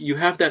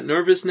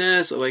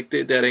nervousness, like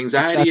that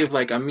anxiety of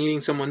like I'm meeting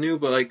someone new,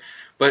 but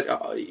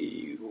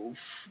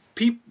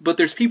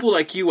there's people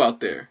like you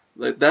out there.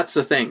 Like, that's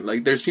the thing.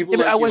 Like, there's people like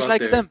you out there. I was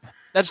like them.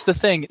 That's the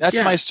thing. That's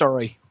my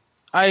story.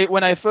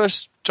 When I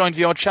first joined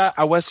VR Chat,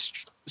 I was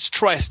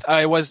stressed.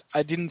 I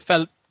didn't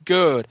feel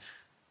good.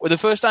 Well, the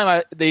first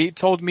time they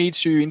told me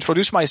to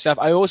introduce myself,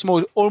 I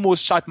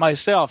almost shot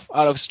myself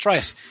out of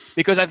stress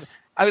because I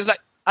was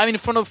like, I'm in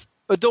front of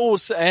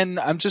adults and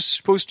I'm just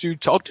supposed to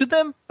talk to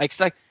them. Like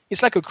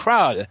it's like a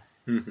crowd,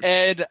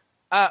 and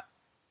I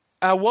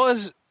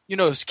was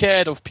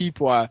scared of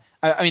people. I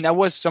mean I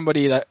was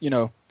somebody that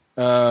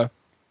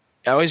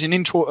I was an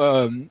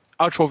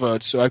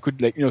introvert, so I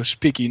could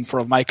speak in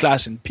front of my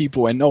class and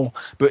people and all.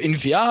 But in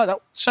VR,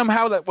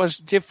 somehow that was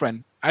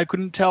different. I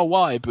couldn't tell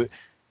why, but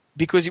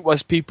because it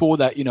was people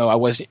that I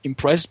was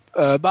impressed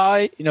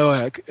by,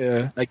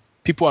 like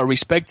people are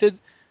respected,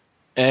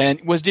 and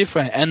it was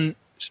different. And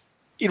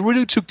it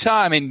really took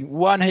time, in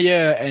 1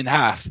 year and a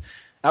half.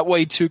 That's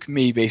what it took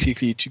me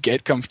basically to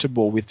get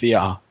comfortable with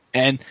VR.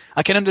 And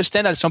I can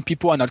understand that some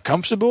people are not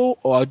comfortable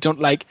or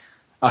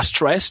are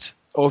stressed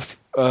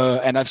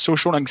and have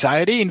social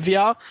anxiety in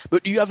VR,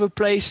 but you have a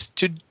place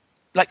to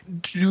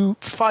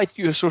fight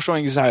your social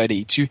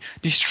anxiety, to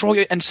destroy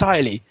it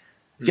entirely.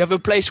 You have a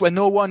place where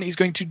no one is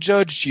going to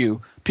judge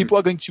you. People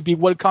are going to be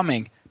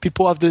welcoming.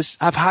 People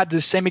have had the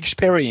same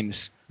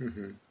experience.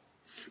 And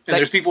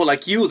there's people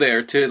like you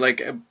there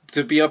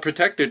to be a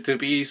protector, to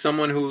be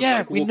someone who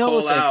will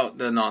call out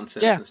the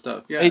nonsense and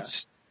stuff. Yeah,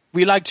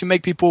 we like to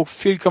make people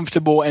feel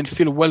comfortable and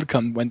feel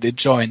welcome when they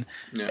join,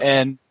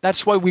 and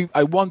that's why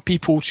I want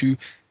people to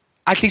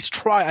at least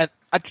try at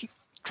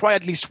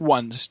least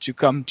once to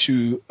come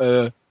to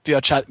a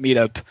VR Chat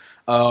meetup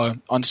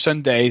on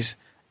Sundays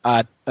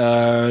at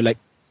 3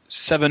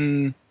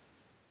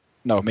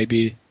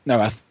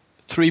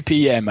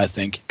 p.m. I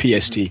think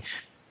PST,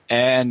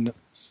 and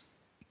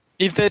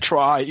if they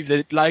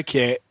like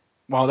it,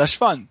 well, that's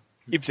fun.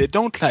 If they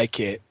don't like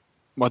it,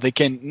 well, they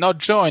can not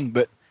join,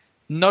 but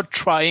not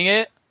trying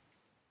it,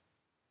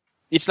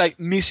 it's like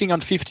missing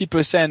on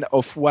 50%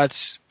 of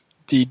what's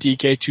the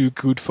DK2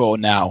 good for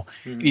now.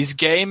 It is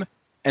game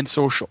and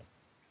social.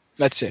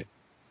 That's it.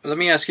 Let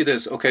me ask you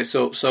this. Okay,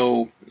 so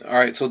all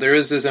right, so there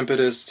is this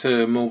impetus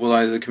to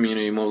mobilize the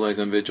community, mobilize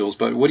individuals,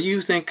 but what do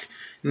you think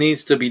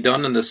needs to be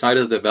done on the side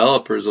of the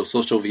developers of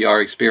social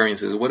VR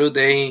experiences?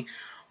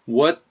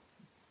 What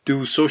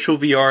do social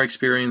VR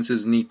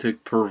experiences need to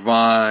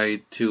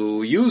provide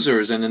to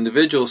users and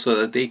individuals so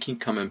that they keep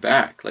coming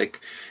back?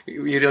 Like,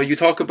 you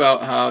talked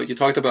about how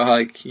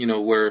like,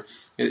 where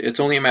it's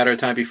only a matter of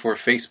time before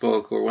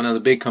Facebook or one of the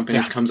big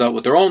companies comes out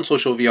with their own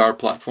social VR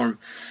platform.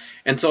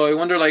 And so I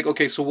wonder, like,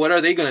 okay, so what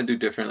are they going to do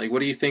differently? What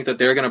do you think that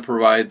they're going to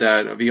provide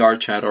that VR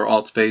Chat or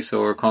Altspace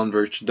or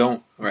Converge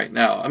don't right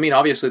now? I mean,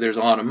 obviously there's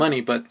a lot of money,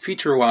 but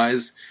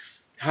feature-wise,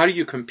 how do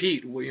you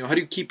compete? How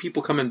do you keep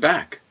people coming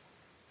back?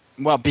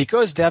 Well,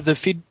 because they have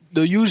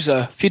the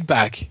user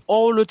feedback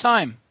all the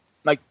time.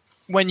 Like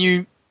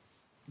when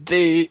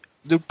the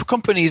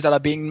companies that are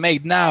being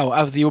made now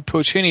have the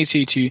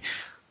opportunity to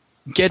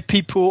get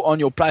people on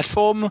your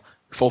platform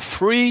for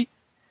free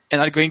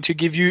and are going to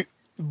give you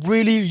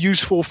really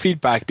useful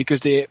feedback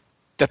because they're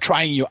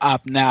trying your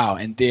app now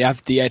and they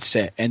have the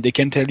headset and they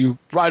can tell you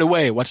right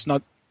away what's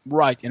not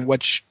right and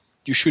what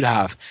you should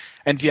have.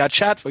 And VR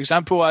Chat, for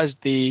example, has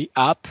the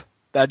app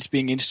that's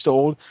being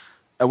installed.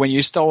 When you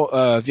install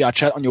VR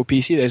Chat on your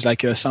PC, there's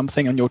like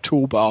something on your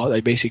toolbar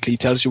that basically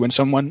tells you when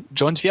someone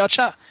joins VR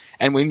Chat.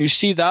 And when you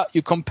see that,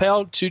 you're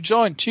compelled to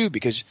join too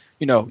because,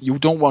 you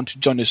don't want to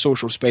join a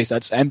social space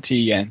that's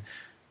empty and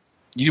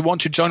you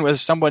want to join with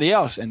somebody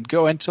else and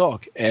go and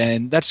talk.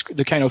 And that's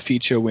the kind of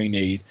feature we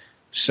need.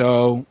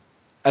 So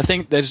I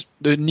think there's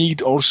the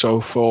need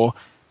also for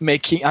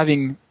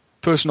having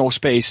personal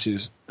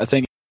spaces. I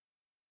think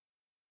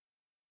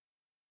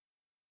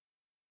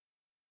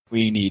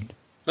we need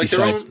like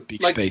besides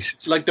big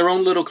spaces. Like their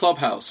own little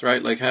clubhouse,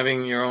 right? Like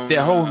having your own...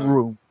 Their own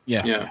room,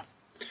 Yeah.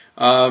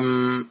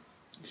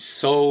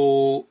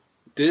 So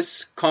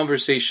this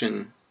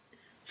conversation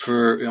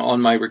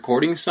on my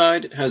recording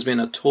side has been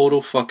a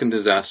total fucking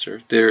disaster.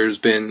 There's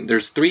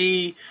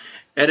 3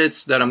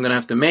 edits that I'm going to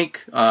have to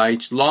make. I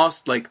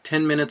lost like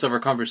 10 minutes of our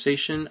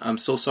conversation. I'm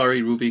so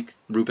sorry, Rubik.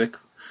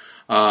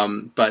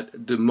 But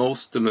the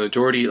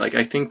majority, like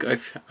I think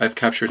I've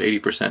captured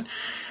 80%.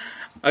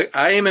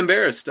 I am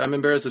embarrassed. I'm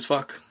embarrassed as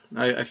fuck.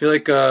 I feel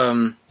like,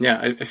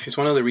 it's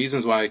one of the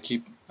reasons why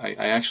I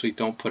actually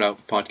don't put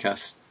out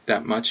podcasts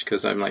that much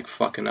because I'm like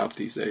fucking up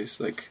these days.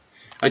 Like,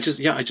 I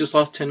just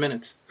lost 10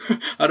 minutes.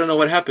 I don't know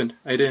what happened.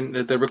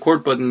 The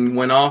record button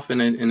went off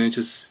and it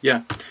just,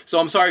 So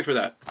I'm sorry for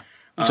that.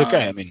 It's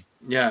okay. I mean,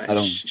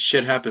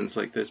 shit happens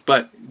like this,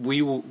 but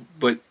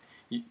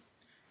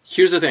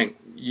here's the thing.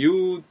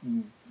 You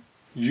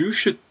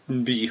should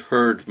be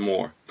heard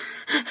more.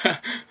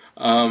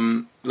 Are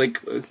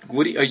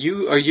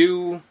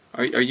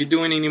you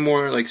doing any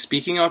more like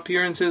speaking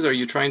appearances? Are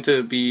you trying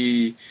to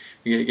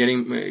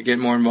get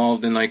more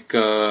involved in like,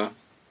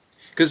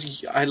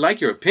 because I like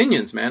your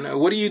opinions, man.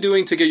 What are you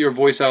doing to get your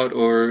voice out,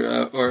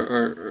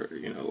 or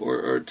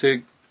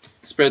to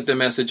spread the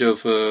message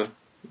of,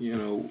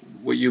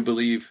 what you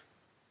believe?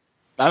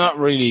 I'm not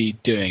really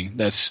doing.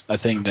 I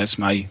think that's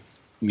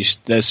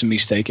that's a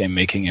mistake I'm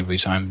making every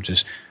time.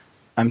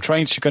 I'm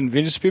trying to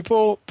convince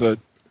people, but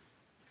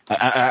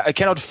I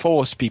cannot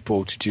force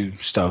people to do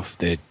stuff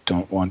they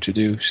don't want to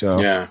do. So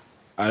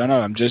I don't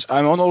know. I'm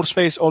on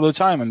Altspace all the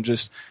time.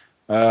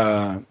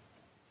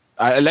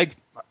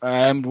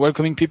 I'm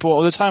welcoming people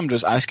all the time,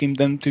 just asking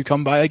them to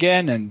come by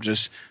again and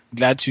just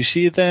glad to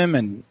see them,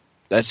 and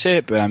that's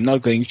it. But I'm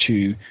not going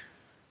to...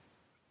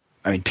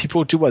 I mean,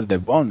 people do what they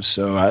want,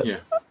 so I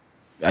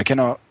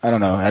cannot... I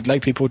don't know. I'd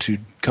like people to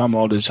come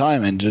all the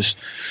time and just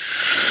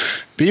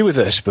be with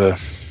us, but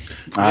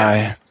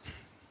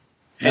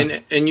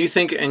And you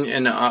think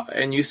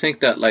and you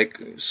think that like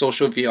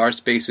social VR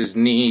spaces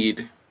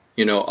need,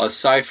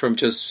 aside from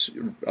just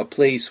a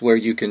place where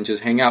you can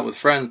just hang out with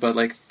friends, but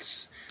like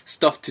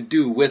stuff to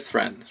do with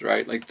friends,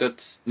 right? Like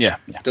that's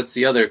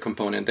the other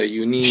component, that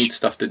you need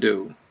stuff to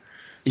do.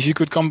 If you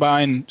could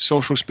combine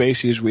social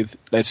spaces with,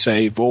 let's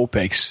say,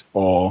 Vulpix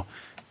or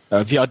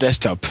VR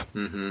Desktop,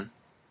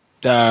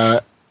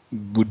 that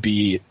would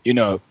be,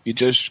 you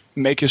just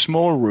make a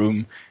small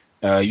room,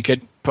 you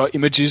can put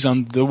images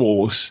on the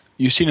walls,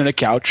 you sit on a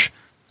couch,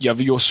 you have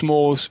your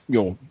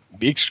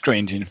big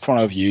screens in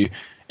front of you,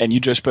 and you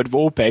just put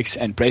Vulpix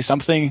and play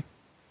something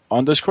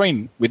on the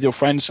screen with your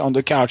friends on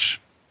the couch.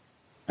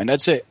 And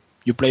that's it.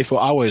 You play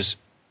for hours.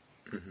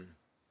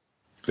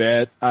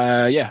 But,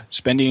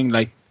 spending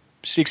like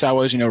 6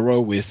 hours in a row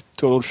with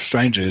total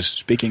strangers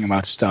speaking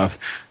about stuff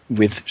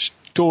with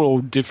total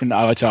different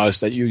avatars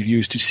that you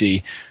used to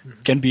see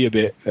can be a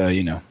bit,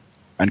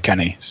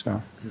 uncanny.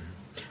 So,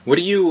 what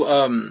do you,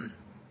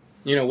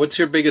 what's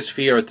your biggest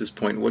fear at this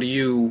point? What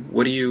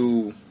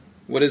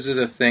is it,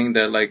 a thing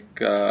that like,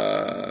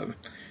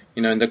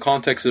 in the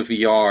context of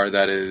VR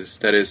that is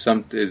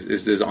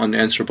this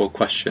unanswerable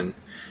question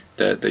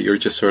that you're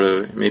just sort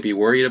of maybe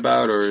worried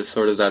about, or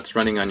sort of that's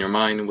running on your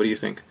mind? What do you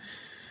think?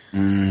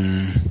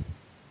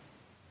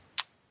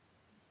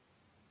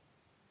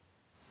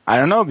 I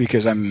don't know,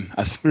 because I'm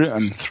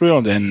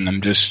thrilled, and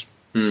I'm just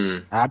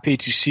happy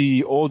to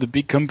see all the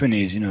big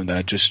companies, that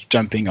are just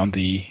jumping on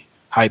the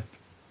hype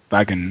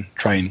wagon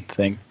train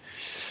thing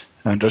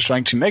and just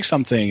trying to make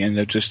something. And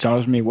it just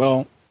tells me,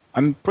 well,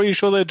 I'm pretty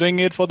sure they're doing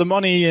it for the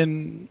money,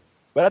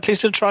 but at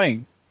least they're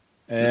trying.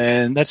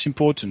 And that's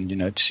important,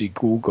 to see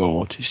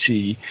Google, to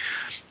see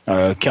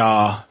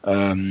car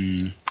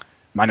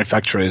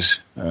manufacturers,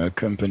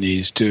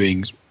 companies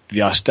doing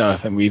VR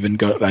stuff. And we even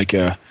got like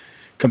a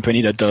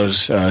company that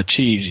does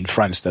cheese in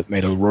France that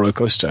made a roller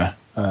coaster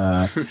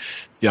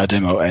VR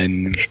demo.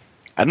 And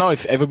I don't know,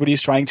 if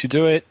everybody's trying to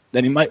do it,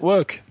 then it might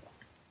work.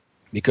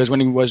 Because when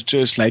it was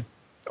just like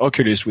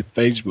Oculus with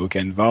Facebook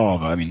and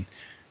Valve, I mean,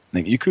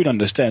 like, you could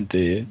understand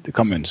the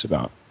comments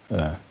about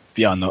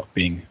VR not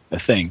being a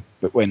thing.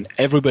 But when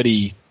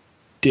everybody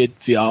did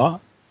VR,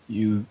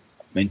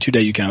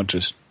 today you cannot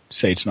just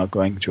say it's not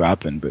going to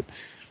happen. But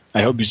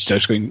I hope it's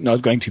just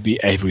not going to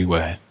be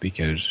everywhere,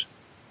 because,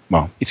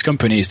 well, it's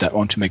companies that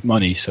want to make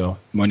money. So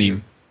money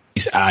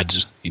is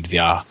ads in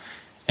VR,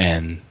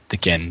 and they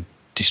can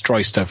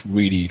destroy stuff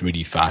really,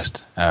 really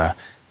fast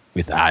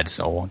with ads,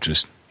 or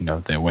just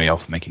their way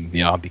of making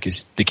VR,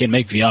 because they can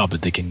make VR,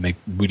 but they can make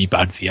really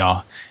bad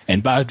VR,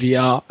 and bad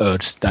VR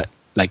hurts that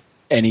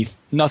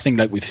nothing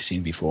like we've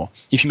seen before.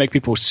 If you make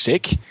people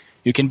sick,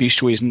 you can be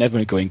sure he's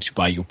never going to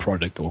buy your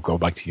product or go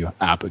back to your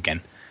app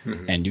again.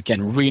 And you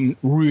can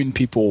ruin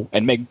people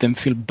and make them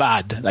feel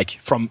bad, like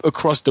from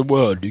across the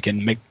world. You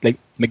can make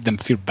them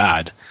feel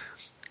bad.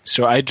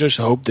 So I just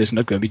hope there's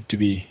not going to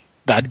be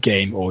that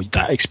game or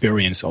that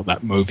experience or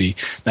that movie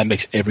that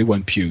makes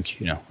everyone puke,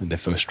 when they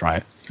first try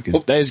it.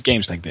 Because there's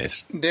games like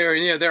this. There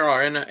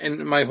are,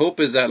 and my hope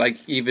is that, like,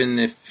 even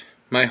if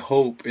my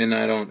hope,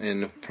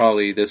 and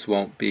probably this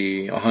won't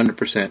be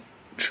 100%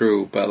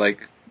 true, but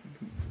like,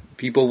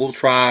 people will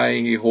try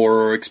a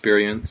horror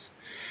experience,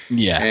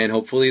 and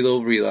hopefully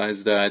they'll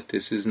realize that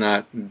this is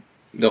not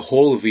the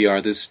whole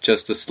VR. This is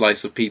just a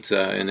slice of pizza,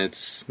 and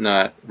it's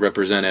not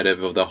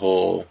representative of the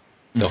whole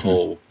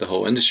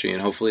industry.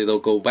 And hopefully they'll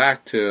go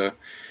back to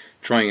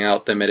trying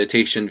out the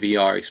meditation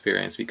VR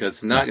experience, because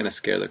it's not going to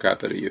scare the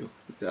crap out of you.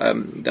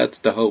 That's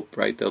the hope,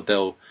 right?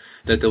 They'll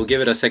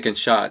give it a second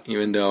shot,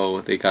 even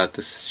though they got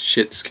this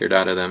shit scared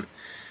out of them.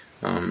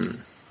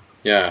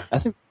 I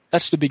think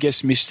that's the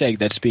biggest mistake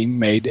that's being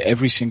made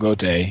every single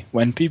day.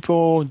 When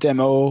people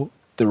demo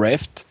the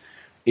Rift,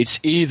 it's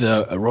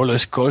either a roller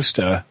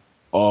coaster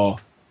or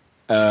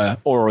a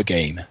horror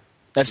game.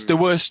 That's the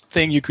worst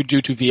thing you could do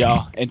to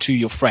VR and to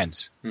your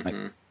friends. Like,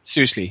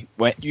 seriously,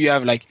 when you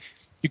have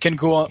you can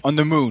go on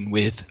the moon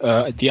with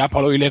the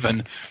Apollo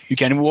 11. You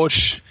can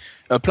watch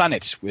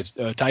planets with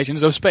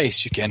Titans of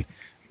Space. You can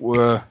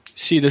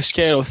see the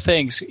scale of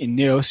things in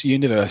Nero's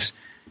universe.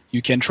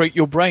 You can trick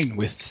your brain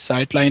with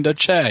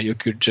Sightline.share. You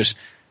could just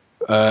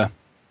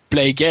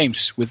play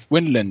games with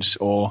Windlands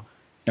or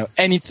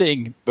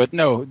anything. But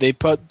no, they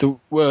put the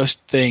worst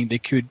thing they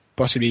could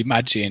possibly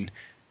imagine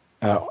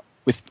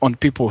on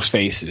people's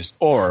faces.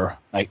 Or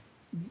like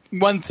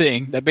one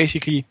thing that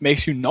basically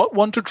makes you not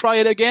want to try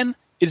it again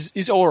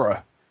is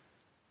horror.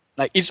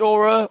 Like, it's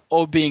horror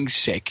or being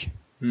sick.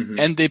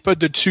 And they put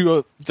the two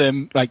of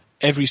them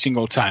every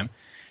single time.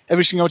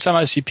 Every single time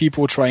I see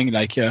people trying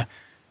the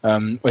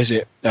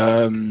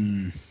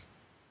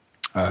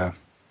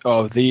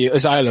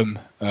Asylum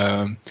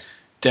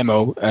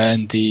demo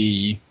and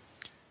the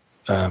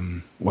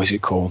what is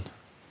it called?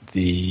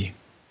 The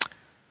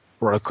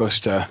roller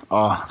coaster.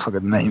 Oh, I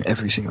forgot the name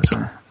every single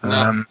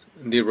time.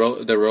 The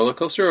roller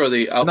coaster or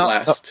the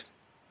Outlast?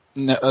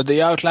 No,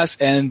 the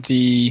Outlast and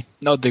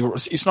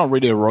it's not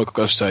really a roller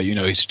coaster.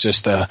 It's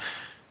just a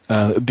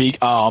big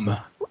arm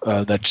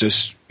that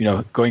just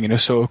going in a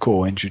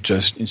circle and you're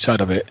just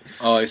inside of it.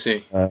 Oh, I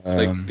see.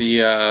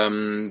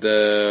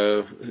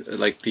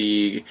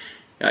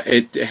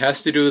 It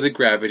has to do with the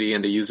gravity,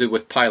 and they use it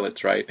with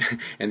pilots, right?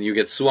 And you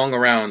get swung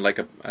around like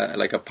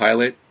a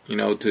pilot,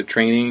 to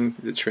training,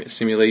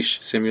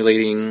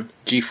 simulating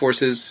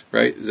G-forces,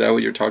 right? Is that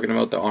what you're talking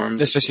about? The arms?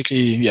 That's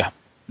basically, the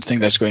thing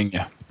that's going,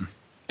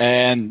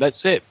 And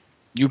that's it.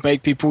 You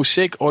make people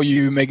sick or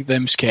you make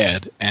them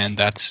scared, and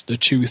that's the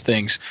two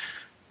things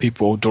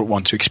people don't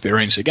want to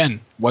experience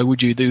again. Why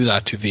would you do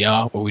that to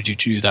VR? Why would you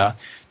do that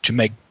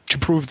to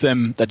prove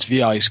them that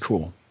VR is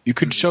cool? You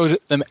could show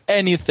them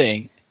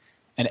anything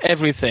and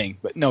everything,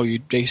 but no, you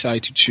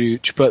decide to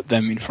put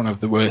them in front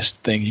of the worst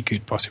thing you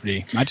could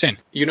possibly imagine.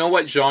 You know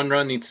what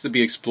genre needs to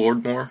be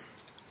explored more?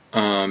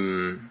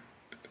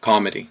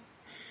 Comedy.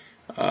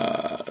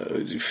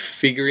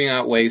 Figuring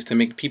out ways to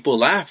make people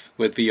laugh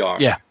with VR.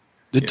 Yeah.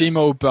 The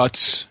demo,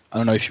 but I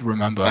don't know if you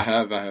remember.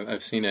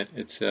 I've seen it.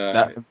 It's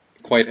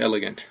quite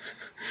elegant.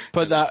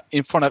 Put that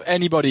in front of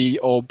anybody,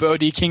 or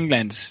Birdie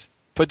Kinglands.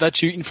 Put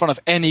that in front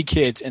of any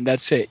kid, and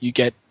that's it. You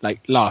get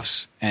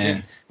laughs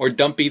and or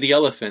Dumpy the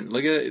elephant.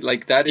 Look at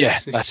it, that. Yeah,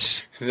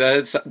 that's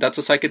a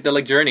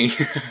psychedelic journey.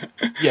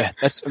 Yeah,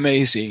 that's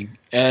amazing,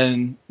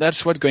 and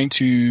that's what's going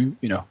to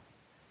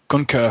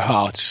conquer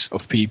hearts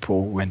of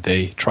people when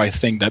they try a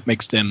thing that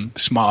makes them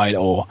smile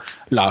or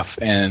laugh,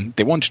 and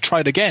they want to try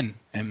it again,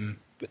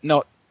 but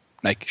not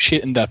like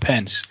shit in their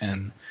pants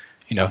and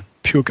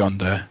puke on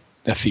their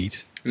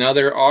feet. Now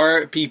there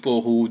are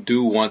people who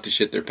do want to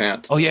shit their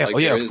pants. Oh yeah,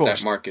 there of is course.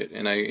 that market,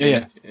 and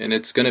and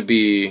it's gonna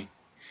be,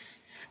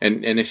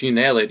 and if you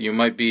nail it, you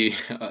might be,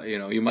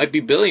 you might be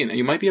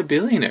you might be a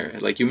billionaire.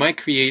 Like you might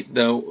create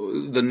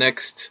the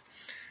next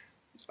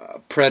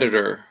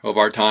Predator of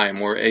our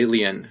time or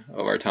Alien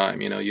of our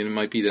time. You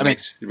might be the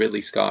next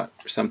Ridley Scott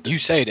or something. You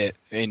said it.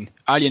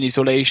 Alien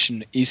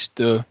Isolation is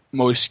the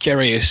most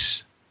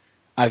scariest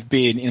I've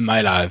been in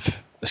my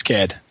life.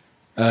 Scared.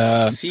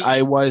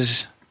 I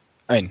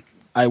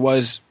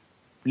was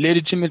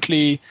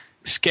legitimately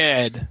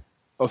scared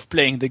of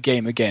playing the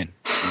game again.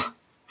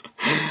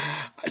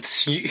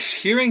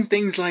 Hearing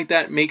things like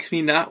that makes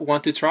me not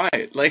want to try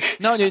it. Like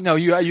no,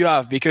 you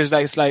have, because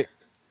it's like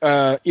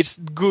it's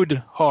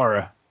good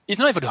horror. It's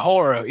not even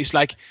horror. It's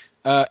like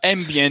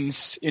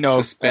ambience,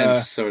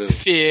 suspense, sort of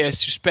fear,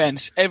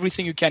 suspense,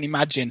 everything you can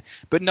imagine,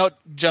 but not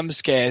jump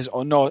scares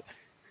or not.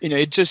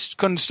 It's just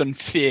constant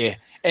fear.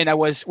 And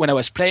when I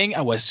was playing,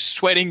 I was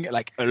sweating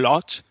like a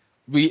lot,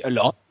 really a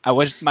lot.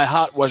 My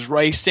heart was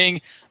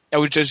racing. I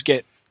would just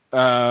get,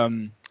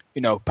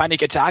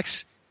 panic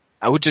attacks.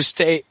 I would just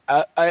stay.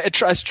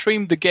 I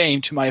streamed the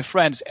game to my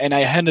friends, and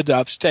I ended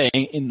up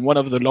staying in one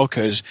of the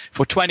lockers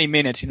for 20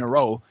 minutes in a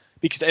row,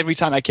 because every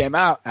time I came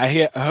out,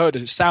 I heard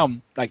a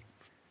sound like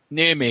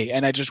near me,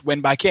 and I just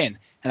went back in,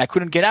 and I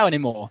couldn't get out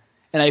anymore.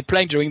 And I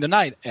played during the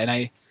night, and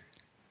I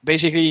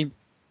basically,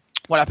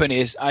 what happened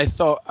is I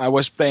thought I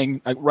was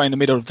playing right in the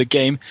middle of the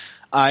game.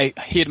 I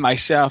hid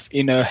myself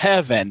in a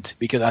hair vent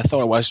because I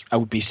thought I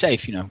would be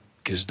safe,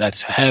 because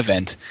that's a hair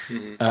vent.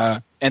 Mm-hmm.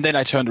 And then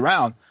I turned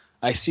around.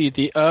 I see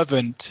the air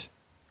vent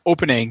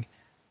opening.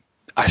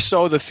 I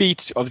saw the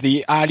feet of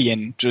the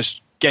alien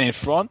just get in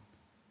front.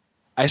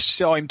 I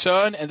saw him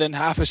turn, and then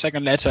half a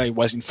second later, he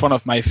was in front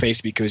of my face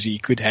because he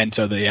could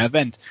enter the air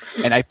vent.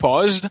 And I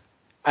paused,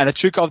 and I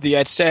took off the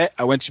headset.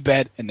 I went to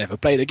bed and never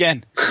played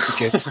again.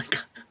 Because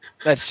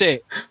that's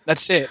it.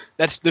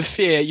 That's the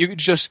fear. You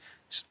just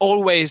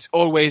always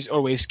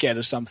scared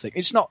of something.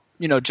 It's not,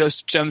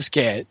 just jump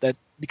scare.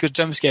 Because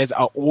jump scares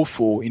are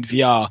awful in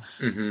VR.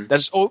 Mm-hmm.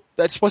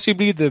 That's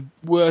possibly the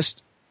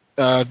worst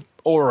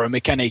horror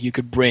mechanic you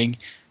could bring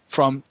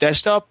from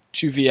desktop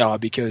to VR,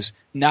 because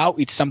now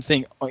it's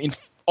something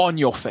on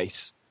your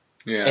face.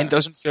 Yeah. And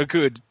doesn't feel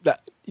good.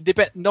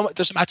 It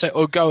doesn't matter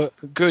how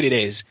good it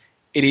is.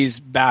 It is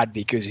bad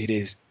because it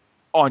is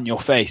on your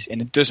face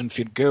and it doesn't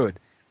feel good.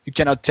 You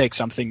cannot take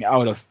something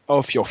out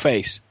of your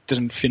face. It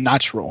doesn't feel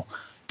natural.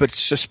 But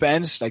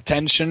suspense, like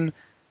tension,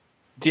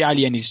 the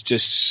Alien is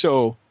just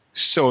so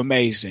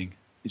amazing.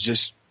 It's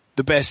just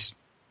the best,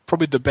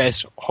 probably the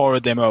best horror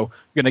demo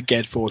you're gonna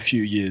get for a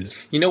few years.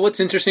 What's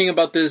interesting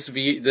about this I'm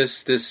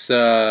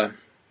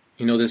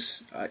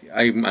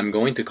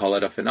going to call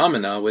it a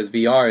phenomena with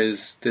VR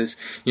is this,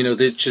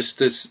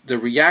 the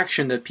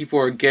reaction that people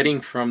are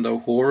getting from the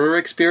horror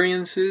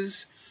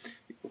experiences.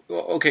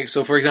 Okay,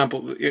 so for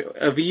example,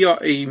 a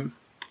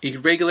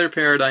regular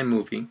paradigm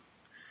movie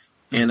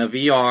and a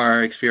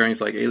VR experience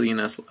like Alien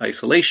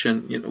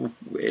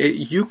Isolation,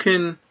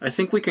 I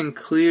think we can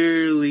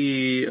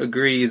clearly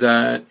agree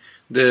that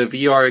the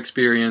VR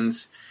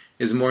experience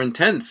is more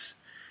intense,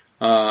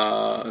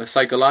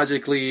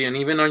 psychologically and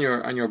even on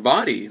your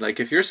body. Like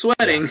if you're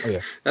sweating,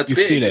 that's you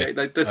big. Feel it.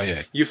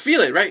 Like you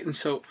feel it, right? And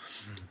so,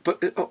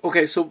 but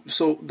okay, so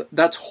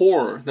that's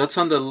horror. That's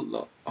on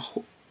the.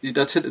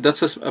 That's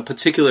a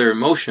particular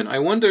emotion. I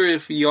wonder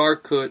if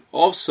VR could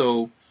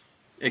also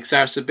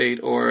exacerbate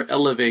or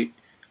elevate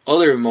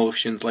other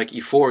emotions like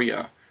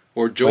euphoria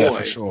or joy. Oh, yeah,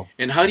 for sure.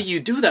 And how do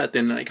you do that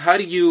then? Like how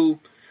do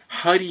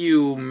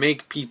you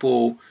make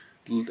people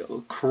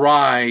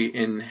cry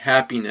in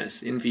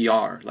happiness in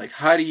VR? Like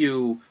what do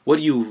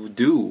you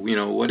do?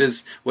 What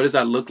does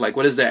that look like?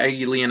 What does the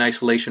Alien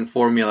Isolation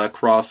formula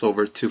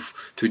crossover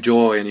to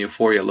joy and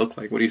euphoria look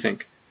like? What do you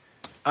think?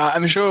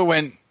 I'm sure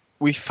when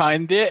we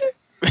find it,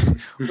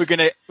 we're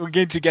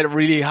going to get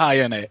really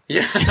high on it.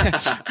 Yeah.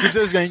 We're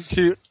just going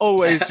to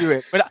always do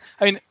it. But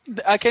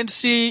I can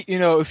see,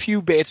 a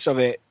few bits of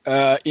it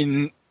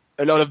in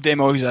a lot of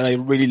demos that I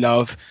really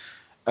love.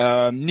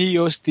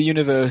 Neos, the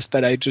universe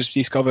that I just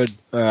discovered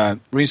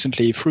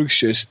recently,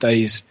 Fruxius, that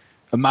is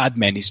a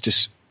madman, is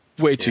just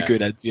way too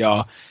good at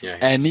VR. Yeah,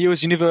 and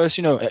Neo's universe,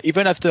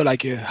 even after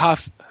like a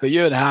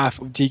year and a half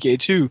of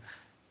DK2,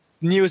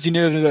 Neo's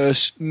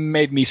universe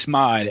made me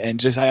smile, and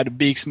just I had a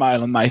big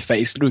smile on my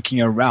face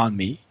looking around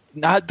me.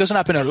 That doesn't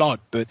happen a lot,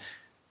 but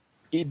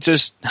it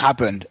just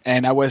happened,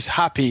 and I was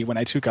happy when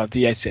I took out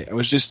the headset.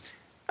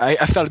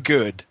 I felt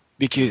good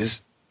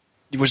because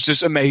it was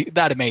just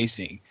that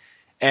amazing.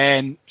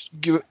 And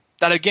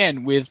that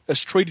again, with a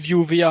Street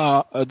View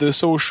VR, the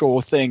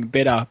social thing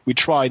beta we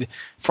tried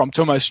from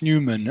Thomas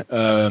Newman.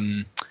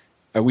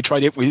 We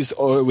tried it with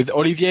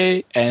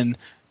Olivier and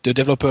the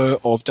developer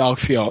of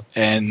Darkfield,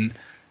 and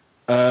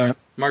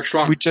Mark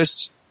Strong.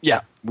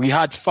 We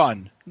had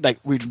fun. Like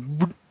we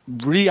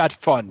really had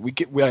fun.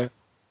 We're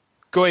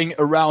going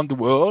around the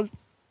world,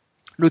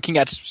 looking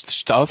at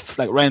stuff,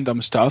 like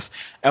random stuff,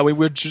 and we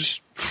would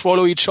just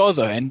follow each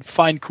other and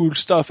find cool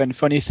stuff and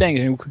funny things,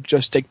 and we could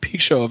just take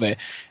picture of it.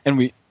 And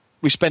we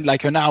spent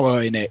like an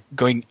hour in it,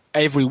 going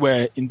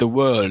everywhere in the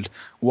world,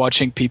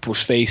 watching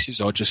people's faces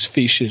or just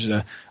fishes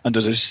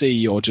under the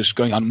sea, or just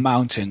going on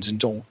mountains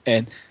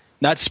and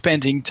not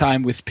spending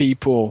time with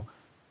people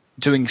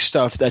doing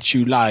stuff that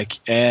you like.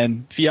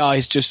 And VR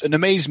is just an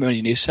amazement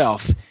in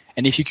itself.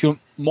 And if you can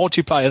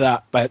multiply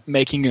that by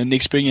making an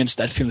experience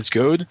that feels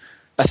good,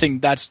 I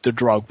think that's the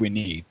drug we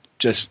need.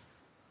 Just,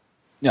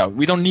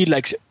 we don't need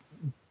like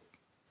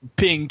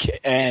pink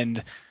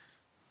and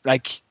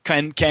like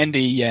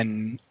candy,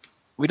 and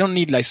we don't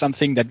need like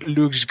something that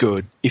looks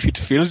good. If it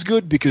feels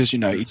good, because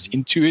it's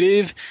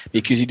intuitive,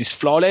 because it is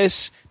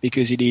flawless,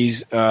 because it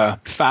is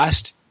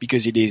fast,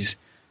 because it is,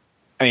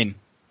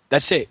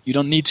 that's it. You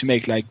don't need to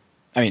make like,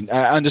 I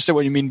understand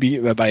what you mean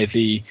by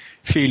the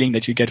feeling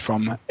that you get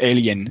from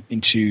Alien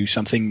into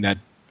something that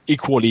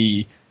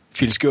equally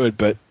feels good,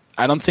 but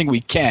I don't think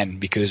we can,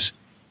 because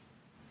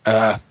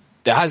I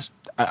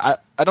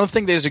don't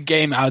think there's a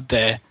game out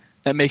there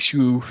that makes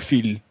you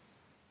feel,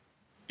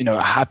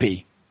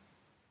 happy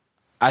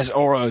as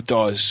horror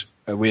does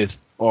with,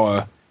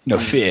 or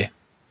fear.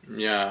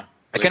 Yeah.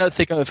 I cannot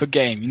think of a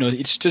game.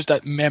 It's just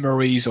that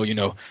memories, or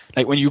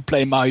like when you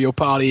play Mario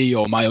Party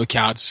or Mario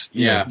Kart,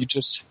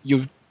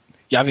 you're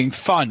having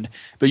fun,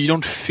 but you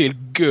don't feel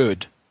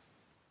good.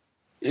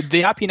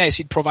 The happiness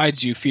it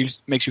provides you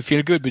makes you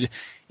feel good, but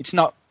it's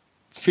not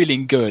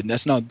feeling good.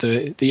 That's not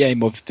the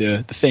aim of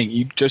the thing.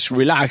 You just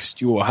relax,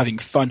 you're having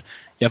fun,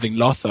 you're having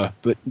laughter,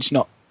 but it's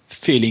not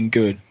feeling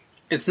good.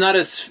 It's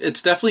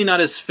definitely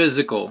not as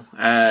physical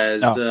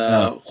as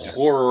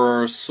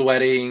horror,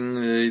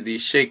 sweating, the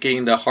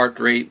shaking, the heart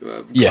rate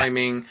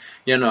climbing.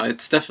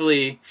 It's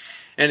definitely,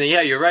 and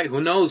you're right. Who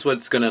knows what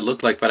it's gonna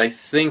look like? But I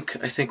think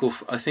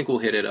we'll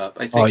hit it up.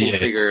 I think we'll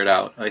figure it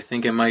out. I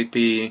think it might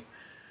be,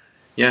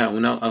 who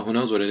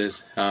knows what it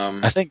is.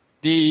 I think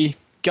the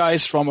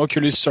guys from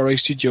Oculus Story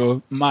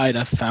Studio might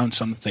have found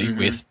something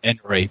with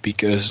Henry,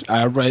 because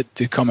I read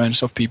the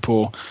comments of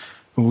people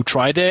who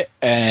tried it,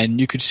 and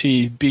you could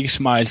see big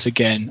smiles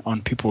again on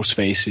people's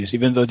faces,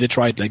 even though they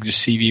tried like the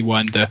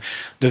CV1,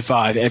 the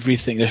Vive,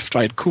 everything. They've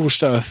tried cool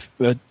stuff,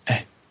 but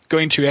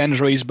going to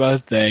Henry's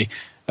birthday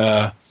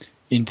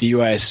in the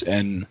US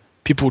and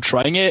people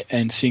trying it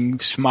and seeing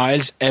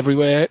smiles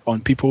everywhere on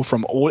people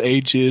from all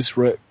ages,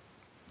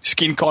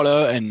 skin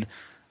color, and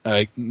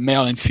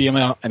male and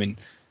female.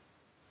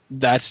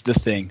 That's the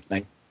thing.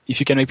 Like, if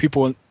you can make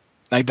people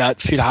like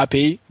that feel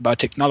happy about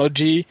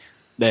technology,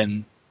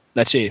 then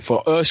that's it.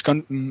 For us,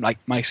 like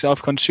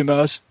myself,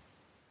 consumers,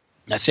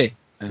 that's it.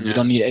 And we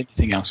don't need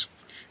anything else.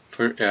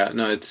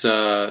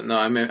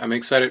 I'm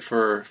excited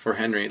for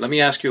Henry. Let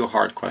me ask you a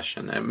hard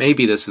question.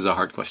 Maybe this is a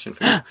hard question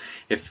for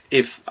you.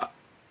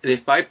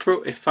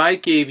 If I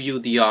gave you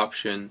the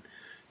option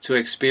to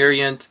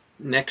experience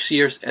next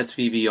year's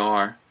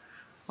SVVR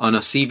on a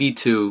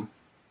CV2,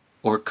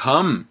 or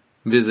come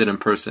visit in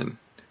person,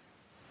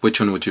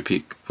 which one would you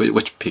pick?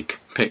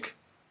 Pick?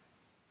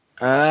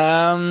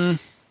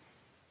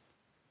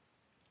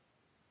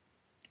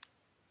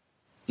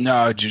 No,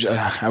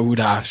 I would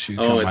have to.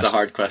 Oh, it's a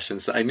hard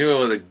question. So I knew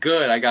it was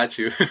good. I got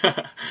you.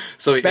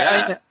 So if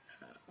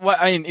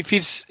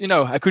it's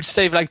I could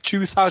save like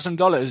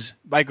 $2,000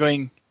 by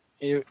going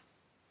to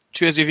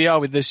SVVR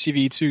with the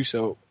CV2.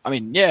 So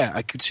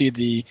I could see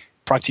the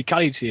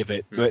practicality of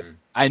it, but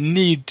I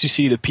need to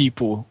see the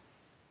people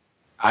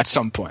at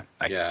some point.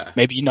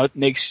 Maybe not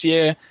next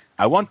year.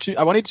 I want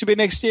it to be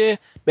next year.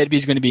 Maybe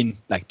it's going to be in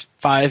like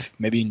 5,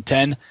 maybe in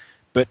 10.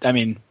 But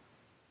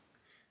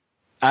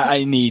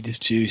I need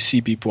to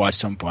see people at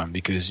some point,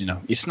 because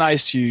it's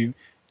nice to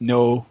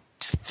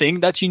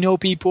think that you know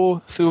people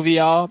through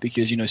VR,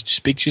 because to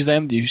speak to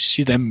them, you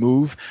see them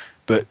move,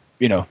 but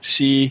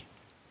see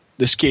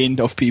the skin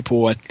of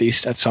people at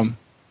least at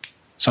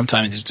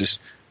sometimes it's just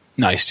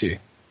nice too,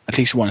 at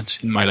least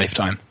once in my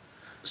lifetime.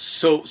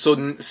 So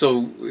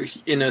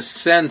in a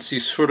sense, you're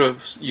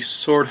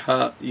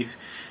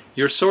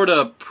sort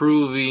of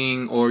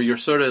proving, or you're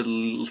sort of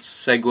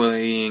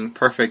segueing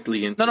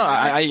perfectly into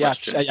I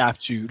have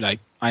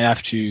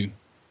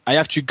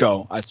to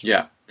go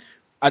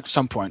at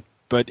some point.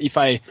 But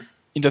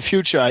in the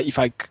future, if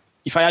I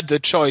had the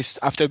choice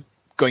after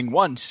going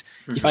once,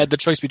 if I had the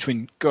choice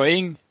between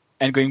going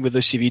and going with the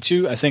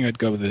CV2, I think I'd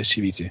go with the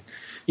CV2.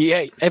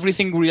 Yeah,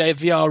 everything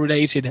VR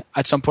related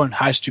at some point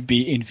has to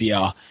be in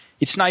VR.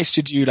 It's nice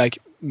to do like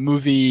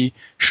movie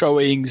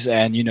showings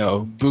and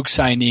book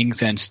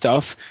signings and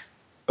stuff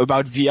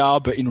about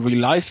VR, but in real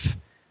life.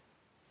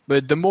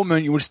 But the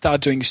moment you will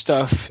start doing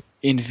stuff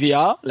in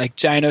VR, like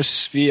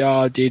Janus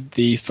VR did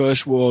the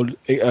first worldwide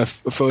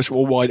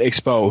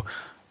expo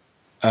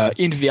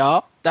in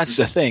VR, that's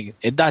the thing.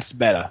 That's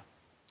better,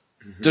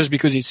 just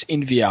because it's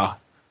in VR.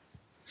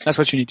 That's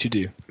what you need to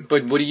do.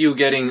 But what are you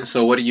getting?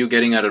 So what are you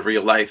getting out of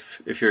real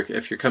life? If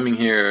you're coming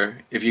here,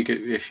 if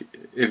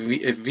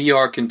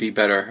VR can be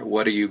better,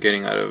 what are you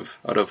getting out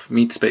of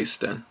Meat Space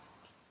then?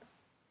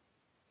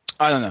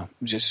 I don't know.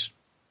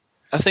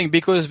 I think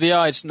because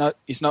VR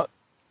it's not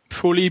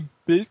fully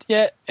built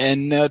yet,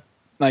 and not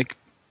like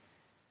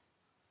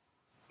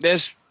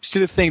there's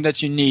still a thing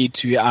that you need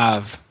to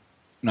have,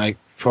 like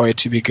for it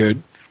to be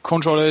good.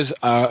 Controllers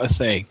are a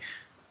thing,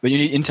 but you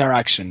need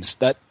interactions.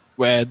 That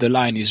where the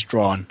line is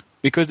drawn.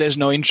 Because there's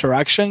no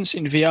interactions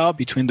in VR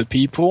between the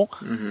people,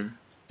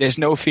 there's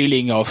no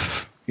feeling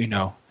of,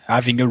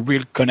 having a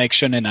real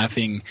connection and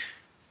having,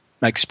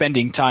 like,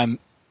 spending time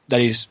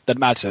that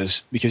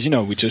matters. Because,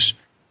 we just,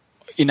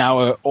 in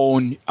our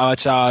own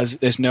avatars,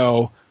 there's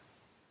no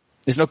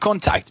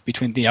contact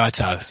between the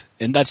avatars.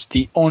 And that's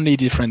the only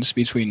difference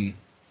between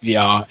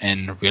VR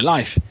and real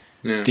life.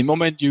 Yeah. The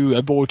moment you're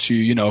able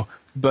to,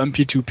 bump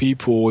into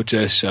people,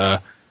 just,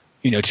 to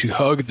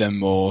hug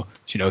them or,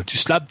 to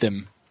slap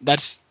them,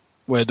 that's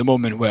where the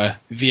moment where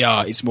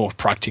VR is more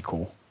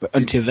practical. But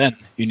until then,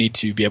 you need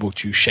to be able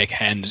to shake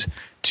hands,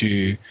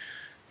 to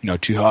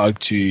hug,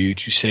 to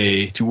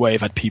say, to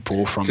wave at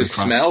people from to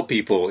across. Smell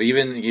people,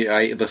 even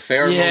the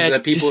pheromones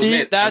that people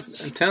emit.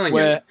 That's I'm telling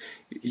you.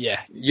 Yeah.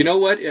 You know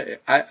what?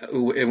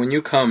 When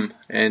you come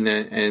and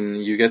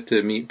you get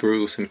to meet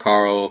Bruce and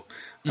Carl,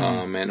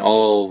 and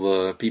all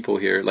the people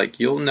here, like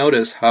you'll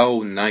notice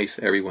how nice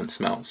everyone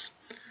smells.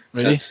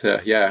 Really?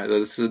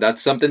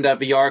 That's something that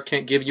VR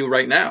can't give you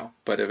right now,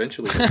 but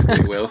eventually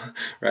it will,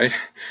 right?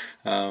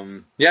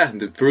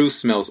 The Bruce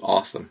smells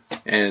awesome,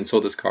 and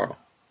so does Carl,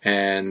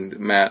 and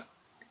Matt,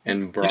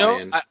 and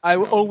Brian. I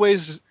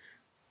always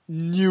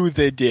knew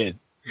they did.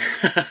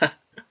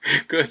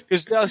 Good.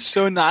 Because they are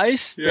so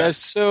nice. Yeah. They're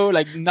so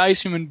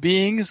nice human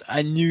beings.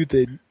 I knew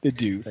they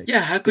do.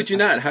 How could you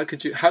not? How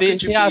could you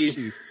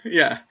be?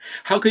 Yeah.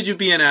 How could you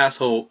be an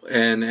asshole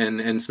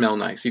and smell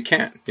nice? You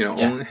can't.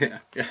 Only.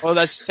 Yeah. Well,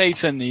 that's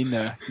Satan in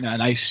a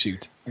nice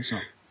suit. That's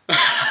not.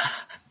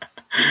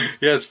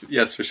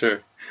 Yes, for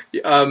sure.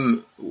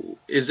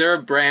 Is there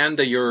a brand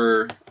that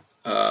you're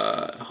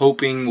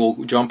hoping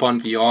will jump on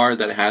VR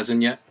that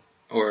hasn't yet,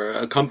 or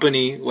a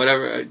company,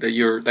 whatever that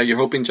you're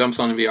hoping jumps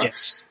on VR?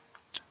 Yes.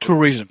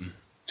 Tourism,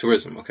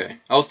 okay.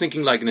 I was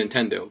thinking like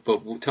Nintendo,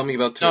 but tell me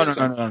about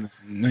tourism. No.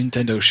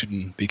 Nintendo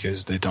shouldn't,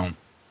 because they don't.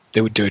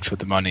 They would do it for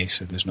the money,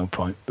 so there's no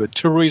point. But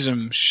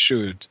tourism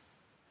should,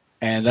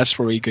 and that's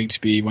probably going to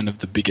be one of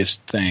the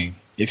biggest thing.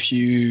 If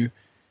you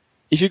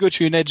go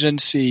to an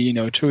agency,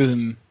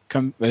 tourism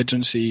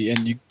agency,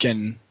 and you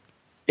can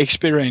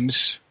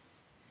experience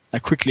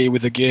quickly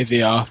with a Gear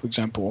VR, for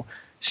example,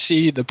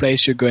 see the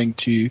place you're going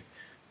to,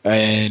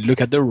 and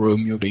look at the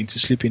room you're going to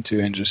sleep into,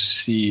 and just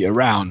see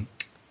around.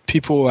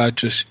 People are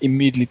just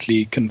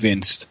immediately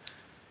convinced.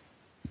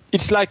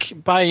 It's like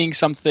buying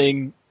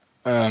something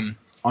on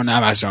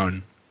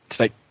Amazon. It's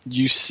like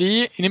you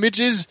see in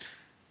images,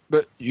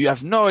 but you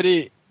have no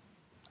idea.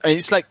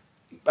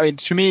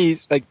 To me,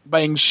 it's like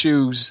buying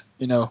shoes,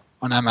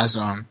 on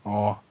Amazon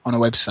or on a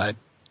website.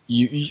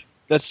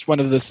 That's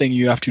one of the things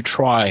you have to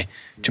try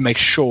to make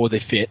sure they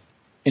fit.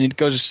 And it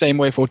goes the same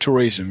way for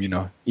tourism,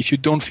 If you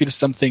don't feel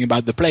something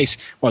about the place,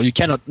 well, you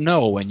cannot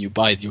know when you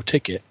buy your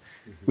ticket.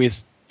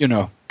 With,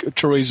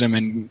 tourism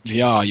and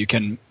VR, you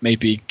can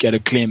maybe get a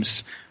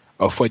glimpse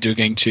of what you're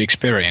going to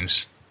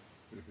experience.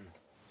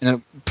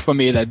 For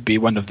me, that'd be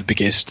one of the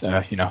biggest,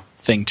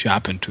 thing to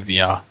happen to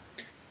VR.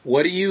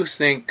 What do you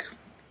think?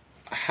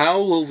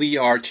 How will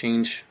VR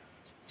change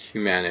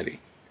humanity?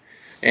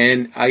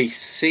 And I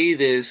say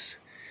this,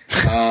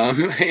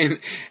 and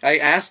I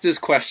asked this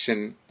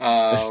question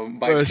by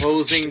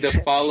posing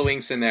the following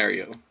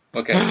scenario.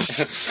 Okay.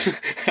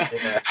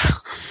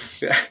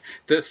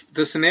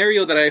 The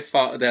scenario that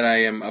I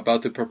am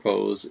about to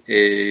propose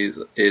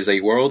is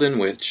a world in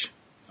which,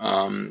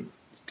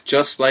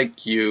 just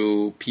like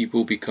you,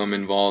 people become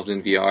involved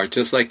in VR.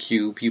 Just like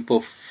you,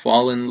 people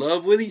fall in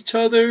love with each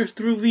other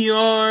through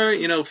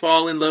VR.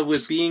 Fall in love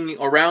with being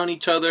around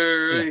each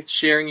other,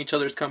 sharing each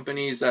other's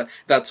companies.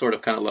 That sort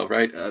of kind of love,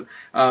 right?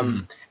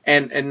 And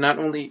not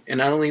only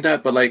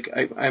that, but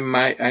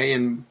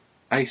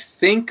I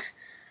think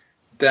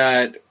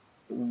that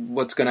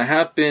what's going to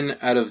happen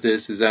out of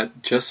this is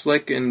that just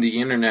like in the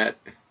internet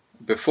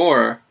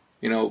before,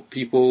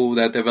 people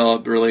that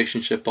develop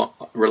relationships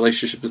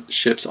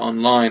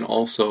online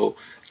also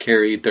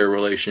carried their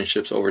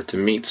relationships over to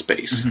Meat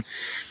Space.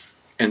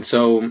 And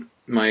so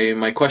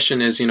my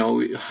question is,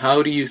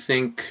 how do you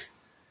think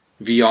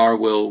VR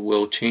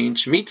will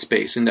change Meat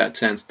Space in that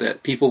sense,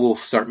 that people will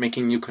start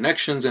making new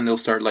connections and they'll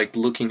start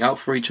looking out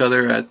for each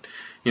other at,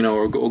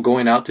 or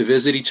going out to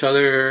visit each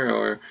other,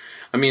 or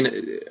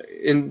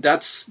and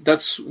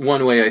that's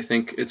one way I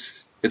think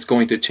it's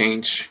going to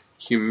change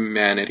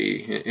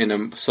humanity in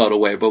a subtle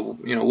way. But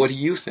what do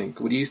you think?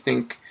 What do you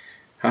think?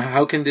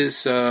 How can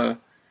this? How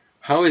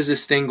is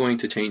this thing going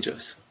to change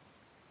us?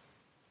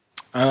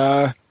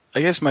 I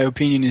guess my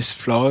opinion is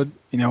flawed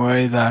in a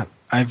way that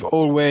I've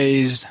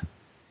always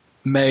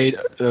made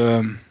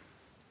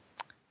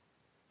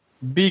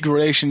big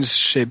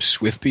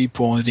relationships with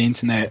people on the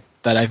internet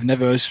that I've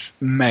never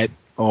met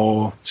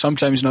or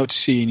sometimes not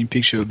seen in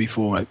picture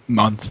before a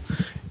month.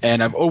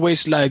 And I've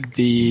always liked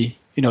the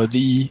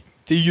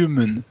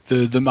human,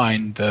 the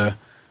mind, the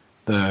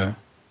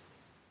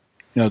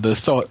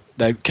thought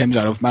that comes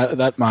out of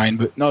that mind,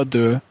 but not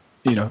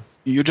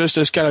you're just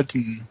a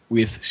skeleton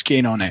with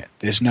skin on it.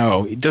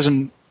 It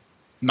doesn't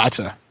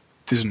matter.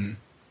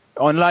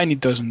 Online, it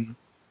doesn't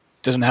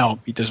help.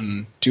 It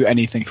doesn't do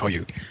anything for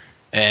you.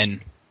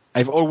 And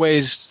I've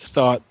always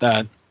thought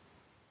that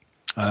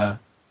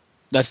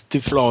that's the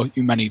flaw of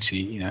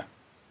humanity.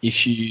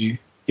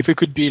 If we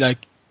could be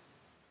like,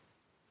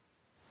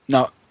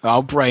 not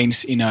our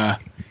brains in a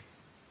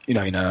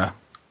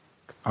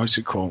how's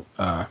it called?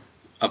 A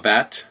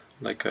bat,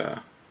 like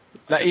a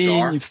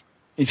jar?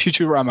 In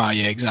Futurama,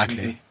 yeah,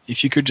 exactly. Mm-hmm.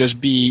 If you could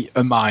just be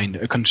a mind,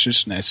 a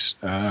consciousness,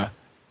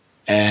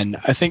 and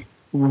I think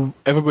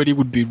everybody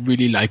would be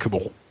really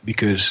likable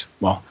because,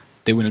 well,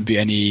 there wouldn't be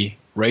any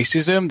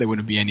racism, there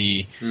wouldn't be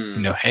any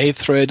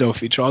hatred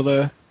of each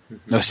other,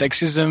 no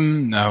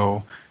sexism,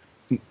 no.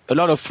 A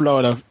lot of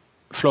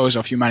flaws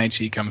of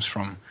humanity comes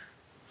from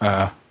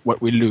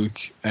what we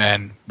look,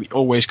 and we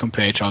always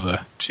compare each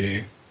other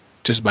to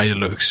just by the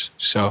looks.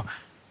 So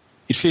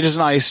it feels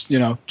nice,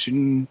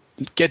 to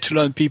get to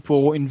learn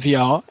people in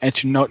VR and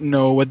to not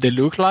know what they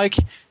look like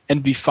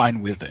and be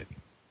fine with it.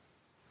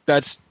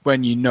 That's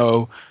when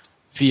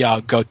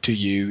VR got to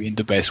you in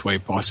the best way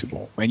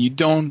possible. When you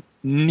don't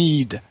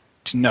need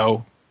to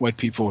know what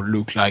people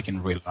look like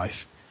in real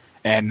life.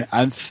 And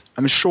I'm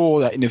sure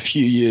that in a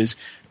few years,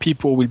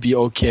 people will be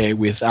okay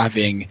with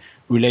having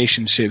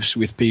relationships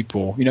with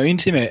people,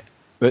 intimate,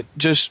 but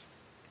just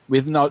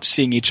with not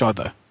seeing each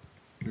other.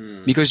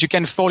 Because you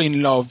can fall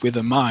in love with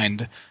the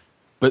mind,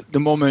 but the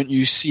moment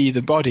you see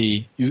the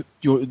body,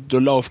 the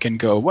love can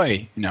go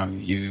away.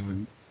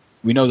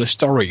 We know the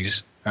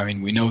stories. I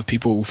mean, we know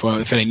people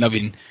who fell in love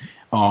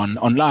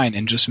online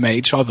and just met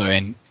each other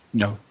and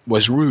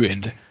was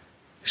ruined.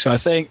 So I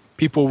think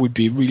people would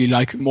be really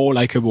more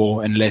likable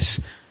and less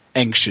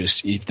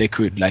anxious if they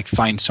could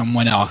find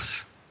someone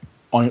else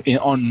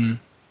in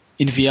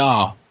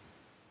VR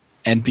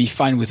and be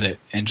fine with it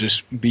and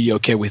just be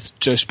okay with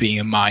just being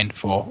a mind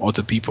for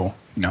other people.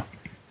 I'm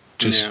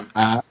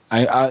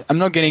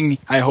not getting.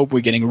 I hope we're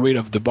getting rid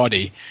of the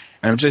body,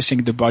 and I'm just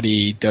saying the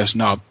body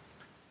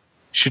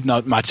should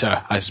not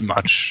matter as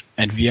much,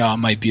 and VR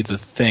might be the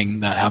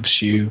thing that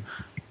helps you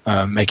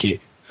make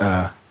it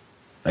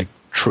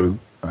true.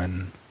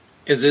 And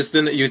is this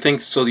you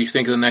think? So do you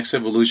think the next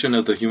evolution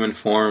of the human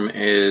form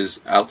is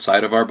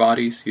outside of our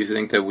bodies? You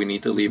think that we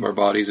need to leave our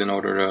bodies in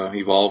order to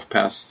evolve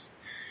past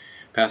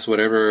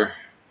whatever?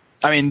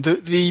 I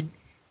mean,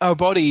 our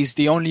body is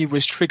the only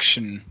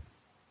restriction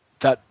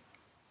that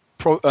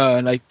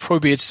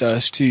prohibits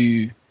us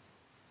to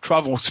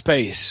travel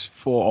space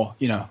for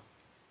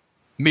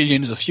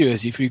millions of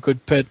years. If we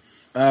could put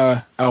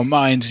our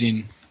minds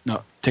in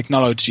not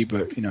technology,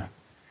 but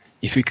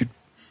if we could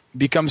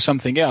become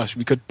something else,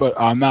 we could put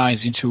our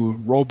minds into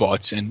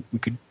robots and we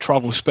could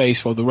travel space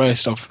for the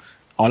rest of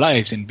our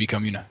lives and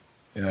become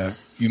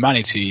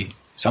humanity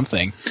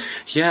something.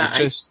 Yeah,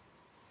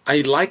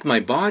 I like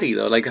my body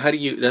though. Like, how do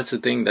you? That's the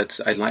thing.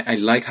 I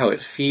like how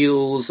it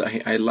feels.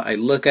 I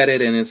look at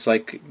it and it's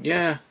like,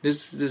 yeah,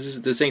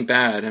 this ain't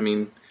bad. I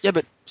mean, yeah,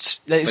 but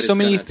there's so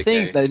many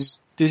things.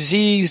 There's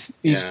disease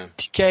is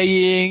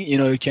decaying.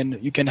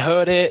 You can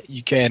hurt it.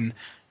 You can,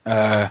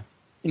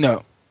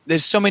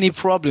 there's so many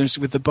problems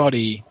with the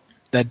body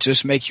that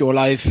just make your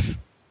life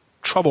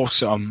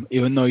troublesome,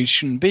 even though it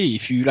shouldn't be.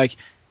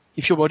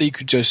 If your body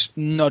could just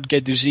not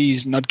get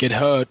disease, not get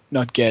hurt,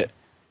 not get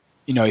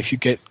if you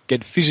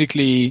get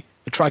physically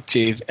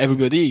attractive,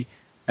 everybody,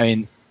 I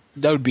mean,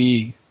 that would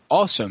be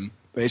awesome.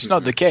 But it's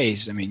not the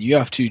case. I mean, you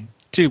have to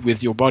deal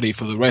with your body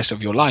for the rest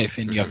of your life,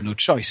 and you have no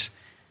choice.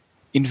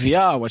 In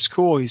VR, what's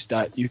cool is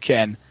that you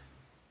can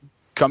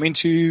come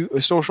into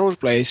a social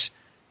place.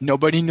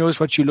 Nobody knows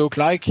what you look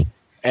like,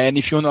 and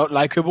if you're not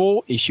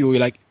likable, if you're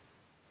if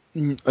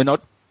you're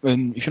not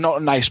a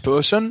nice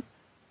person,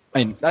 I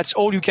mean, that's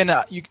all you can.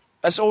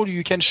 That's all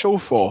you can show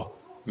for.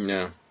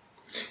 Yeah.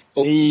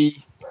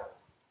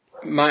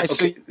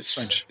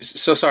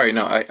 So sorry.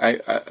 No,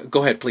 I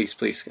go ahead, please,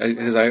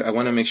 because I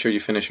want to make sure you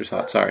finish your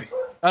thought. Sorry.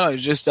 Oh, no,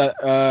 just that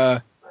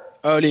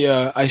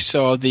earlier I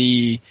saw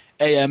the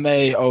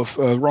AMA of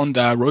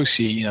Ronda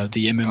Rousey,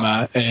 the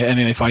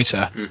MMA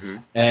fighter,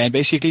 and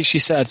basically she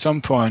said at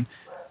some point,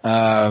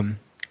 I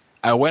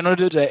went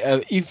on a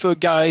date. If a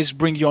guy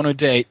bring you on a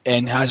date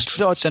and has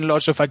lots and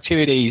lots of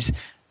activities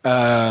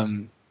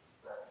for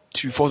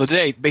the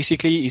date,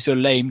 basically he's a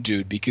lame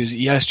dude because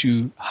he has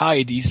to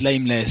hide his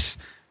lameness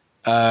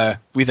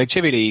with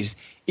activities.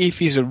 If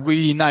he's a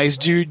really nice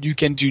dude, you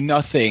can do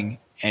nothing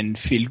and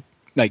feel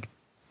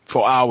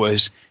for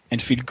hours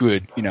and feel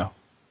good,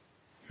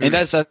 And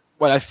that's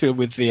what I feel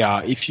with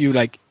VR. If you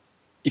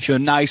if you're a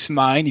nice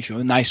mind, if you're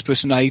a nice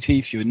personality,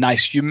 if you're a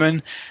nice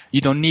human,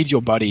 you don't need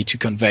your body to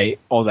convey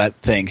all that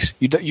things.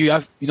 You don't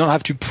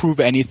have to prove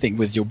anything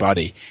with your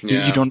body.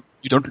 Yeah. You don't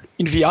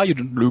in VR. You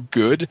don't look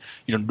good.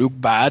 You don't look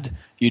bad.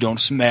 You don't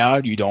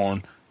smell. You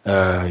don't.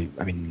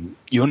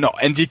 You're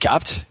not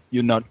handicapped.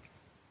 You're not.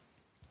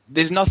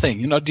 There's nothing.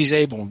 You're not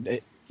disabled.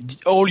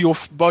 All your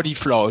body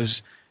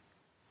flaws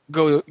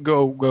go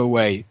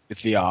away with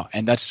VR,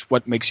 and that's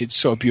what makes it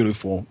so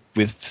beautiful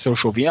with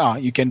social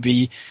VR. You can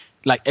be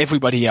like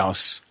everybody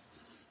else.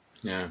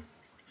 Yeah.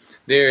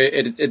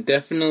 It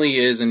definitely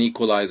is an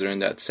equalizer in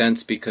that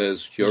sense,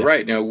 because you're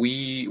right. Now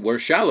we're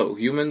shallow.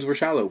 Humans were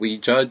shallow. We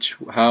judge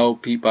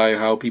by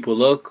how people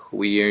look.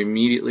 We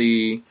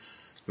immediately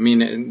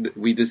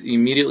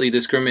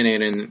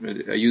discriminate,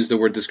 and I use the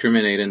word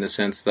discriminate in the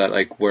sense that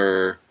like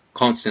we're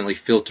constantly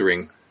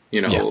filtering.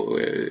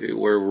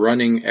 We're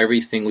running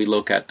everything we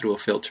look at through a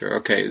filter.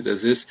 Okay,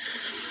 does this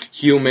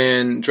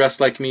human dress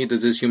like me?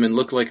 Does this human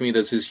look like me?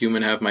 Does this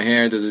human have my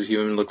hair? Does this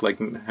human look like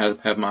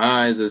have my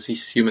eyes? Does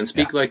this human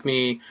speak like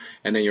me?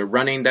 And then you're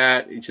running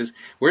that. It's just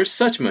we're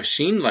such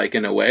machine-like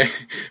in a way.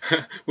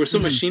 We're so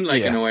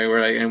machine-like in a way.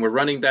 We're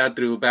running that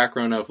through a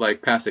background of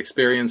like past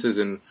experiences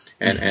and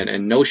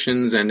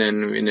notions, and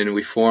then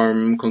we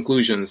form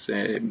conclusions,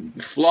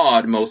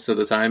 flawed most of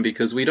the time,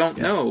 because we don't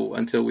know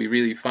until we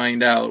really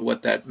find out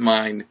what that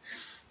mind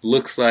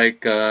looks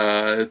like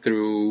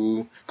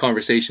through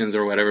conversations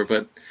or whatever.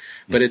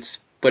 But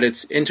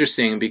it's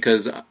interesting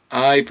because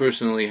I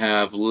personally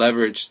have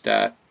leveraged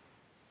that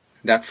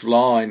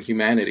flaw in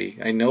humanity.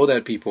 I know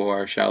that people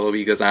are shallow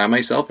because I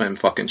myself am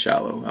fucking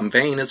shallow. I'm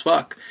vain as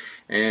fuck,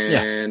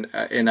 and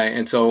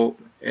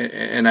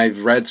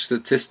I've read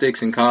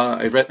statistics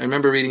I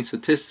remember reading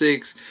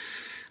statistics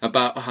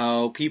about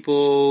how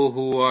people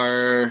who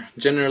are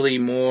generally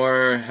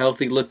more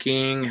healthy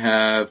looking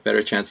have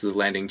better chances of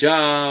landing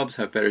jobs,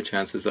 have better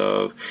chances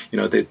of,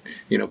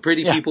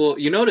 pretty people.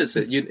 You notice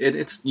it.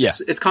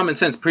 It's common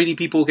sense. Pretty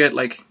people get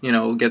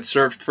get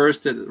served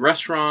first at the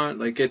restaurant.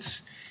 Like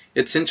it's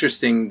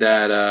interesting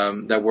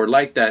that we're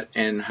like that,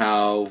 and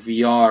how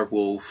VR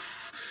will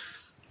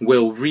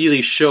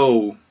really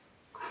show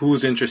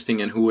who's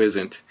interesting and who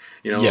isn't.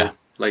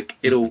 Like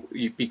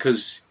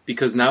because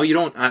now you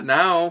don't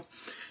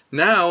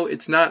Now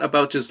it's not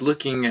about just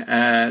looking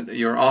at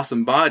your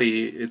awesome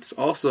body. It's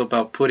also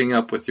about putting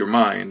up with your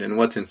mind and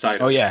what's inside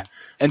of it. Oh, yeah.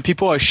 And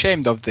people are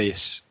ashamed of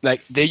this.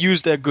 Like, they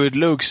use their good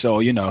looks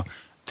or,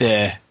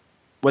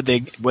 what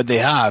they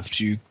have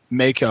to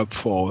make up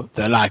for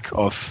the lack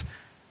of,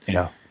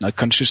 not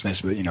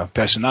consciousness, but,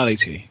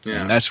 personality.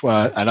 Yeah. And that's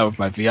what I love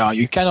about VR.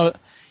 You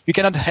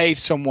cannot hate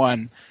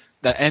someone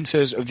that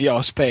enters a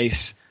VR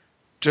space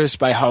just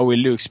by how he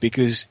looks,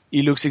 because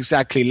he looks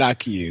exactly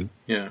like you.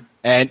 Yeah.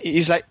 And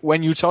it's like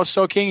when you start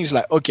talking, it's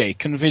like, okay,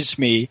 convince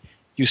me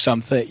you're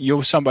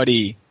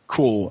somebody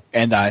cool,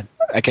 and I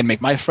can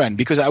make my friend,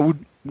 because I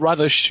would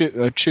rather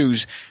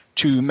choose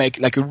to make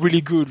like a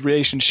really good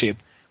relationship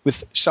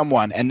with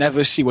someone and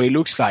never see what he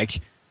looks like,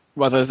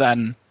 rather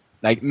than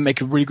like make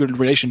a really good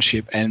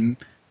relationship and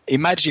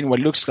imagine what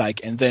it looks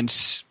like and then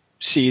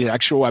see the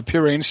actual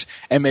appearance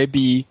and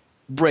maybe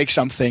break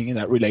something in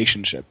that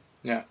relationship.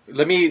 Yeah.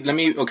 Let me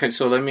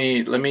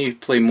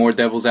play more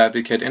devil's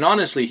advocate. And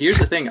honestly, here's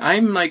the thing.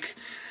 I'm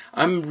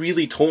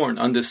really torn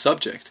on this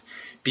subject,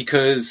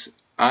 because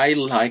I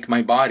like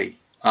my body.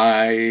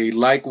 I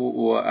like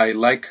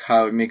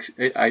how it makes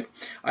it.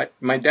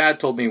 My dad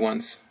told me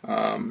once,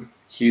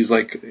 he's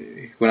like,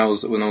 when I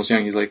was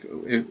young, he's like,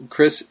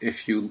 Chris,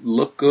 if you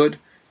look good,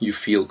 you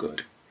feel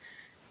good.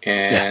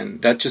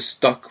 And that just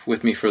stuck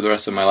with me for the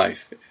rest of my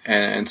life.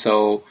 And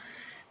so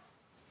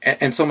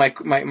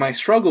my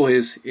struggle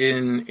is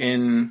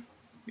in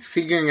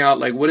figuring out,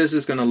 like, what is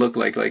this going to look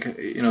like,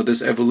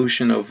 this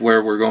evolution of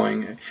where we're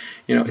going.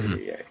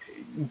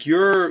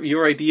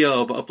 Your idea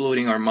of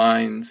uploading our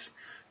minds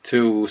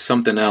to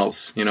something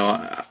else,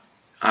 I'm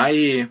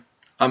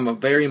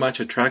very much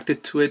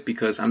attracted to it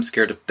because I'm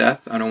scared of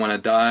death. I don't want to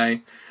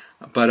die,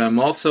 but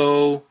unless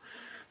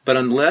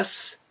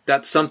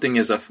that something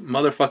is a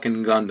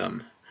motherfucking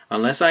Gundam,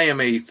 unless I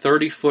am a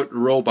 30-foot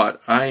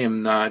robot, I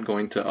am not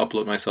going to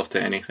upload myself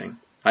to anything.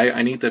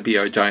 I need to be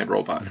a giant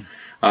robot.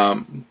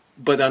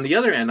 But on the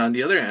other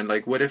end,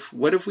 like, what if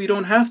we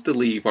don't have to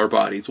leave our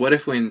bodies? What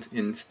if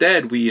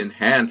instead we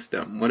enhance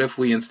them? What if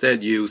we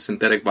instead use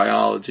synthetic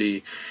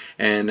biology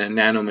and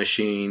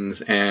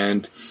nanomachines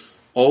and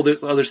all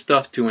this other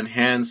stuff to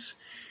enhance,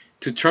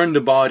 to turn the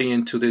body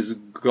into this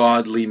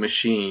godly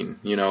machine,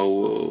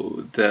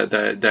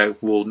 that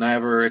will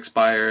never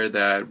expire,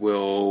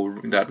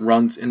 that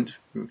runs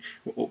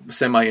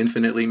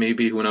semi-infinitely,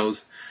 maybe, who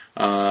knows?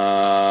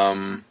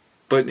 But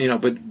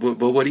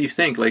what do you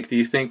think? Like, do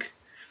you think,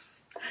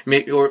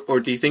 or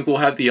do you think we'll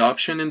have the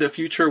option in the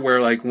future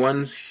where, like,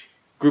 one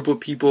group of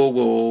people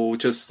will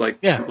just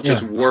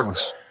work?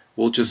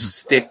 We'll just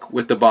stick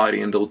with the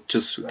body, and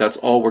that's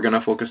all we're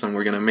gonna focus on.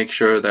 We're gonna make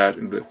sure that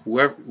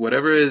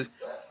whoever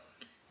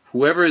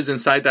is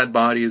inside that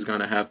body is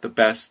gonna have the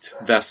best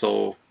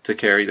vessel to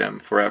carry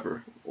them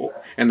forever.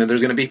 And then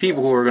there's going to be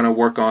people who are going to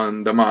work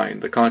on the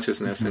mind, the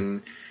consciousness,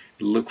 and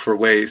look for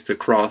ways to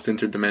cross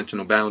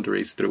interdimensional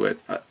boundaries through it.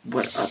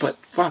 But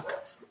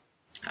fuck,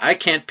 I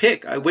can't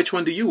pick. Which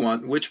one do you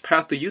want? Which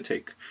path do you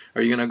take?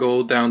 Are you going to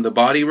go down the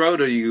body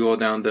road, or you go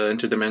down the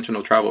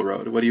interdimensional travel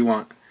road? What do you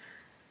want?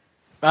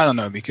 I don't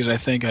know, because I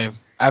think I'm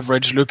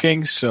average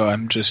looking, so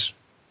I'm just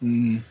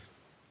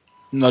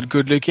not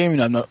good looking,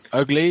 and I'm not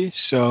ugly,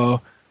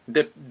 so...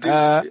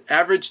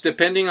 average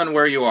depending on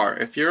where you are.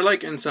 If you're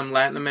like in some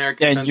Latin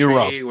American country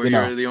Europe, where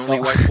you're the only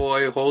white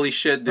boy, holy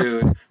shit,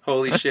 dude.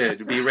 Holy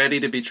shit. Be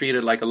ready to be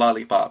treated like a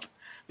lollipop.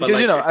 But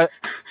because,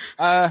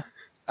 like,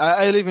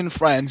 I live in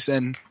France,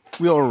 and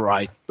we're all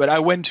right. But I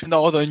went to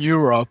Northern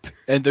Europe,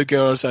 and the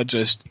girls are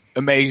just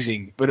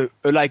amazing. But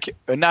like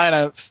a 9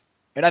 out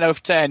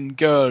of 10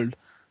 girl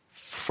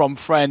from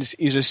France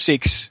is a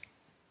 6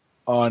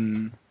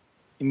 in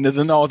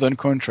the northern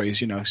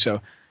countries,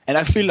 so... And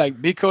I feel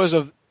like because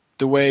of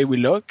the way we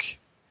look,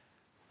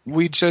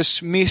 we're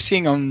just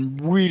missing on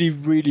really,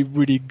 really,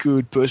 really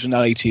good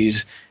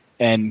personalities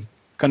and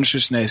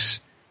consciousness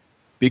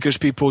because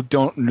people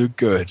don't look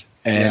good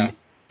and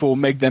people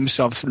make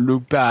themselves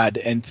look bad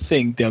and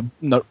think they're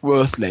not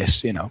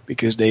worthless,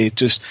 because they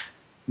just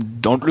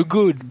don't look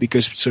good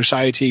because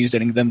society is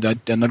telling them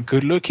that they're not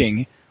good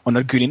looking or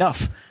not good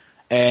enough.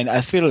 And I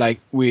feel like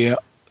we're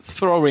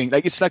throwing,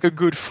 like it's like a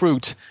good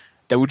fruit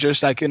that would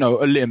just like, a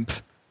limp.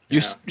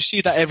 You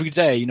see that every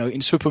day, in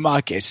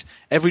supermarkets.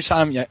 Every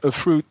time a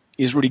fruit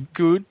is really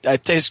good,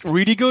 it tastes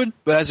really good,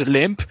 but has a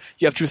limp,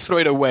 you have to throw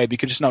it away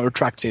because it's not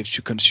attractive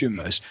to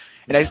consumers.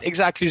 And it's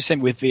exactly the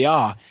same with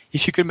VR.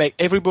 If you could make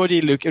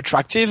everybody look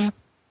attractive,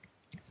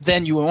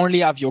 then you only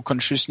have your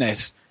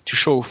consciousness to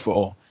show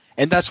for.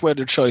 And that's where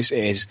the choice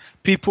is.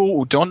 People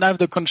who don't have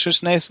the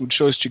consciousness who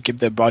chose to keep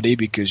their body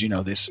because,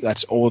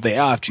 that's all they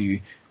have to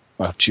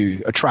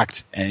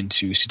attract and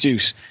to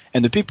seduce.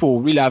 And the people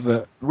who really have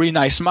a really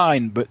nice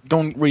mind but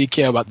don't really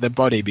care about their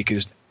body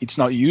because it's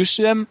not used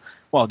to them,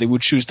 well, they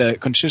would choose their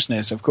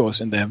consciousness, of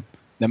course, and their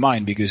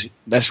mind because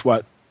that's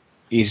what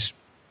is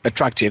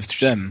attractive to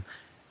them.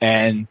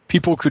 And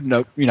people could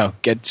not,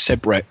 get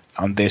separate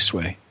on this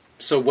way.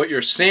 So what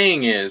you're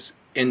saying is,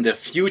 in the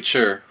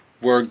future,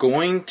 we're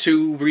going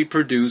to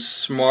reproduce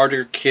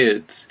smarter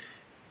kids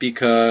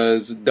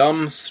because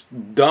dumb,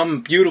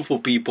 beautiful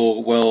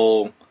people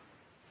will...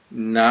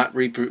 we'll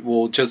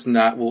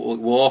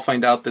all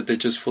find out that they're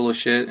just full of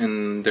shit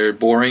and they're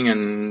boring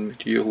and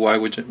why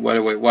would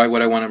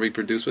I want to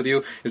reproduce with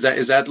you? Is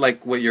that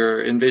like what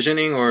you're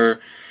envisioning, or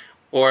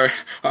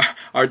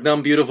are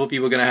dumb beautiful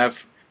people going to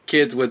have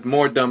kids with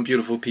more dumb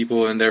beautiful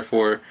people and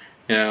therefore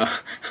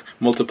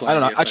multiply? I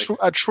don't know.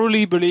 I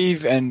truly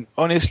believe and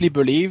honestly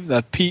believe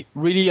that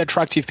really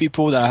attractive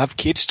people that have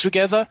kids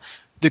together,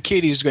 the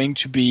kid is going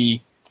to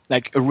be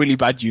like a really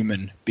bad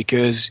human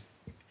because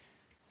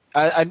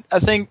I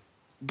think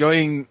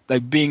being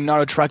not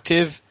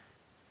attractive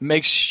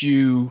makes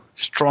you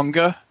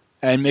stronger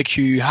and makes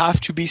you have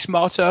to be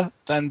smarter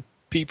than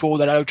people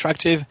that are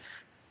attractive.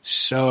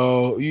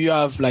 So you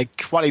have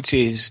like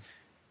qualities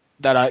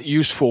that are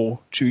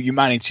useful to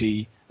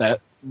humanity that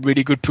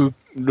really good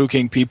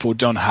looking people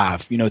don't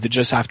have. They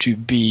just have to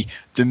be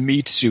the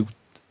meat suit,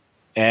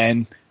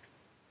 and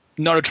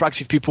not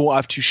attractive people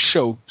have to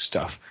show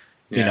stuff.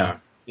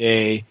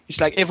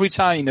 It's like every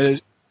time in a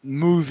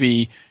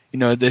movie,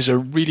 there's a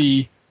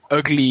really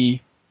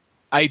ugly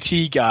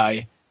IT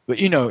guy, but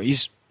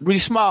he's really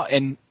smart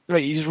and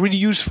he's really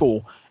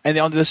useful. And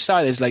then on the other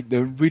side, there's like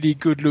the really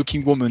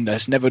good-looking woman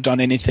that's never done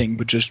anything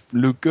but just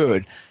look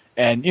good.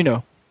 And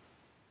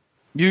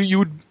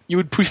you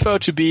would prefer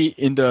to be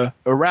in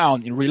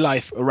real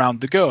life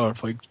around the girl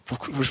for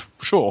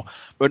sure.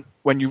 But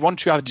when you want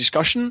to have a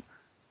discussion,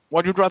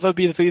 what you'd rather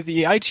be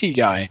the IT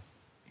guy,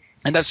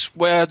 and that's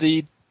where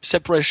the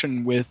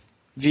separation with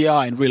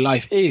VR in real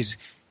life is.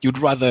 You'd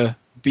rather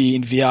be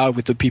in VR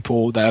with the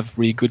people that have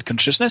really good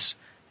consciousness,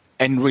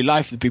 and in real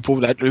life the people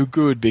that look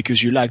good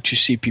because you like to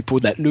see people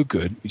that look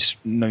good. It's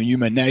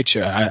human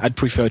nature. I'd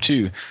prefer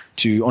to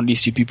only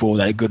see people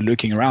that are good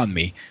looking around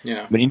me.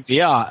 Yeah. But in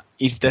VR,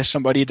 if there's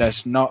somebody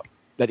that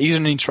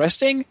isn't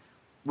interesting,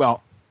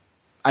 well,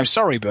 I'm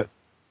sorry, but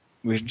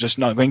we're just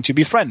not going to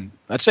be friends.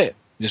 That's it.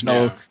 There's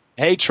no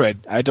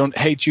hatred. I don't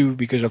hate you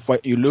because of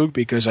what you look,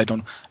 because I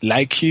don't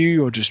like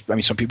you, or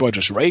some people are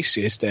just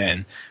racist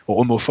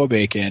or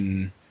homophobic,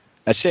 and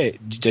that's it.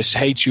 You just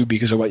hate you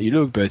because of what you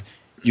look. But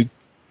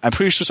I'm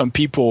pretty sure some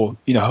people,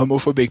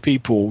 homophobic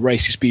people,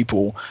 racist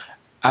people,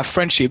 have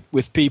friendship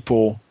with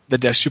people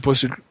that they're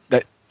supposed to,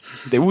 that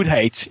they would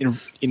hate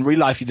in real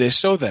life if they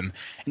saw them.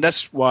 And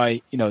that's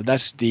why,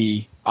 that's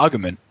the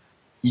argument.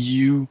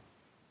 You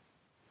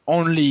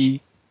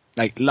only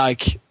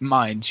like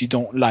minds, you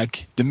don't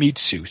like the meat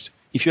suit.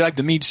 If you like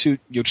the meat suit,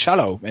 you're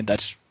shallow, and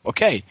that's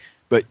okay.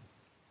 But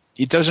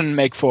it doesn't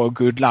make for a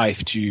good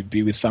life to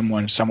be with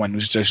someone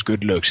who's just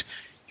good looks.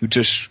 You're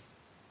just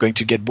going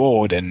to get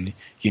bored, and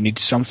you need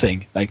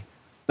something.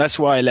 That's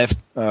why I left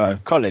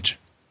college.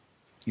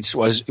 It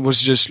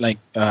was just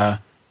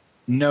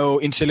no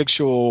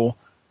intellectual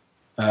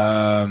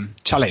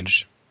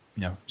challenge.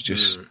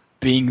 just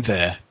being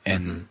there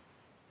and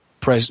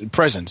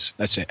presence.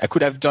 Let's say I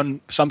could have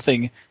done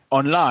something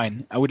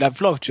online. I would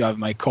have loved to have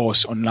my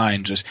course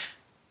online, just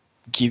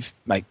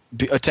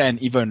attend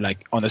even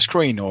like on a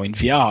screen or in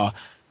VR,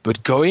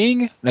 but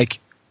going like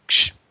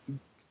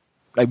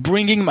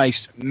bringing my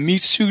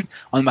meat suit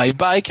on my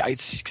bike at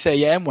 6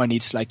 a.m. when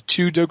it's like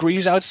 2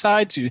 degrees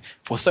outside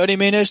for 30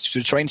 minutes to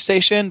the train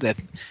station, that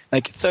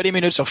like 30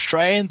 minutes of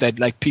train that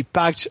like be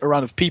packed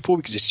around of people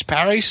because it's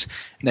Paris,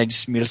 and then it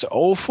smells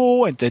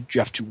awful, and then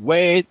you have to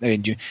wait,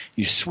 and you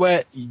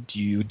sweat,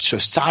 you're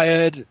just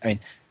tired. I mean,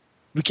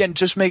 we can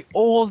just make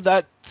all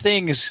that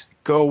things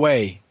go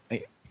away.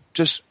 Like,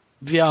 just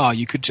VR,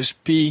 you could just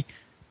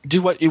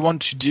do what you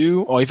want to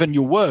do, or even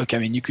your work. I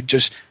mean, you could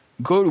just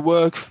go to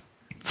work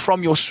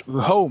from your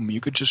home.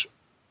 You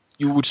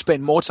would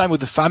spend more time with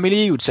the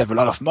family. You would save a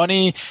lot of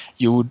money.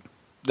 You would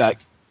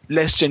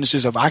less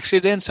chances of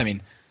accidents. I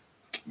mean,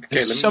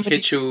 okay. Let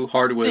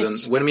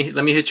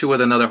me hit you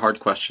with another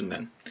hard question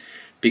then,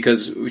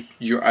 because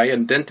I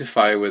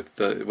identify with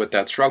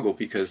that struggle,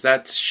 because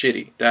that's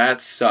shitty.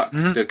 That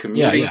sucks. The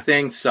commuting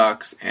thing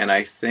sucks, and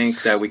I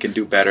think that we can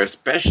do better,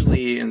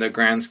 especially in the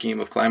grand scheme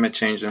of climate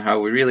change and how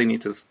we really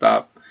need to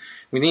stop.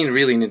 We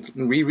really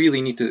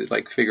need to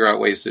like figure out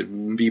ways to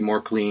be more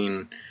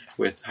clean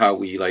with how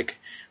we like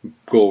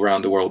go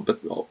around the world.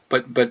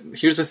 But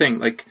here's the thing,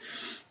 like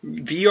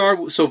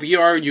VR. So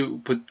VR,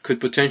 you could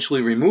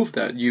potentially remove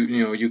that.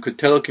 You could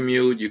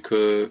telecommute. You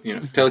could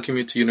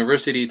telecommute to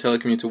university,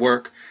 telecommute to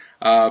work,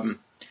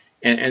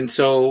 and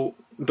so.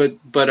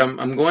 But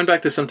I'm going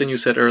back to something you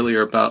said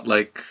earlier about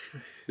like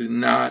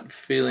not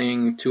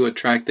feeling too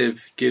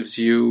attractive gives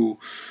you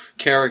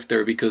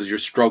character because you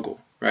struggle.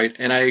 Right,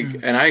 and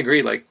I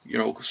agree. Like,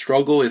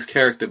 struggle is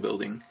character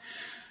building.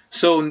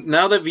 So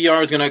now that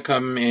VR is going to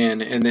come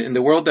in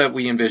the world that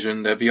we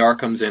envision, that VR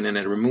comes in and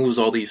it removes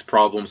all these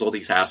problems, all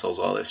these hassles,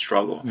 all this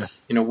struggle.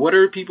 Yeah. What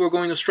are people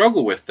going to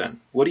struggle with then?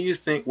 What do you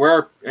think?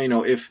 Where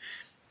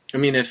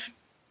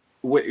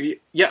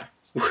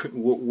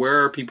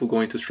are people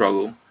going to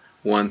struggle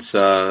once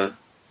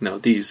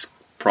these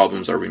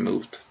problems are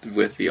removed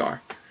with VR?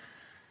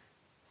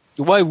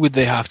 Why would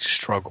they have to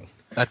struggle?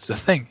 That's the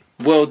thing.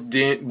 Well,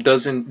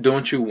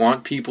 don't you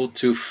want people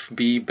to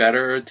be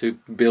better, to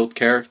build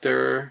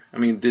character? I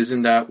mean,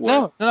 isn't that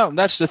what... No,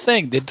 that's the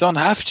thing. They don't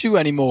have to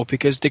anymore,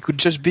 because they could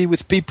just be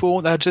with people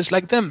that are just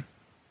like them.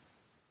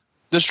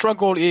 The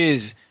struggle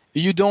is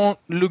you don't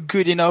look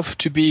good enough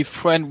to be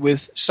friend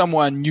with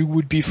someone you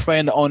would be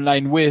friend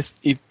online with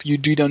if you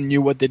didn't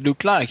know what they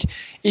look like.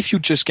 If you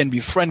just can be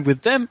friend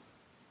with them,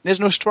 there's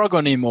no struggle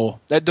anymore.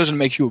 That doesn't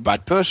make you a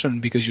bad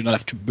person because you don't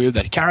have to build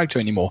that character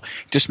anymore.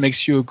 It just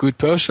makes you a good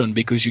person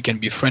because you can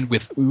be friend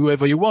with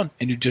whoever you want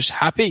and you're just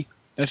happy.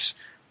 That's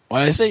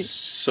what I think.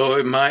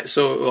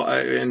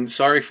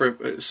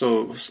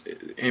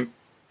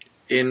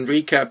 In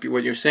recap,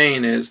 what you're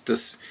saying is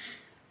this: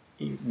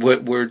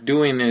 what we're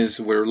doing is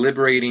we're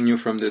liberating you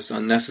from this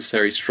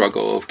unnecessary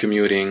struggle of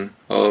commuting,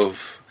 every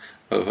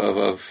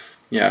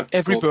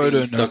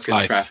burden stuck of in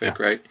life, traffic,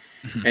 right?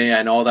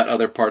 And all that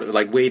other part of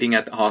like waiting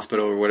at the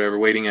hospital or whatever,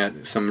 waiting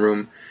at some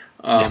room.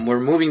 We're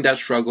removing that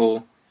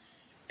struggle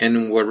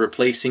and we're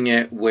replacing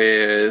it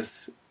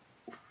with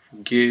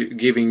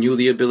giving you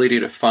the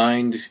ability to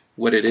find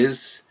what it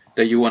is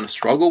that you want to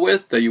struggle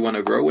with, that you want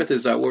to grow with.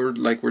 Is that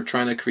what we're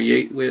trying to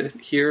create with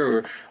here?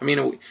 Or, I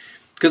mean,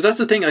 because that's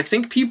the thing. I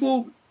think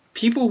people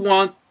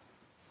want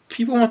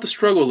to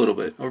struggle a little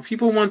bit, or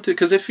people want to,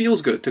 because it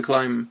feels good to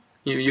climb.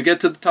 You get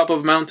to the top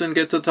of a mountain,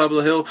 get to the top of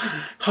the hill.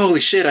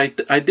 Holy shit!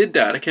 I did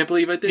that. I can't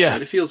believe I did that.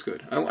 It feels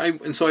good.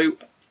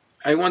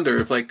 I wonder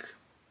if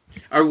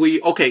are we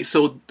okay?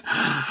 So,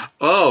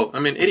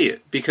 I'm an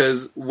idiot,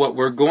 because what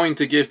we're going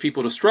to give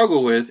people to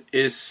struggle with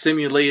is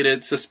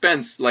simulated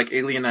suspense, like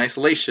Alien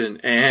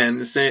Isolation,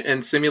 and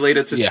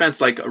simulated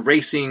suspense, like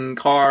racing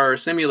car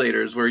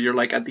simulators, where you're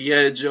like at the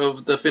edge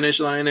of the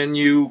finish line and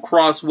you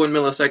cross 1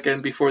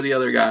 millisecond before the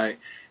other guy.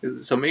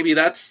 So maybe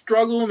that's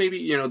struggle. Maybe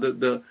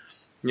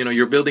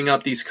you're building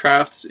up these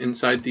crafts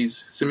inside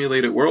these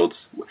simulated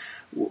worlds.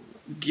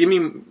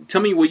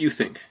 Tell me what you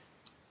think.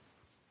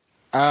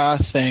 I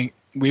think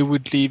we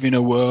would live in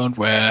a world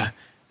where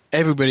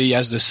everybody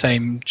has the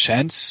same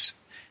chance,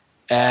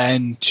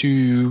 and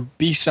to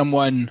be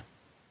someone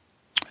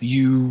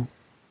you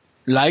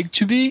like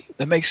to be,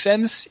 that makes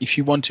sense. If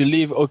you want to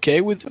live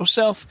okay with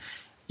yourself,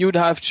 you would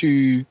have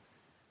to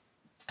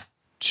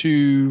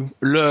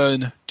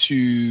learn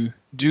to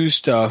do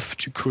stuff,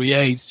 to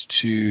create,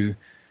 to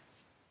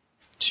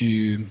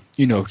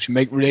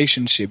make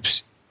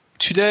relationships.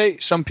 Today,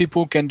 some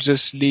people can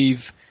just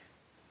live,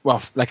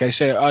 well, like I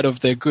say, out of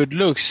their good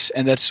looks,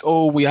 and that's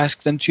all we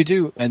ask them to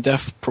do, and they're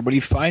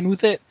probably fine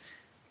with it.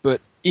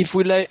 But if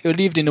we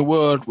lived in a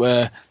world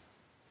where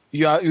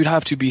you'd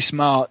have to be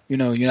smart, you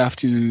have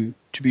to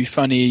be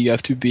funny, you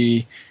have to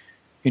be,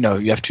 you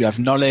have to have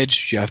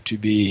knowledge, you have to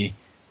be,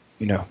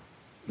 to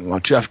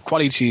have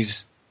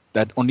qualities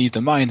that only the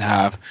mind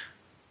have,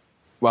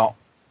 well,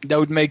 that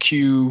would make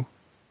you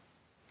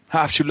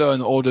have to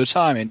learn all the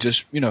time and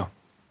just,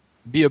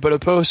 be a better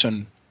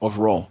person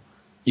overall.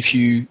 If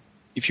you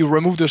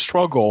remove the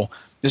struggle,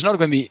 there's not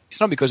going to be. It's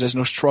not because there's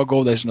no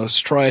struggle, there's no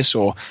stress,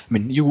 or I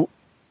mean,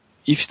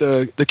 if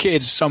the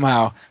kids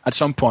somehow at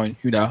some point,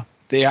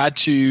 they had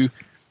to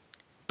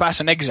pass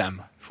an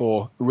exam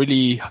for a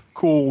really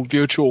cool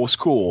virtual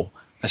school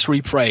that's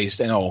really praised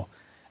and all,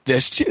 they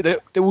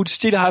would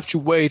still have to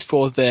wait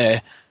for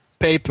their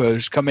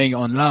papers coming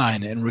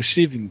online and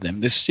receiving them.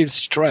 There's still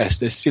stress.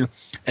 There's still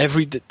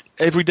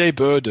everyday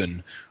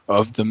burden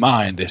of the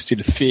mind. There's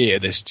still fear.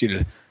 There's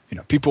still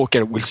people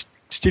will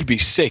still be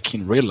sick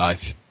in real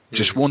life.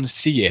 Just won't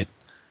see it.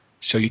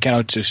 So you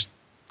cannot just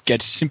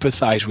get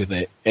sympathized with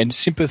it. And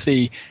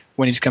sympathy,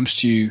 when it comes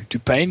to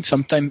pain,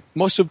 sometimes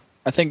most of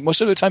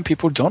the time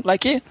people don't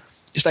like it.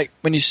 It's like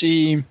when you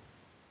see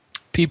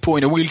people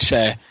in a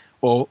wheelchair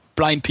or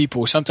blind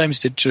people,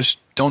 sometimes they just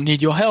don't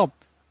need your help.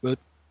 But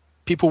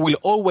people will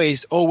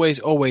always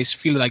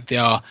feel like they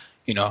are,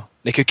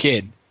 like a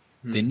kid.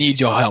 They need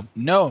your help.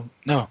 No.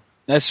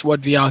 That's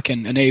what VR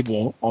can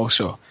enable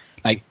also.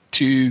 Like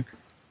to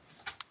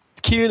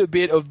kill a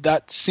bit of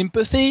that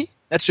sympathy,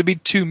 that's a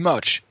bit too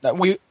much. That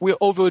we're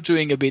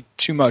overdoing a bit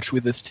too much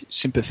with the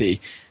sympathy.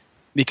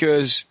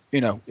 Because,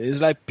 it's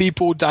like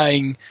people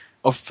dying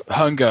of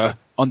hunger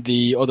on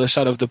the other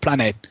side of the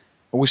planet.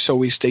 So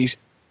we're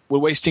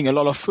wasting a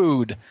lot of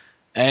food,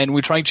 and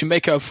we're trying to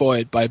make up for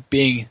it by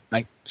being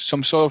like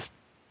some sort of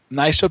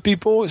nicer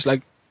people. It's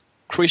like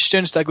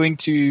Christians that are going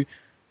to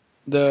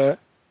the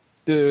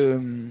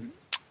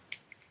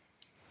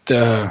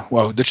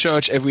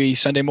church every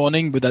Sunday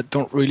morning, but that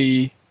don't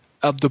really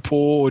help the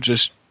poor, or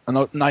just are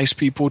not nice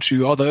people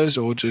to others,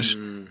 or just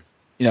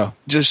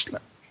just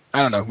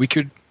I don't know. We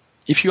could,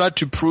 if you had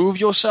to prove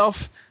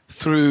yourself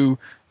through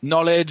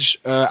knowledge,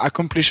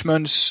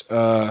 accomplishments,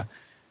 your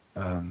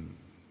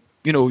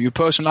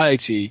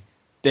personality,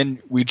 then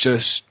we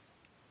just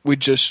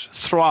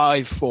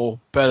thrive for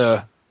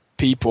better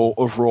people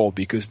overall,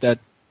 because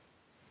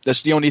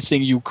that's the only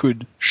thing you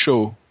could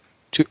show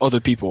to other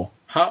people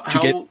to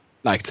get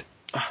liked.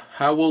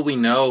 How will we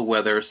know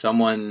whether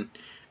someone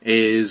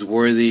is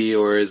worthy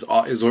or is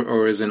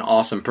an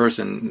awesome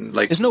person?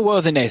 Like, there's no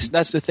worthiness.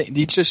 That's the thing.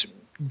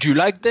 Do you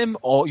like them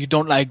or you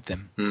don't like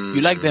them? Mm-hmm.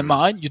 You like their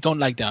mind, you don't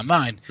like their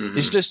mind. Mm-hmm.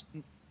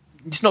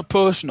 It's not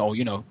personal,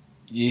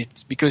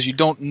 It's because you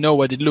don't know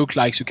what it looks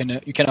like. So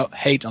you cannot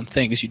hate on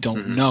things you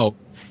don't know.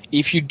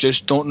 If you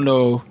just don't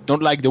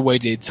like the way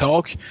they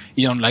talk,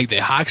 you don't like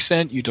their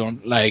accent, you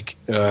don't like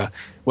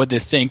what they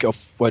think of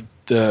what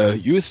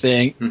you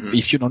think. Mm-hmm.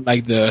 If you don't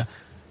like the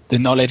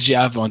knowledge you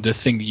have on the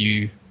thing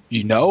you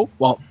know,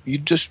 well, you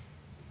just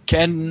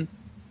can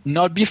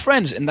not be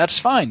friends, and that's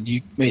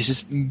fine. There's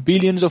just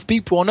billions of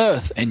people on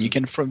Earth, and you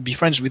can be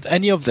friends with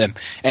any of them.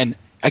 And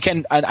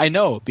I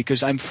know,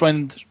 because I'm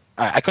friend.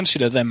 I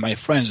consider them my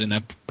friends, and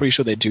I'm pretty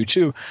sure they do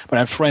too. But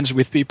I'm friends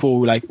with people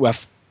who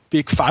have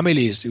big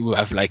families, who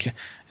have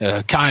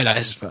Kyle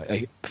has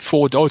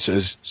 4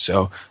 daughters.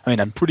 So I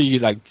mean, I'm pretty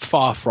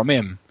far from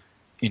him,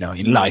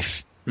 in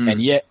life, and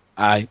yet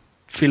I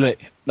feel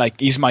like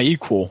he's my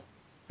equal,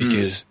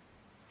 because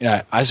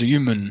as a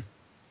human,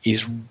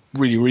 he's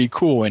really, really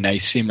cool, and I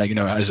see him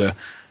as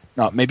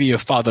maybe a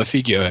father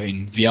figure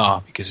in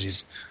VR, because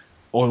he's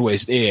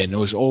always there and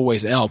knows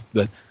always help.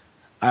 But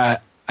I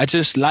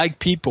just like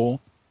people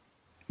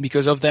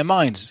because of their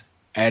minds,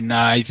 and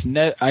I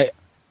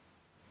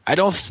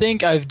don't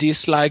think I've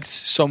disliked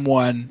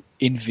someone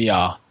in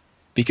VR,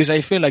 because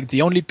I feel like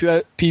the only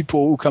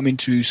people who come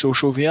into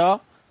social VR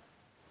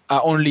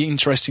are only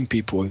interesting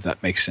people, if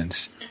that makes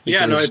sense.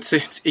 Yeah, no, I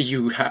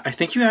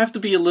think you have to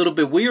be a little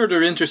bit weird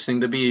or interesting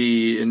to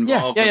be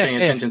involved or paying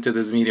attention to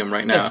this medium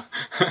right now.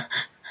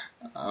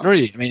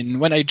 Really, I mean,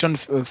 when I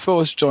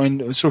first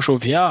joined social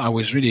VR, I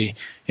was really,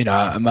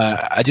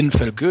 I didn't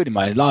feel good in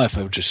my life.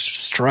 I was just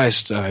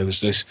stressed. I was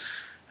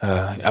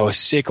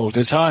sick all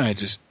the time.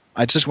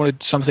 I just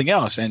wanted something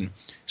else, and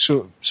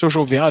so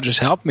social VR just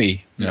helped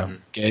me,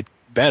 get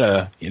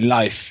better in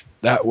life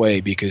that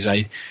way, because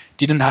I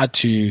didn't have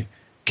to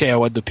care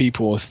what the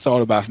people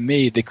thought about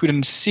me. They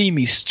couldn't see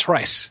me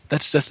stress.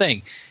 That's the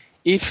thing.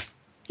 If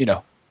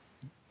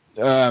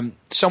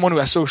someone who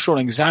has social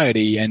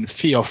anxiety and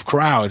fear of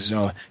crowds,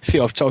 or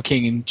fear of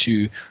talking in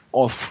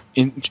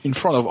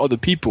front of other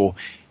people,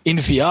 in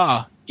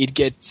VR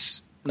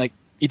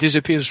it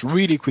disappears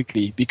really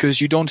quickly,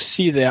 because you don't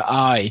see their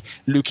eye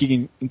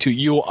looking into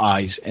your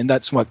eyes, and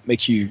that's what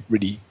makes you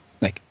really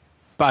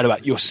bad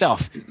about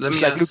yourself. Let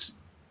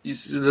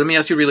me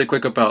ask you really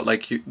quick about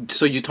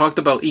so you talked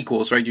about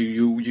equals, right?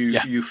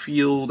 You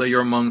feel that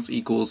you're amongst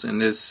equals in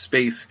this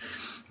space.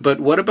 But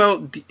what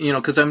about,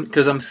 because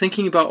I'm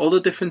thinking about all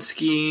the different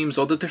schemes,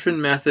 all the different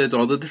methods,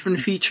 all the different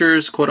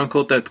features, quote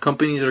unquote, that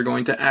companies are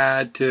going to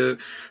add to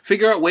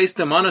figure out ways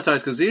to monetize.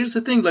 Because here's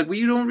the thing,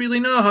 you don't really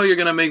know how you're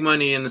going to make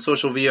money in with a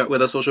social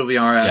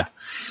VR app.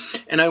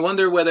 Yeah. And I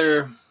wonder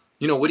whether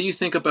what do you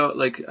think about,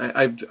 like,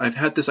 I've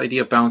had this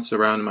idea bounce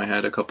around in my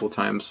head a couple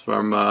times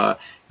from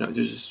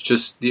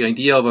just the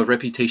idea of a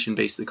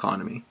reputation-based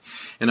economy,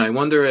 and I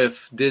wonder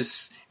if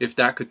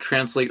that could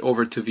translate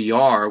over to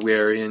VR,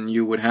 wherein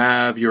you would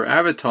have your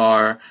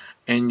avatar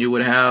and you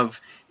would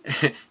have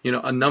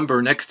a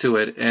number next to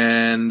it,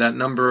 and that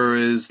number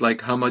is like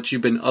how much you've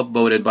been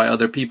upvoted by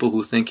other people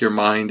who think your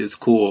mind is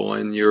cool,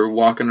 and you're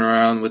walking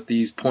around with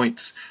these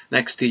points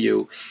next to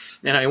you.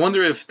 And I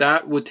wonder if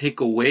that would take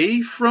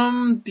away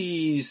from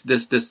this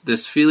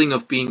feeling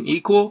of being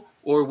equal,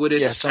 or would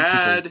it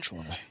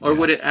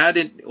would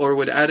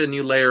add a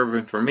new layer of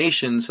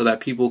information so that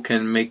people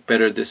can make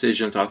better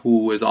decisions on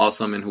who is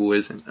awesome and who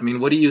isn't. I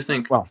mean, what do you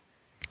think? Well,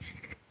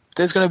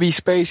 there's going to be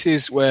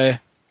spaces where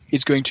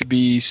it's going to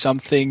be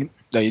something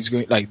that is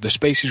going, like, the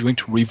space is going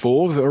to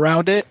revolve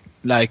around it.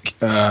 Like,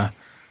 I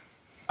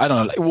don't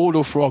know, like World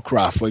of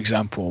Warcraft, for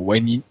example.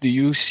 When you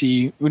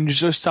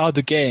just start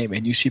the game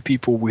and you see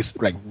people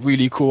with, like,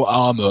 really cool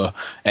armor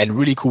and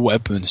really cool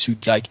weapons, you're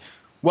like,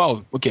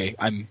 wow, okay,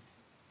 I'm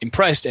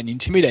impressed and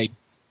intimidated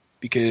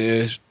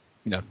because,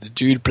 the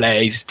dude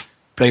plays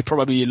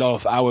probably a lot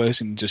of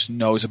hours and just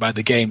knows about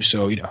the game.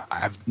 So, I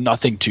have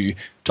nothing to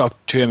talk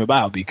to him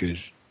about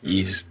because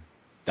he's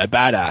that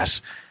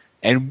badass.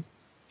 And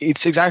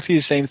it's exactly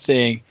the same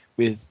thing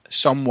with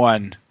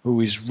someone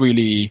who is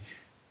really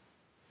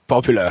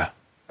popular.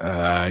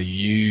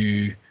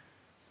 You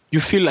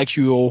feel like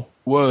you're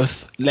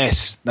worth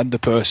less than the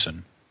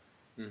person.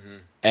 Mm-hmm.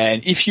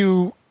 And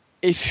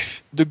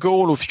if the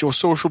goal of your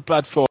social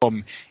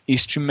platform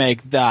is to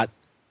make that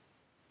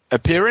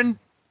apparent,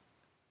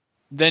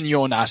 then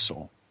you're an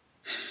asshole.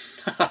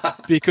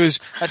 Because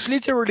that's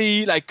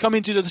literally like come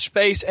into the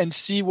space and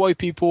see why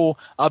people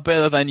are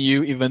better than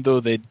you, even though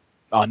they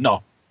are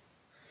not.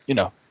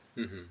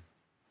 Mm-hmm.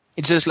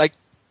 It's just like,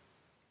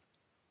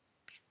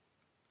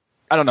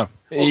 I don't know.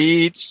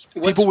 It's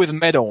people with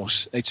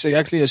medals. It's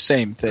exactly the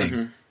same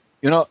thing.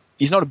 Mm-hmm.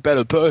 He's not a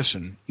better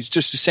person. He's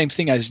just the same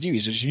thing as you.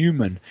 He's a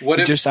human.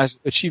 He just has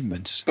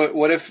achievements. But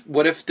what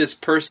if this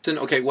person?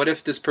 Okay, what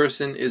if this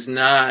person is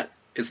not?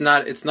 It's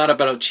not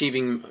about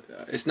achieving.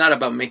 It's not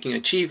about making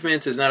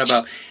achievements. It's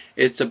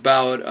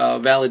about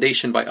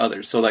validation by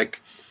others.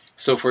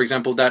 So for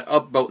example, that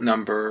upvote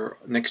number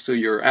next to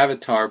your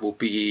avatar will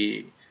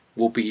be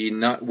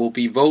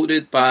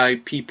voted by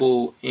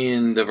people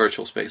in the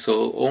virtual space. The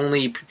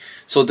only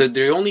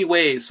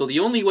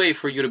way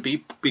for you to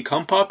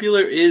become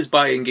popular is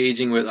by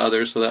engaging with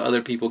others, so that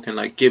other people can,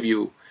 like, give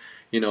you,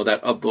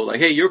 that upvote,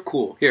 like, hey, you're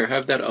cool, here,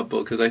 have that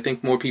upvote, because I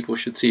think more people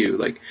should see you.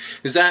 Like,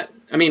 is that?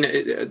 I mean,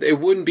 it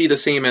wouldn't be the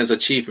same as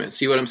achievement.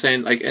 See what I'm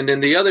saying? Like, and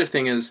then the other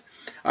thing is,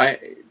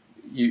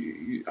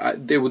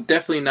 there would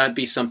definitely not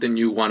be something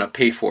you want to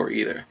pay for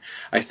either.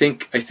 I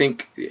think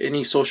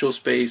any social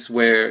space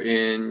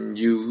wherein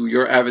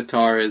your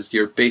avatar is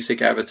your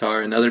basic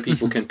avatar and other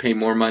people can pay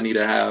more money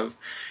to have,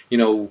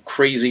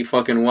 crazy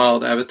fucking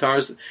wild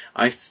avatars.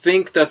 I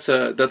think that's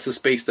a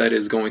space that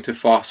is going to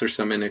foster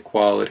some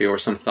inequality or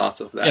some thoughts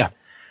of that. Yeah,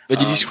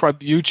 but you describe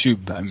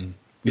YouTube,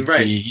 with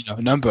right.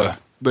 The number,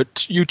 but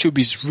YouTube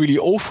is really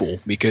awful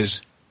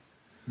because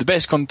the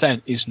best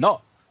content is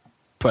not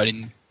put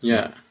in.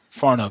 Yeah.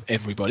 Front of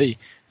everybody.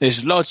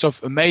 There's lots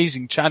of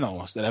amazing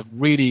channels that have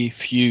really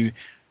few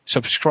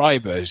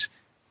subscribers.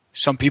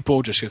 Some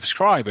people just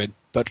subscribe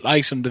but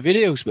likes on the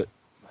videos, but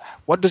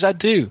what does that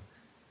do?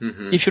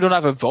 Mm-hmm. If you don't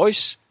have a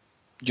voice,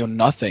 you're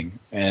nothing.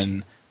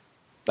 And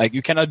like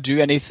you cannot do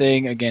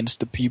anything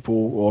against the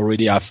people who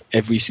already have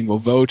every single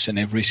vote and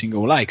every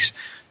single likes.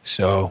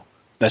 So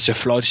that's a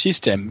flawed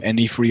system. And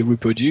if we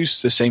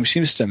reproduce the same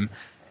system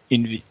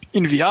in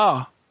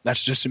VR,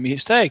 that's just a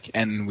mistake,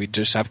 and we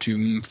just have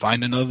to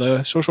find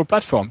another social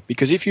platform.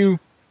 Because if you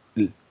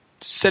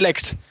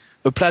select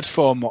a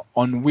platform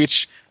on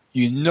which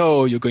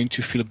you're going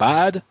to feel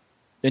bad,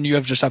 then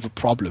you just have a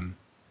problem.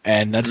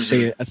 And I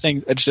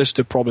think that's just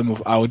the problem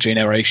of our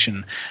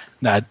generation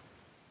that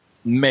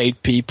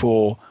made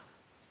people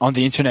on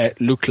the internet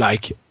look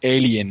like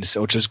aliens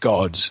or just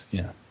gods.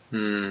 Yeah,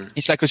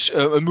 It's like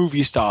a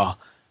movie star.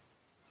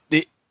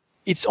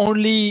 It's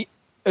only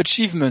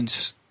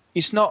achievements.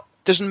 It's not.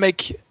 Doesn't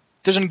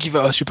give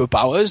her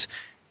superpowers.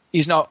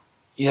 He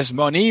has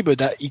money, but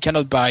that he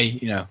cannot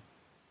buy,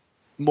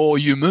 more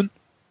human.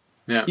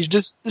 Yeah. He's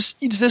just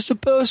a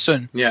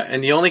person. Yeah,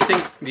 and the only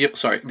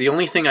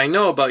thing I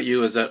know about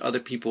you is that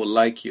other people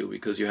like you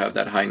because you have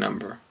that high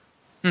number.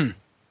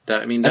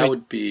 That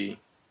would be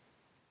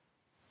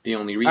the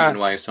only reason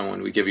why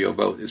someone would give you a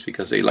vote is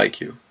because they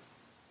like you.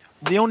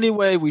 The only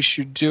way we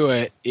should do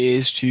it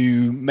is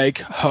to make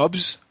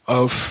hubs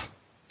of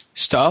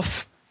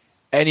stuff.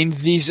 And in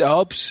these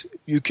hubs,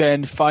 you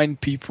can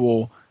find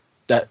people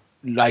that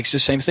likes the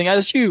same thing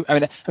as you.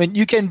 I mean,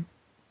 you can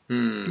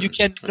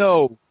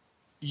know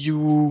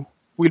you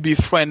will be a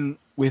friend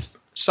with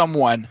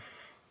someone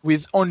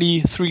with only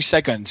 3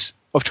 seconds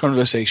of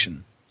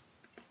conversation.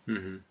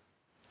 Mm-hmm.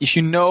 If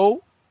you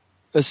know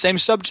the same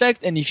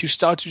subject and if you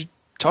start to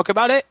talk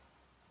about it,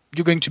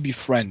 you're going to be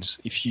friends.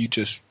 If you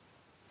just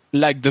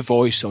like the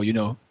voice or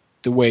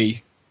the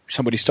way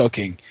somebody's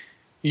talking.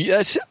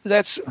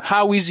 That's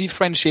how easy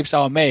friendships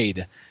are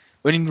made.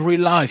 But in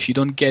real life, you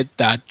don't get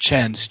that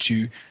chance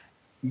to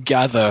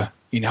gather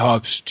in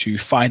hubs to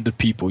find the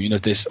people.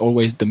 There's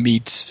always the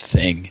meet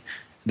thing.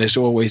 There's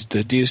always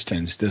the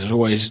distance. There's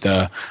always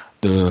the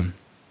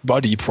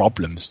body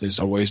problems.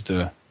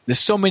 There's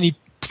so many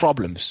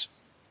problems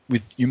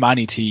with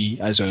humanity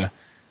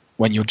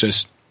when you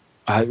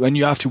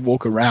have to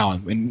walk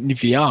around. In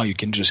VR, you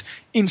can just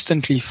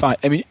instantly find.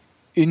 I mean,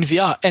 in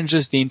VR and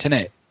just the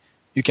internet,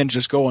 you can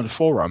just go on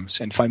forums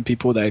and find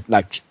people that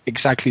like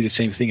exactly the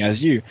same thing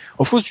as you.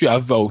 Of course, you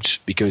have votes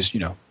because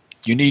you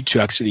need to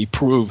actually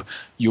prove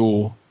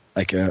you're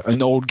like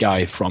an old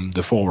guy from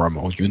the forum,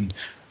 or you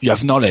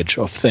have knowledge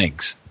of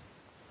things.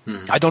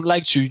 I don't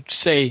like to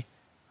say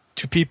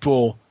to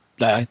people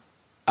that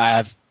I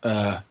have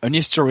an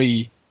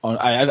history on.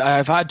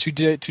 I've had to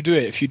do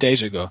it a few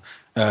days ago.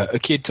 A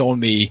kid told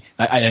me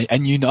I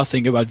knew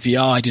nothing about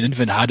VR. I didn't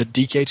even had a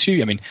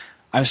DK2. I mean,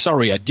 I'm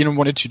sorry, I didn't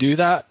want to do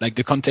that. Like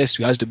the contest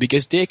who has the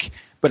biggest dick,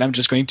 but I'm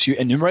just going to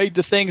enumerate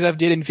the things I've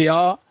did in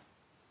VR,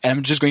 and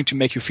I'm just going to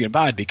make you feel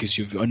bad because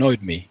you've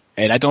annoyed me.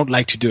 And I don't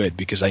like to do it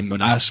because I'm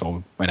an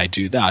asshole when I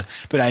do that.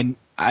 But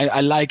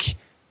I like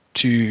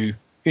to,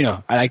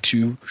 I like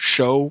to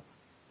show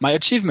my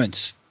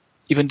achievements,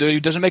 even though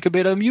it doesn't make a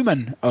bit of a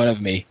human out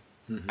of me.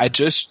 Mm-hmm. I'm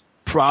just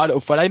proud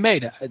of what I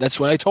made. That's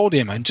what I told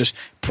him. I'm just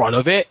proud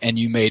of it, and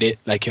you made it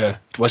like it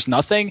was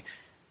nothing,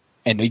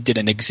 and it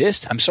didn't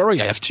exist. I'm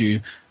sorry. I have to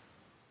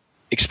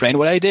explain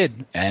what I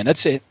did, and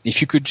that's it.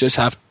 If you could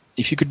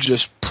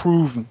just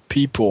prove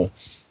people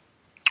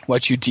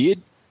what you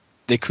did,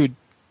 they could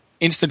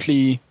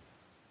instantly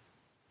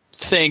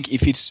think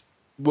if it's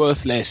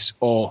worthless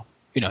or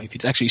if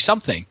it's actually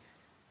something.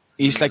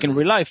 It's like in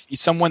real life, if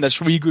someone that's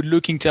really good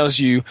looking tells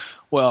you,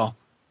 well,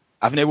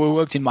 I've never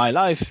worked in my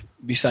life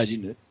besides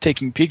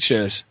taking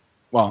pictures.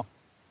 Well,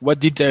 what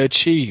did they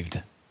achieve?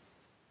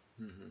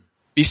 Mm-hmm.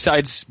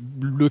 Besides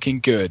looking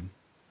good,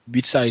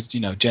 besides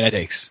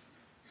genetics.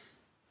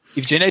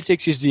 If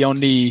genetics is the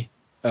only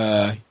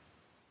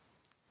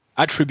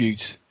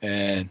attribute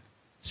and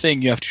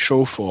thing you have to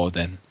show for,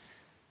 then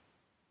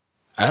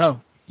I don't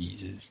know.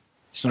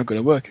 It's not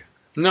going to work.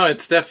 No,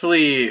 it's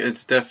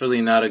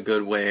definitely not a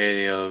good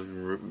way of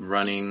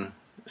running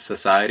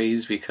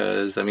societies,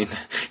 because I mean,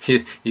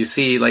 you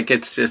see, like,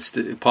 it's just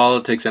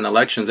politics and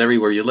elections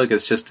everywhere you look.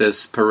 It's just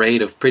this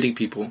parade of pretty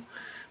people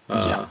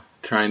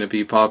trying to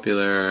be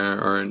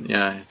popular,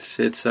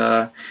 it's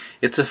a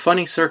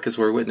funny circus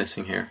we're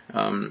witnessing here.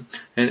 And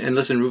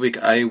listen,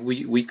 Rubik,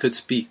 we could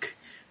speak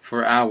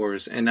for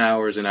hours and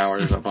hours and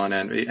hours upon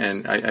end,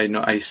 and I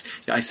know I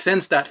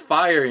sense that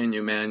fire in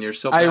you, man. You're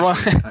so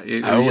passionate.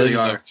 You really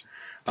are.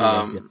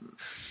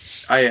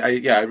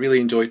 I really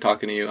enjoyed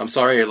talking to you. I'm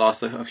sorry I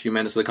lost a few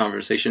minutes of the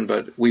conversation,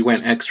 but we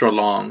went extra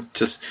long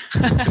just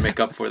to make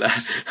up for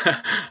that.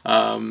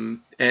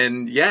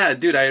 And yeah,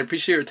 dude, I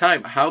appreciate your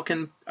time. How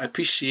can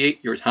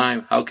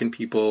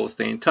people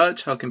stay in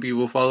touch? How can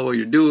people follow what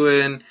you're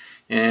doing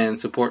and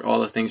support all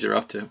the things you're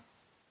up to?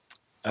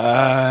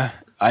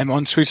 I'm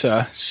on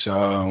Twitter,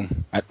 so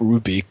at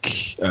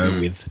Rubik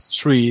with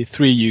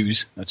three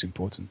U's. That's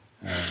important.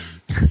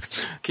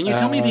 Can you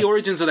tell me the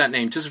origins of that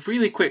name, just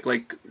really quick?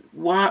 Like,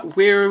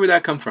 where would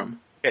that come from?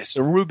 Yeah,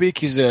 so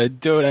Rubik is a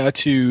Dota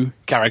 2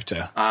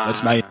 character.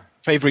 That's my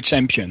favorite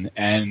champion,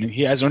 and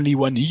he has only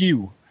one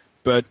U.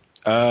 But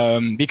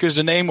because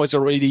the name was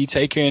already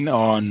taken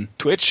on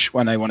Twitch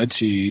when I wanted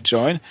to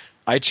join,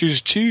 I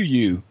choose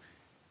 2U,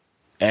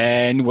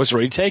 and it was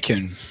already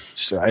taken.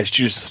 So I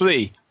choose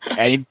 3,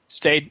 and it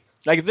stayed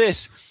like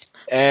this.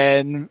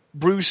 And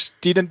Bruce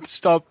didn't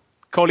stop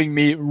calling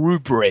me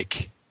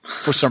Rubric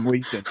for some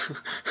reason.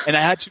 And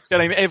I had to tell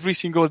him every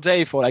single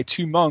day for like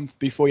 2 months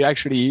before he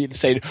actually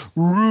said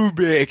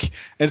Rubik.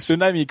 And so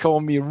now he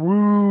called me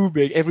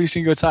Rubik every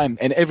single time.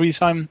 And every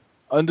time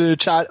on the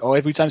chat, or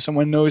every time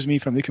someone knows me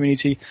from the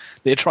community,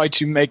 they try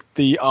to make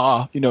the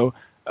R,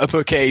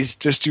 uppercase,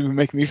 just to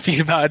make me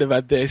feel bad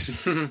about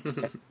this.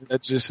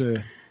 That's just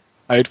how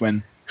it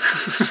went.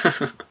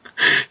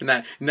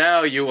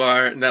 Now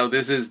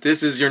this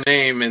is your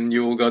name, and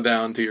you will go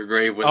down to your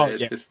grave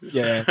with it.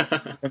 Yeah,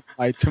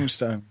 my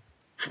tombstone.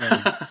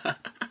 Yeah.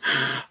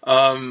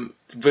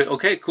 But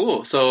okay,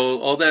 cool. So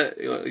all that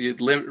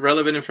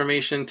relevant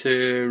information to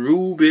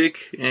Rubik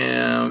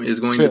is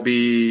going to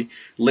be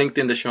linked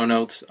in the show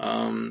notes.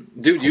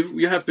 Dude,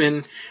 you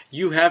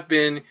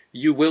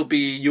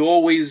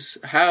always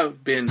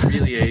have been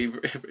really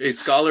a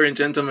scholar and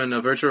gentleman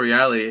of virtual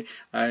reality.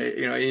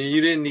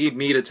 You didn't need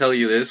me to tell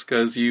you this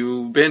because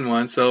you've been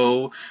one.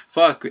 So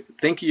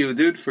thank you,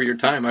 dude, for your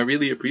time. I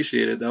really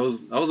appreciate it. That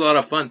was a lot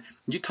of fun.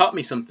 You taught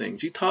me some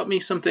things.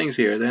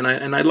 Here, and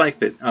I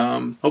liked it.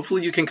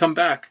 Hopefully you can come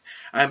back.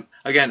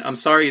 I'm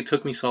sorry it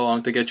took me so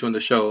long to get you on the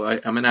show.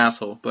 I'm an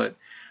asshole, but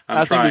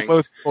I'm trying. I think we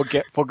both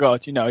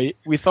forgot.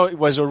 We thought it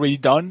was already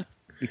done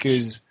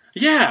because.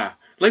 Yeah.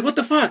 Like, what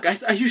the fuck?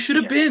 You should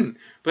have been.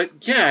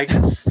 But yeah, I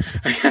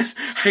guess,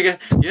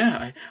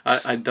 yeah,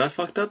 I done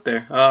fucked up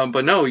there.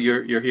 But no,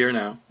 you're here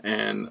now,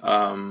 and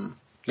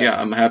Yeah,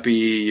 I'm happy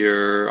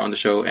you're on the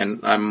show,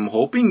 and I'm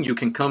hoping you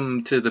can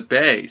come to the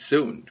Bay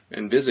soon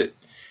and visit,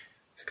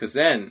 because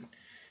then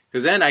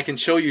I can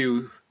show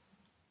you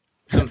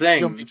some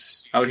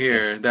things out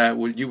here that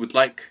you would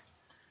like.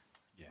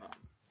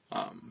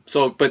 Yeah.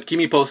 But keep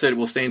me posted.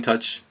 We'll stay in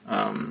touch.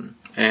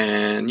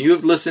 And you're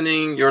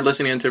listening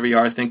into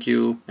VR. Thank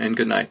you and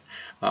good night.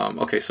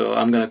 Okay, so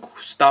I'm gonna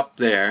stop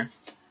there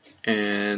and.